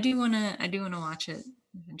I do wanna watch it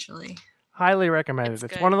eventually. Highly recommended.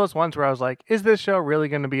 It's one of those ones where I was like, is this show really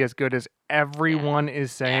going to be as good as everyone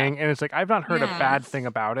is saying? And it's like I've not heard a bad thing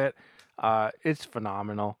about it. It's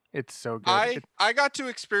phenomenal. It's so good. I got to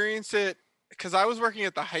experience it because I was working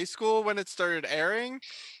at the high school when it started airing,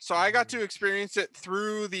 so I got to experience it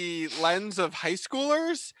through the lens of high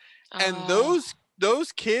schoolers, and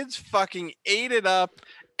those kids fucking ate it up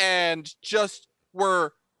and just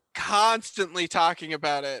were constantly talking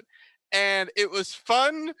about it. And it was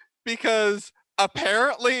fun because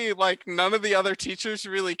apparently like none of the other teachers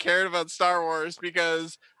really cared about Star Wars,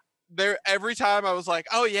 because every time I was like,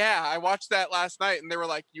 oh yeah, I watched that last night, and they were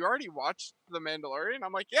like, you already watched The Mandalorian?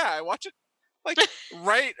 I'm like, yeah, I watch it like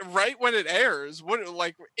right when it airs. What,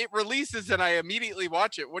 like it releases and I immediately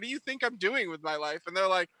watch it. What do you think I'm doing with my life? And they're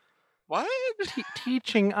like, what?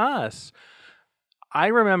 Teaching us. I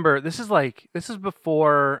remember this is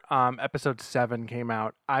before episode 7 came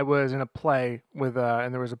out. I was in a play with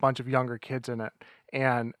and there was a bunch of younger kids in it,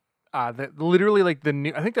 and literally like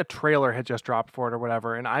I think the trailer had just dropped for it or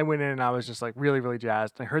whatever, and I went in and I was just like really, really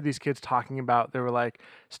jazzed. I heard these kids talking about, they were like,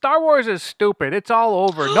 Star Wars is stupid, it's all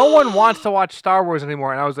over, no one wants to watch Star Wars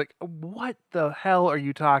anymore. And I was like, what the hell are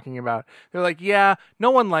you talking about? They're like, yeah, no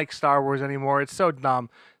one likes Star Wars anymore, it's so dumb.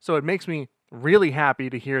 So it makes me really happy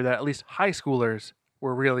to hear that at least high schoolers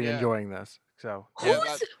were really enjoying this. So who's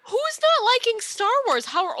not liking Star Wars?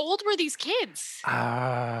 How old were these kids?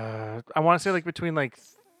 I want to say like between like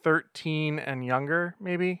 13 and younger,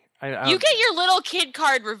 maybe. You get your little kid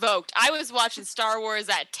card revoked. I was watching Star Wars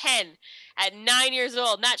at 10, at 9 years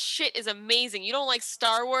old, and that shit is amazing. You don't like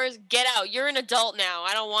Star Wars? Get out. You're an adult now.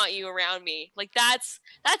 I don't want you around me. Like that's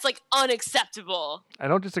like unacceptable. I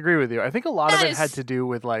don't disagree with you. I think a lot of it had to do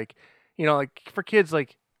with like, you know, like for kids,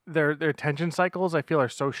 like their attention cycles I feel are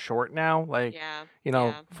so short now. Like,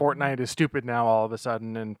 Fortnite is stupid now all of a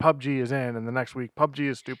sudden, and PUBG is in, and the next week PUBG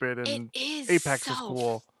is stupid, and Apex is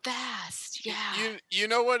cool. Fast. Yeah. You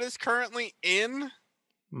know what is currently in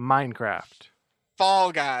Minecraft.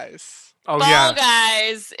 Fall Guys. Oh Fall yeah,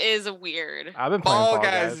 Guys is weird. I've been playing Fall Fall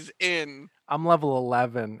Guys Guys. is in. I'm level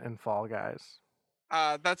 11 in Fall Guys.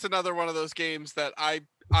 That's another one of those games that I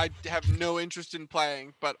have no interest in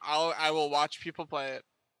playing, but I will watch people play it.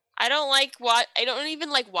 I don't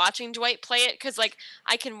even like watching Dwight play it because like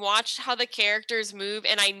I can watch how the characters move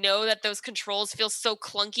and I know that those controls feel so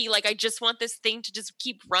clunky. Like I just want this thing to just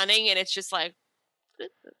keep running and it's just like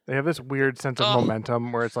They have this weird sense of Ugh.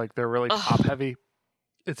 momentum where it's like they're really Ugh. top heavy.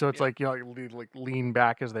 And so it's Yeah. like, you know, like lean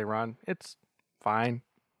back as they run. It's fine.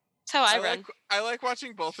 that's how I run. I like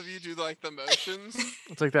watching both of you do like the motions.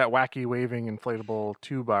 It's like that wacky waving inflatable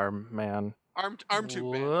two bar man. arm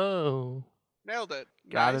tube man. Whoa. Nailed it.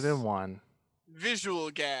 Got Nice. it in one.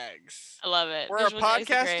 Visual gags. I love it. We're Visual a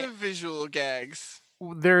gags are podcast great. of visual gags.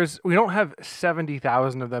 We don't have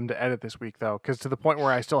 70,000 of them to edit this week though, because to the point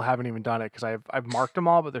where I still haven't even done it because I've marked them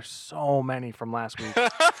all, but there's so many from last week.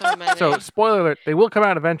 So many. So spoiler alert, they will come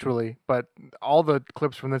out eventually, but all the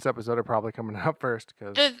clips from this episode are probably coming out first.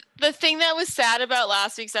 Because the thing that was sad about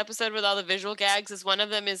last week's episode with all the visual gags is one of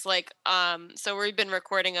them is like so we've been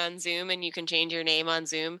recording on Zoom and you can change your name on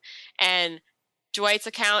Zoom, and Dwight's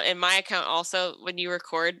account and my account also, when you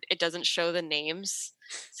record, it doesn't show the names.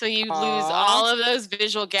 So you lose all of those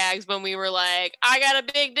visual gags when we were like, I got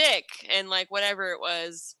a big dick and like whatever it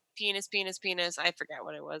was, penis, I forget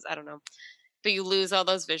what it was, I don't know. But you lose all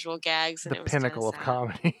those visual gags and the it was pinnacle of sad.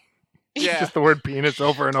 comedy. Yeah. Just the word penis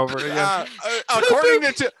over and over again. According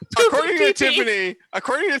to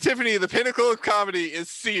Tiffany, the pinnacle of comedy is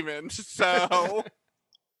semen. So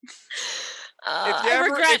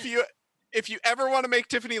if you ever want to make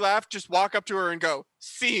Tiffany laugh, just walk up to her and go,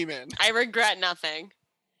 semen. I regret nothing.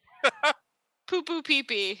 Poo poo pee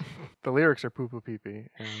pee. The lyrics are poo poo pee pee,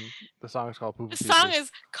 and the song is called poo poo The pee song pee.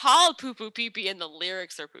 is called Poo Poo Pee Pee and the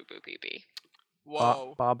lyrics are Poo Poo Pee Pee.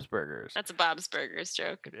 Whoa. Bob's Burgers. That's a Bob's Burgers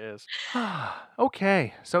joke. It is.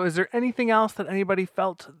 Okay, so is there anything else that anybody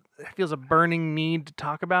feels a burning need to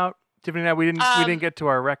talk about? Tiffany and I, we didn't get to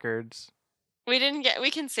our records. We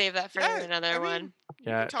can save that for another one.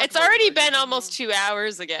 Yeah, It's already been almost 2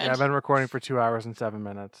 hours again. yeah, I've been recording for 2 hours and 7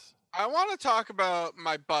 minutes. I want to talk about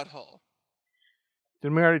my butthole.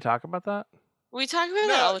 Didn't we already talk about that? We talk about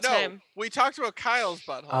that all the time. We talked about Kyle's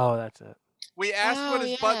butthole. Oh, that's it. We asked what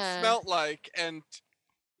his butt yeah. smelt like, and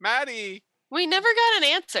Maddie We never got an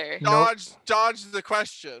answer. dodged the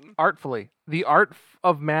question. Artfully. The art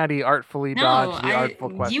of Maddie artfully dodged the artful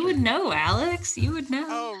question. You would know, Alex. You would know.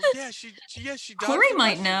 Oh yeah, she does. Corey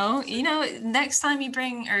might know. You know, next time you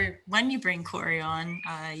bring or when you bring Corey on,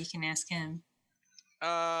 you can ask him.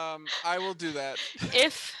 I will do that.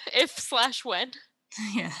 If/when.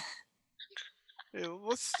 Yeah.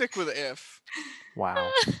 Let's stick with if. Wow.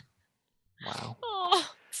 Wow. Oh,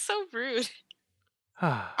 so rude.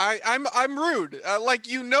 I'm rude. Like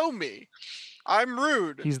you know me. I'm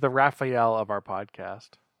rude. He's the Raphael of our podcast.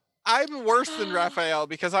 I'm worse than Raphael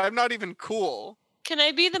because I'm not even cool. Can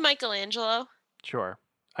I be the Michelangelo? Sure.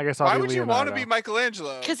 I guess I'll Why be would you Leonardo. want to be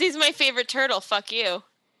Michelangelo? Because he's my favorite turtle. Fuck you.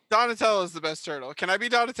 Donatello is the best turtle. Can I be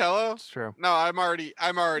Donatello? It's true. No, I'm already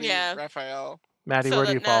Yeah. Raphael. Maddie, So where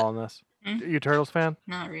do that you fall on this? Hmm? Are you a Turtles fan?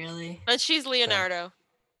 Not really. But she's Leonardo.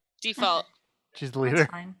 Default. She's the That's leader.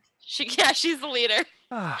 fine. She's the leader.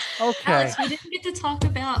 Okay. Alex, we didn't get to talk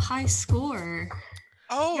about high score.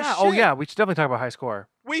 Oh Yeah. shit. Oh yeah. We should definitely talk about high score.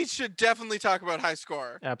 We should definitely talk about high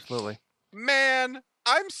score. Absolutely. Man,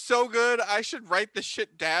 I'm so good. I should write this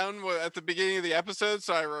shit down at the beginning of the episode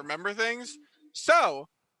so I remember things. So,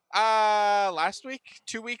 last week,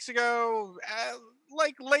 2 weeks ago,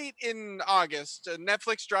 like late in August,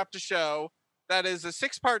 Netflix dropped a show that is a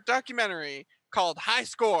 6-part documentary called High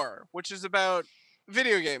Score, which is about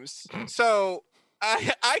video games. So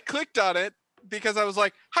I clicked on it because I was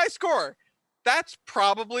like, High Score, that's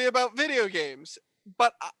probably about video games.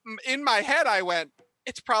 But in my head, I went,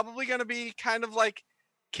 it's probably going to be kind of like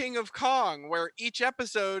King of Kong, where each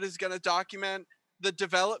episode is going to document the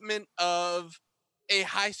development of a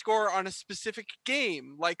high score on a specific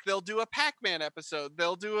game. Like they'll do a Pac-Man episode,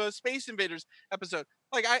 they'll do a Space Invaders episode.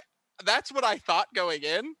 Like that's what I thought going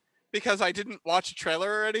in, because I didn't watch a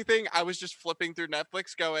trailer or anything. I was just flipping through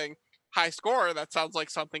Netflix going, high score, that sounds like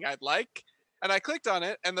something I'd like. And I clicked on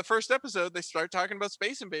it, and the first episode, they start talking about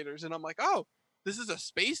Space Invaders, and I'm like, oh, this is a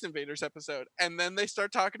Space Invaders episode. And then they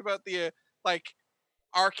start talking about the, like,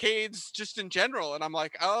 arcades just in general, and I'm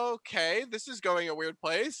like, okay, this is going a weird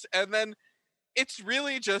place. And then it's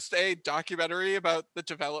really just a documentary about the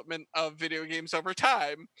development of video games over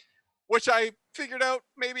time, which I figured out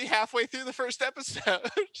maybe halfway through the first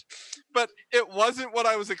episode. But it wasn't what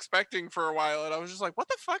I was expecting for a while, and I was just like, what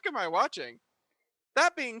the fuck am I watching?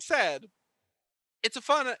 That being said, it's a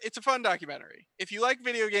fun documentary. If you like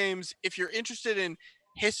video games, if you're interested in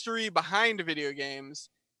history behind video games,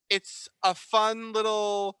 it's a fun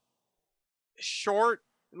little short,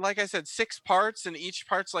 like I said, 6 parts, and each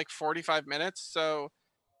part's like 45 minutes. So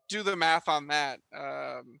do the math on that.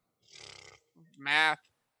 Math.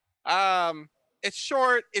 It's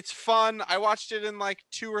short, it's fun. I watched it in like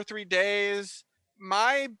 2 or 3 days.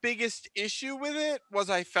 My biggest issue with it was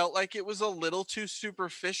I felt like it was a little too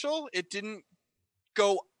superficial. It didn't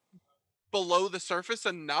go below the surface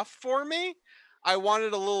enough for me. I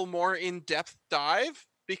wanted a little more in-depth dive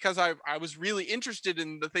because I was really interested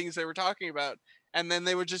in the things they were talking about, and then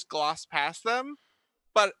they would just gloss past them.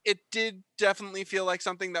 But it did definitely feel like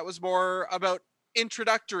something that was more about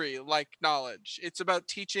introductory like knowledge. It's about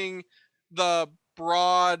teaching the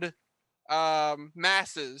broad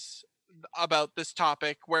masses about this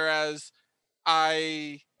topic, whereas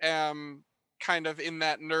I am kind of in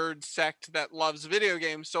that nerd sect that loves video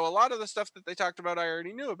games. So a lot of the stuff that they talked about I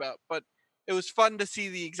already knew about, but it was fun to see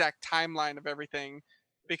the exact timeline of everything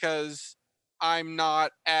because I'm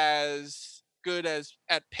not as good as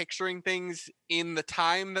at picturing things in the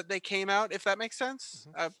time that they came out, if that makes sense.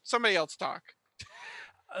 Somebody else talk.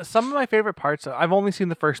 Some of my favorite parts. I've only seen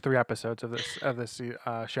the first 3 episodes of this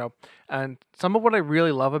show, and some of what I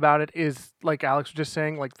really love about it is, like Alex was just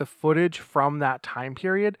saying, like the footage from that time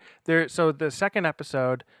period. So the second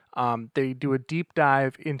episode, they do a deep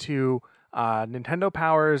dive into Nintendo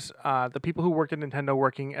Power's the people who worked at Nintendo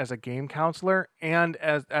working as a game counselor and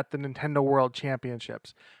at the Nintendo World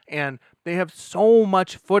Championships, and they have so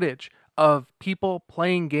much footage of people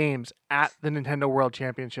playing games at the Nintendo World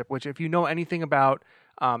Championship. Which, if you know anything about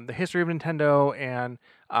the history of Nintendo and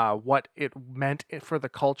what it meant for the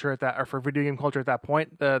culture at that, or for video game culture at that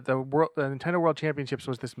point, the Nintendo World Championships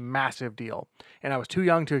was this massive deal, and I was too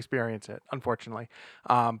young to experience it, unfortunately.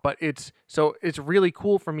 But it's really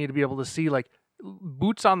cool for me to be able to see like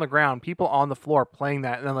boots on the ground, people on the floor playing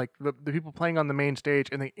that, and then like the people playing on the main stage,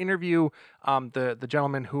 and they interview the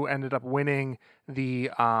gentleman who ended up winning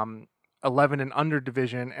the 11 and under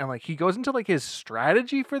division, and like he goes into like his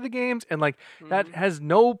strategy for the games, and like that has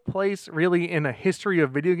no place really in a history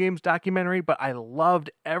of video games documentary, but I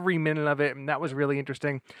loved every minute of it, and that was really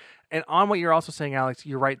interesting. And on what you're also saying, Alex,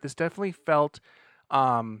 you're right, this definitely felt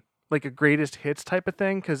like a greatest hits type of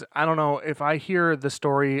thing, because I don't know, if I hear the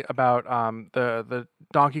story about the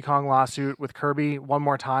Donkey Kong lawsuit with Kirby one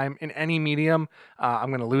more time in any medium,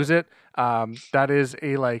 I'm gonna lose it.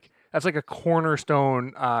 That's like a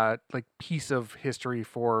cornerstone like piece of history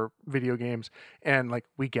for video games, and like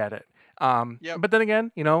we get it. But then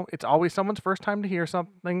again, you know, it's always someone's first time to hear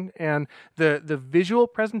something, and the visual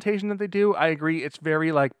presentation that they do, I agree, it's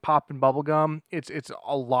very like pop and bubblegum. It's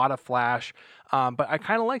a lot of flash, but I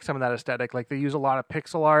kind of like some of that aesthetic. Like they use a lot of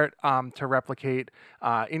pixel art to replicate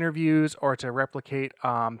interviews or to replicate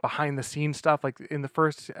behind the scenes stuff. Like in the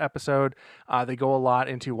first episode, they go a lot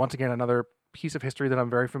into, once again, another piece of history that I'm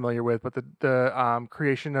very familiar with, but the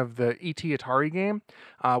creation of the E.T. Atari game,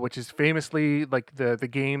 which is famously like the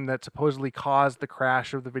game that supposedly caused the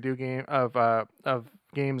crash of the video game of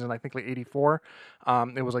games in, I think, like 84.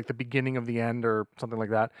 It was like the beginning of the end or something like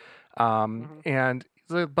that.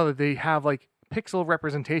 But they have like pixel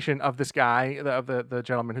representation of this guy, of the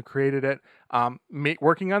gentleman who created it,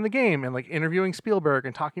 working on the game, and like interviewing Spielberg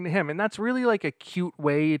and talking to him. And that's really like a cute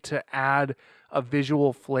way to add a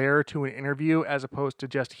visual flair to an interview, as opposed to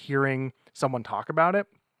just hearing someone talk about it,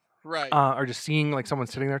 right? Or just seeing like someone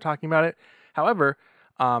sitting there talking about it. However,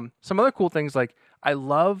 some other cool things, like I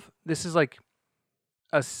love, this is like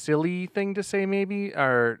a silly thing to say maybe,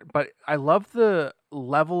 but I love the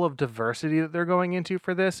level of diversity that they're going into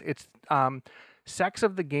for this. It's sects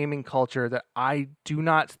of the gaming culture that I do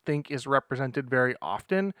not think is represented very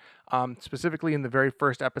often. Specifically in the very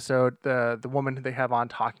first episode, the woman they have on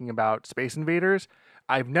talking about Space Invaders,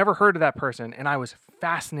 I've never heard of that person, and I was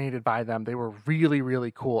fascinated by them. They were really,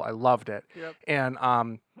 really cool. I loved it. Yep.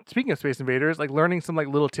 And speaking of Space Invaders, like learning some like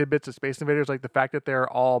little tidbits of Space Invaders, like the fact that they're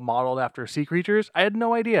all modeled after sea creatures, I had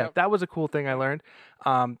no idea. Yep. That was a cool thing I learned.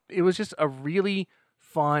 It was just a really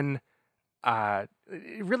fun,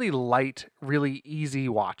 really light, really easy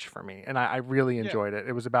watch for me, and I really enjoyed it.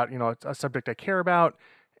 It was about, you know, a subject I care about,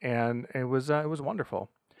 and it was wonderful.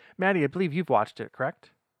 Maddie, I believe you've watched it, correct?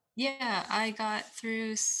 Yeah, I got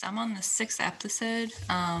through. I'm on the 6th episode.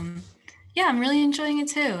 Yeah, I'm really enjoying it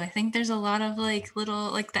too. I think there's a lot of like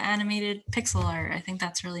little like the animated pixel art. I think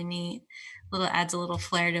that's really neat. Little adds a little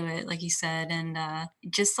flair to it, like you said, and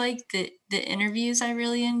just like the interviews, I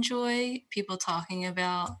really enjoy people talking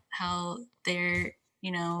about how they're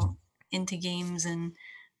into games and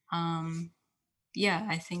um, yeah,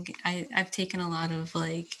 I think I've taken a lot of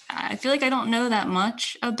like I feel like I don't know that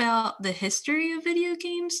much about the history of video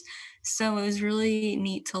games, so it was really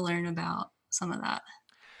neat to learn about some of that.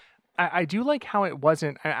 I do like how it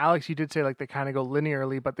wasn't. Alex, you did say like they kind of go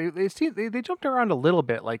linearly, but they jumped around a little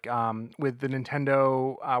bit. Like with the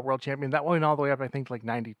Nintendo World Champion, that went all the way up I think like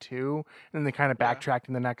 92, and then they kind of Yeah. backtracked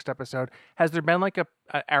in the next episode. Has there been like a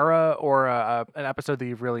era or an episode that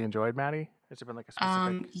you've really enjoyed, Maddie? Has there been like a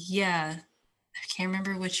specific? Yeah, I can't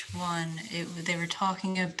remember which one. They were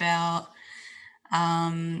talking about.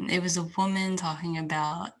 It was a woman talking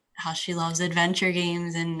about how she loves adventure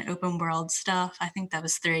games and open world stuff. I think that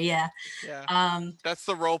was 3. Yeah. Yeah. Um, That's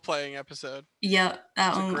the role playing episode. yeah, that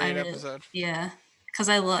It's a one I great really, episode. yeah, because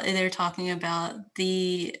I love. They were talking about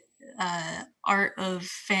the art of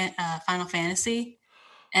Final Fantasy,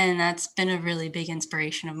 and that's been a really big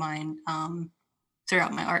inspiration of mine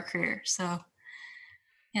throughout my art career. So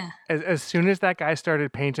yeah. As soon as that guy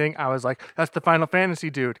started painting, I was like, "That's the Final Fantasy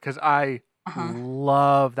dude," because I Uh-huh.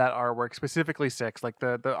 love that artwork, specifically 6. Like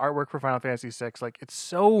the artwork for Final Fantasy 6, like it's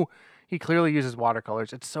so he clearly uses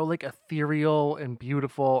watercolors. It's so like ethereal and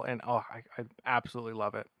beautiful, and I absolutely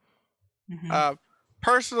love it. Uh,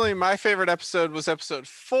 personally, my favorite episode was episode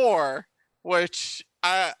 4, which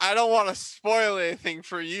I don't want to spoil anything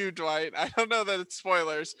for you, Dwight. I don't know that it's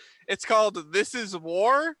spoilers. It's called This Is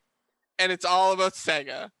War, and it's all about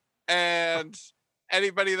Sega. And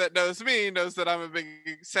anybody that knows me knows that I'm a big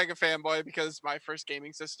Sega fanboy because my first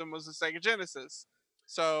gaming system was a Sega Genesis.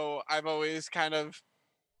 So I've always kind of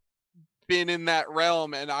been in that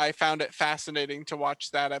realm, and I found it fascinating to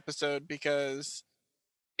watch that episode because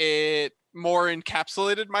it more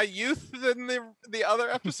encapsulated my youth than the other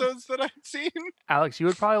episodes that I'd seen. Alex, you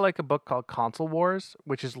would probably like a book called Console Wars,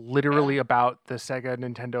 which is literally about the Sega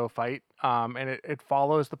Nintendo fight. And it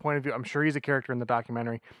follows the point of view. I'm sure he's a character in the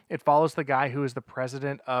documentary. It follows the guy who is the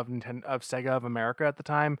president of Sega of America at the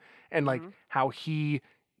time, and like how he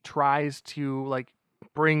tries to like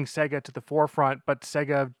bring Sega to the forefront, but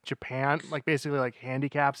Sega of Japan like basically like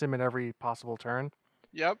handicaps him at every possible turn.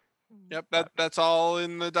 Yep. That's all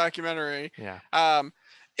in the documentary. Yeah.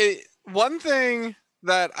 One thing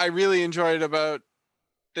that I really enjoyed about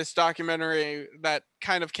this documentary that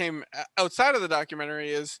kind of came outside of the documentary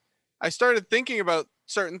is I started thinking about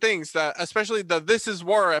certain things that, especially the This Is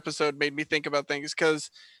War episode, made me think about things because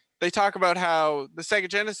they talk about how the Sega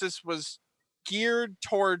Genesis was geared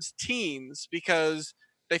towards teens because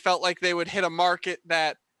they felt like they would hit a market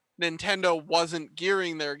that Nintendo wasn't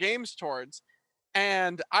gearing their games towards.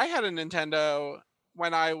 And I had a Nintendo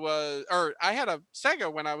I had a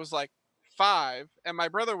Sega when I was like 5, and my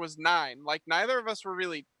brother was 9. Like neither of us were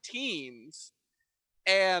really teens.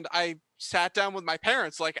 And I sat down with my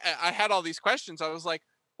parents. Like I had all these questions. I was like,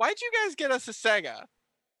 "Why'd you guys get us a Sega?"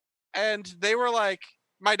 And they were like,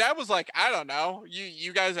 my dad was like, "I don't know.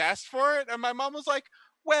 You guys asked for it." And my mom was like,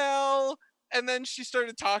 "Well," and then she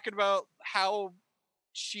started talking about how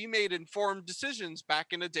she made informed decisions back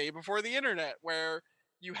in a day before the internet where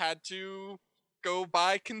you had to go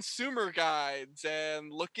buy consumer guides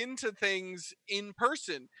and look into things in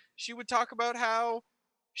person. She would talk about how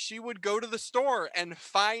she would go to the store and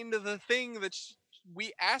find the thing that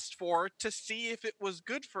we asked for to see if it was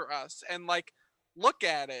good for us and like look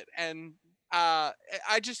at it. And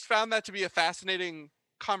I just found that to be a fascinating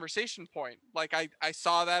conversation point. Like I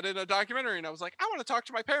saw that in a documentary and I was like, I want to talk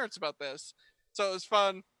to my parents about this. So it was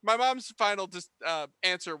fun. My mom's final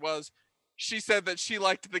answer was she said that she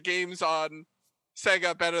liked the games on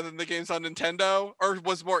Sega better than the games on Nintendo, or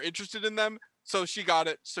was more interested in them. So she got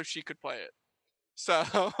it so she could play it. So,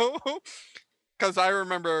 because I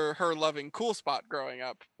remember her loving Cool Spot growing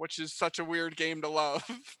up, which is such a weird game to love.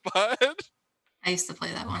 But I used to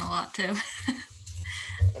play that one a lot too.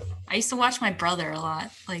 I used to watch my brother a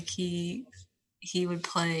lot. Like he would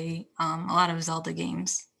play a lot of Zelda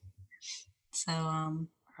games. So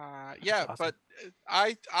yeah, awesome. but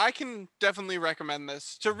I can definitely recommend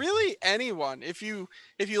this to really anyone. If you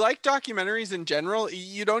like documentaries in general,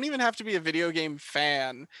 you don't even have to be a video game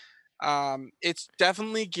fan. It's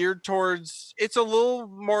definitely geared towards. It's a little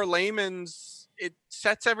more layman's. It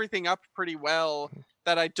sets everything up pretty well.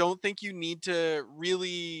 That I don't think you need to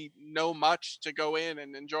really know much to go in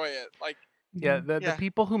and enjoy it. Like Yeah, the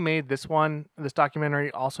people who made this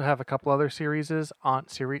documentary, also have a couple other series on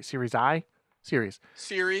Series I. Series.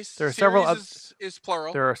 Series. There are several is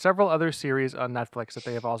plural. There are several other series on Netflix that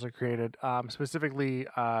they have also created, specifically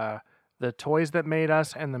The Toys That Made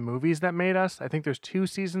Us and The Movies That Made Us. I think there's 2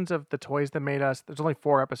 seasons of The Toys That Made Us. There's only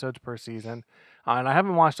 4 episodes per season. And I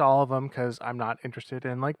haven't watched all of them because I'm not interested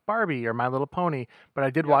in like Barbie or My Little Pony. But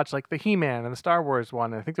I did watch like the He-Man and the Star Wars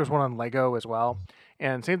one. And I think there's one on Lego as well.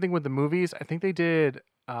 And same thing with the movies. I think they did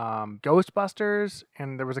Ghostbusters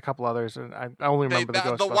and there was a couple others. And I only remember the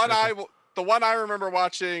Ghostbusters. The one I remember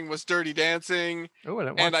watching was Dirty Dancing,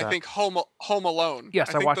 and I think Home Alone.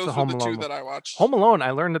 Yes, I watched the Home Alone. Those were the 2 that I watched. Home Alone,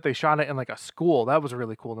 I learned that they shot it in like a school. That was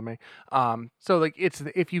really cool to me. So like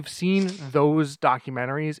if you've seen those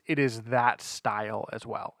documentaries, it is that style as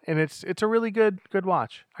well, and it's a really good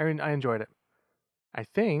watch. I enjoyed it. I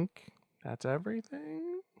think that's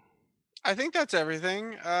everything. Tiffany,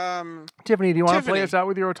 do you want to play us out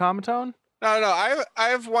with your automaton? No. I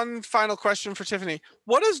have one final question for Tiffany.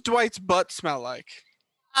 What does Dwight's butt smell like?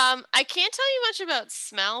 I can't tell you much about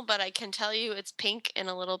smell, but I can tell you it's pink and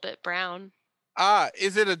a little bit brown.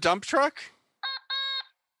 Is it a dump truck?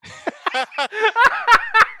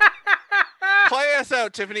 Play us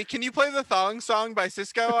out, Tiffany. Can you play the Thong Song by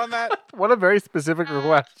Cisco on that? What a very specific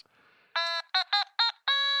request.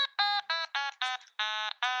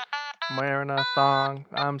 I'm wearing a thong.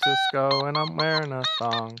 I'm Cisco and I'm wearing a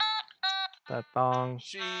thong. That thong.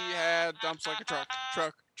 She had dumps like a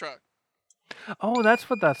truck. Oh, that's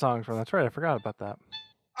what that song's from. That's right. I forgot about that.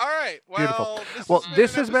 All right. Well, Beautiful.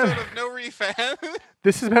 This has been No Refan.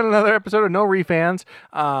 This has been another episode of No Refans.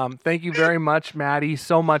 Thank you very much, Maddie,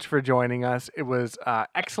 so much for joining us. It was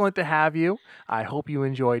excellent to have you. I hope you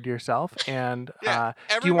enjoyed yourself. And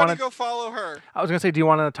everybody go follow her. I was going to say, do you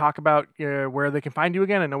want to talk about where they can find you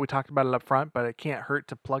again? I know we talked about it up front, but it can't hurt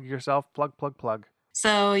to plug yourself. Plug.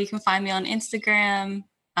 So you can find me on Instagram,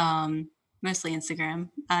 mostly Instagram.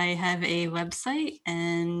 I have a website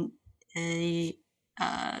and a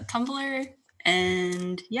Tumblr,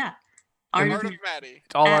 and Art of Maddie.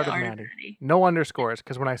 It's all Art of Maddie. No underscores,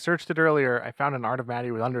 because when I searched it earlier, I found an Art of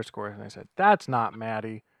Maddie with underscores, and I said, that's not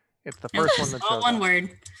Maddie. It's the first one that shows all one word.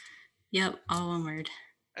 Yep, all one word.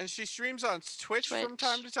 And she streams on Twitch from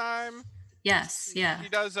time to time. Yes, yeah. She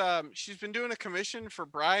does. She's been doing a commission for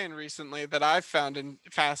Brian recently that I've found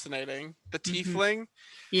fascinating. The Tiefling.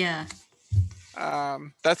 Yeah.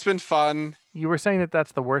 That's been fun. You were saying that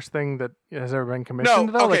that's the worst thing that has ever been commissioned,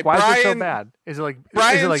 though. Okay, like, why is it so bad? Is it like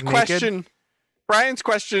naked? Brian's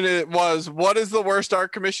question was, "What is the worst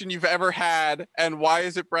art commission you've ever had, and why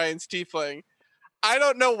is it Brian's Tiefling?" I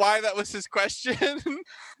don't know why that was his question.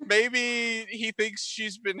 Maybe he thinks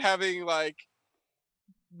she's been having like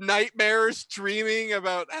nightmares dreaming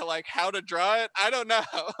about how to draw it. I don't know.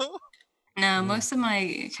 No, most of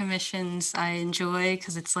my commissions I enjoy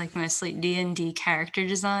because it's like mostly D&D character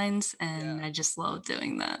designs, and I just love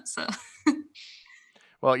doing that. So,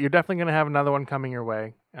 well, you're definitely going to have another one coming your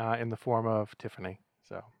way in the form of Tiffany.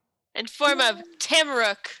 So, in form of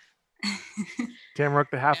Tamrook. Tamrook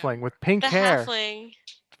the halfling with pink hair. Halfling.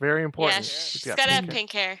 It's very important. Yeah, she's got to have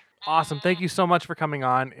pink hair. Awesome. Thank you so much for coming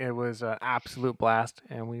on. It was an absolute blast,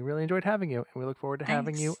 and we really enjoyed having you. And we look forward to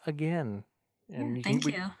having you again. And thank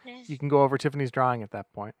you. You can go over Tiffany's drawing at that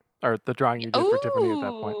point, or the drawing you did for Tiffany at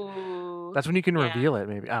that point. That's when you can reveal it.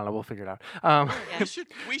 Maybe I don't know. We'll figure it out.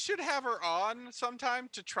 We should have her on sometime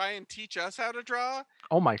to try and teach us how to draw.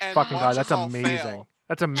 Oh my fucking god, that's amazing.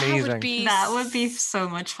 That's amazing. That would be so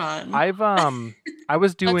much fun. I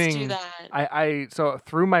was doing. Let's do that. So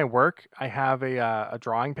through my work, I have a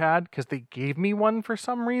drawing pad because they gave me one for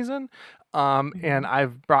some reason. And I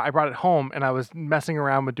brought it home, and I was messing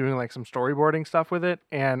around with doing like some storyboarding stuff with it,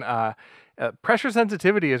 and pressure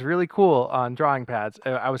sensitivity is really cool on drawing pads.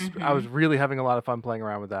 I was really having a lot of fun playing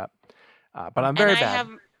around with that. But I'm very bad.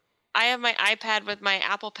 I have my iPad with my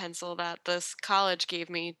Apple Pencil that this college gave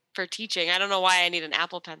me for teaching. I don't know why I need an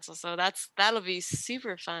Apple Pencil, so that'll be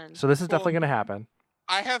super fun. So this is definitely going to happen.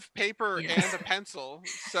 I have paper and a pencil,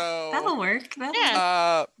 so that'll work.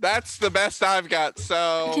 That's the best I've got.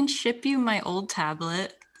 So I can ship you my old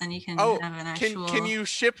tablet, and you can have an actual. Can you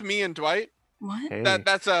ship me and Dwight? What? Hey.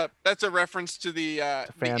 That's a reference to the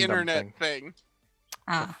internet thing.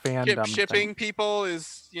 Shipping people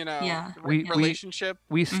is relationship.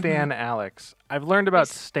 We stan Alex. I've learned about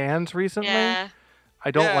stans recently. Yeah.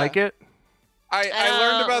 I don't like it. I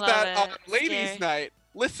learned about that on Ladies' Night.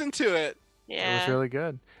 Listen to it. Yeah. It was really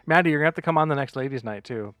good. Maddie, you're gonna have to come on the next Ladies' Night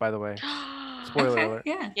too. By the way, spoiler alert.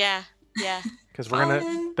 Yeah. Because because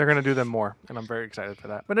Fun. they're gonna do them more, and I'm very excited for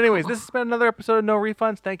that. But anyways, this has been another episode of No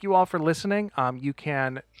Refunds. Thank you all for listening. You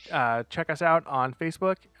can check us out on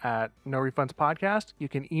Facebook at No Refunds Podcast. You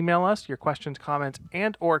can email us your questions, comments,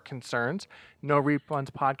 and or concerns.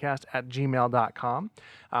 NoRefundsPodcast@gmail.com.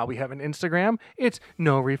 We have an Instagram. It's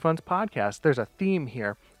No Refunds Podcast. There's a theme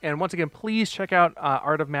here. And once again, please check out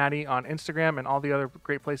Art of Maddie on Instagram and all the other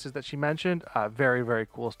great places that she mentioned. Very, very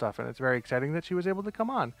cool stuff. And it's very exciting that she was able to come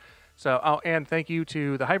on. So, and thank you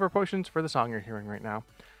to the Hyper Potions for the song you're hearing right now.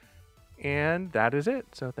 And that is it.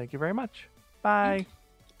 So thank you very much. Bye.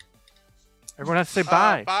 Everyone has to say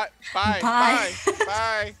bye. Bye. Bye. Bye.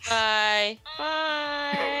 Bye. Bye.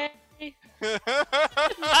 Bye. Bye.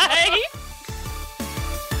 Bye.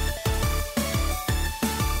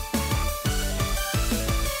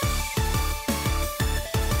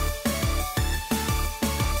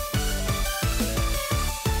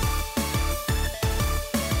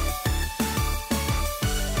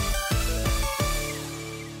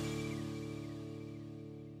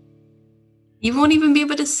 You won't even be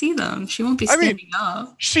able to see them. She won't be standing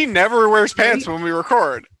up. She never wears pants when we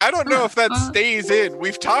record. I don't know if that Uh, stays in.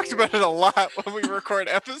 We've talked about it a lot when we record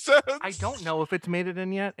episodes. I don't know if it's made it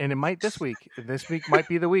in yet, and it might this week. This week might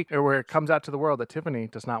be the week where it comes out to the world that Tiffany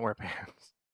does not wear pants.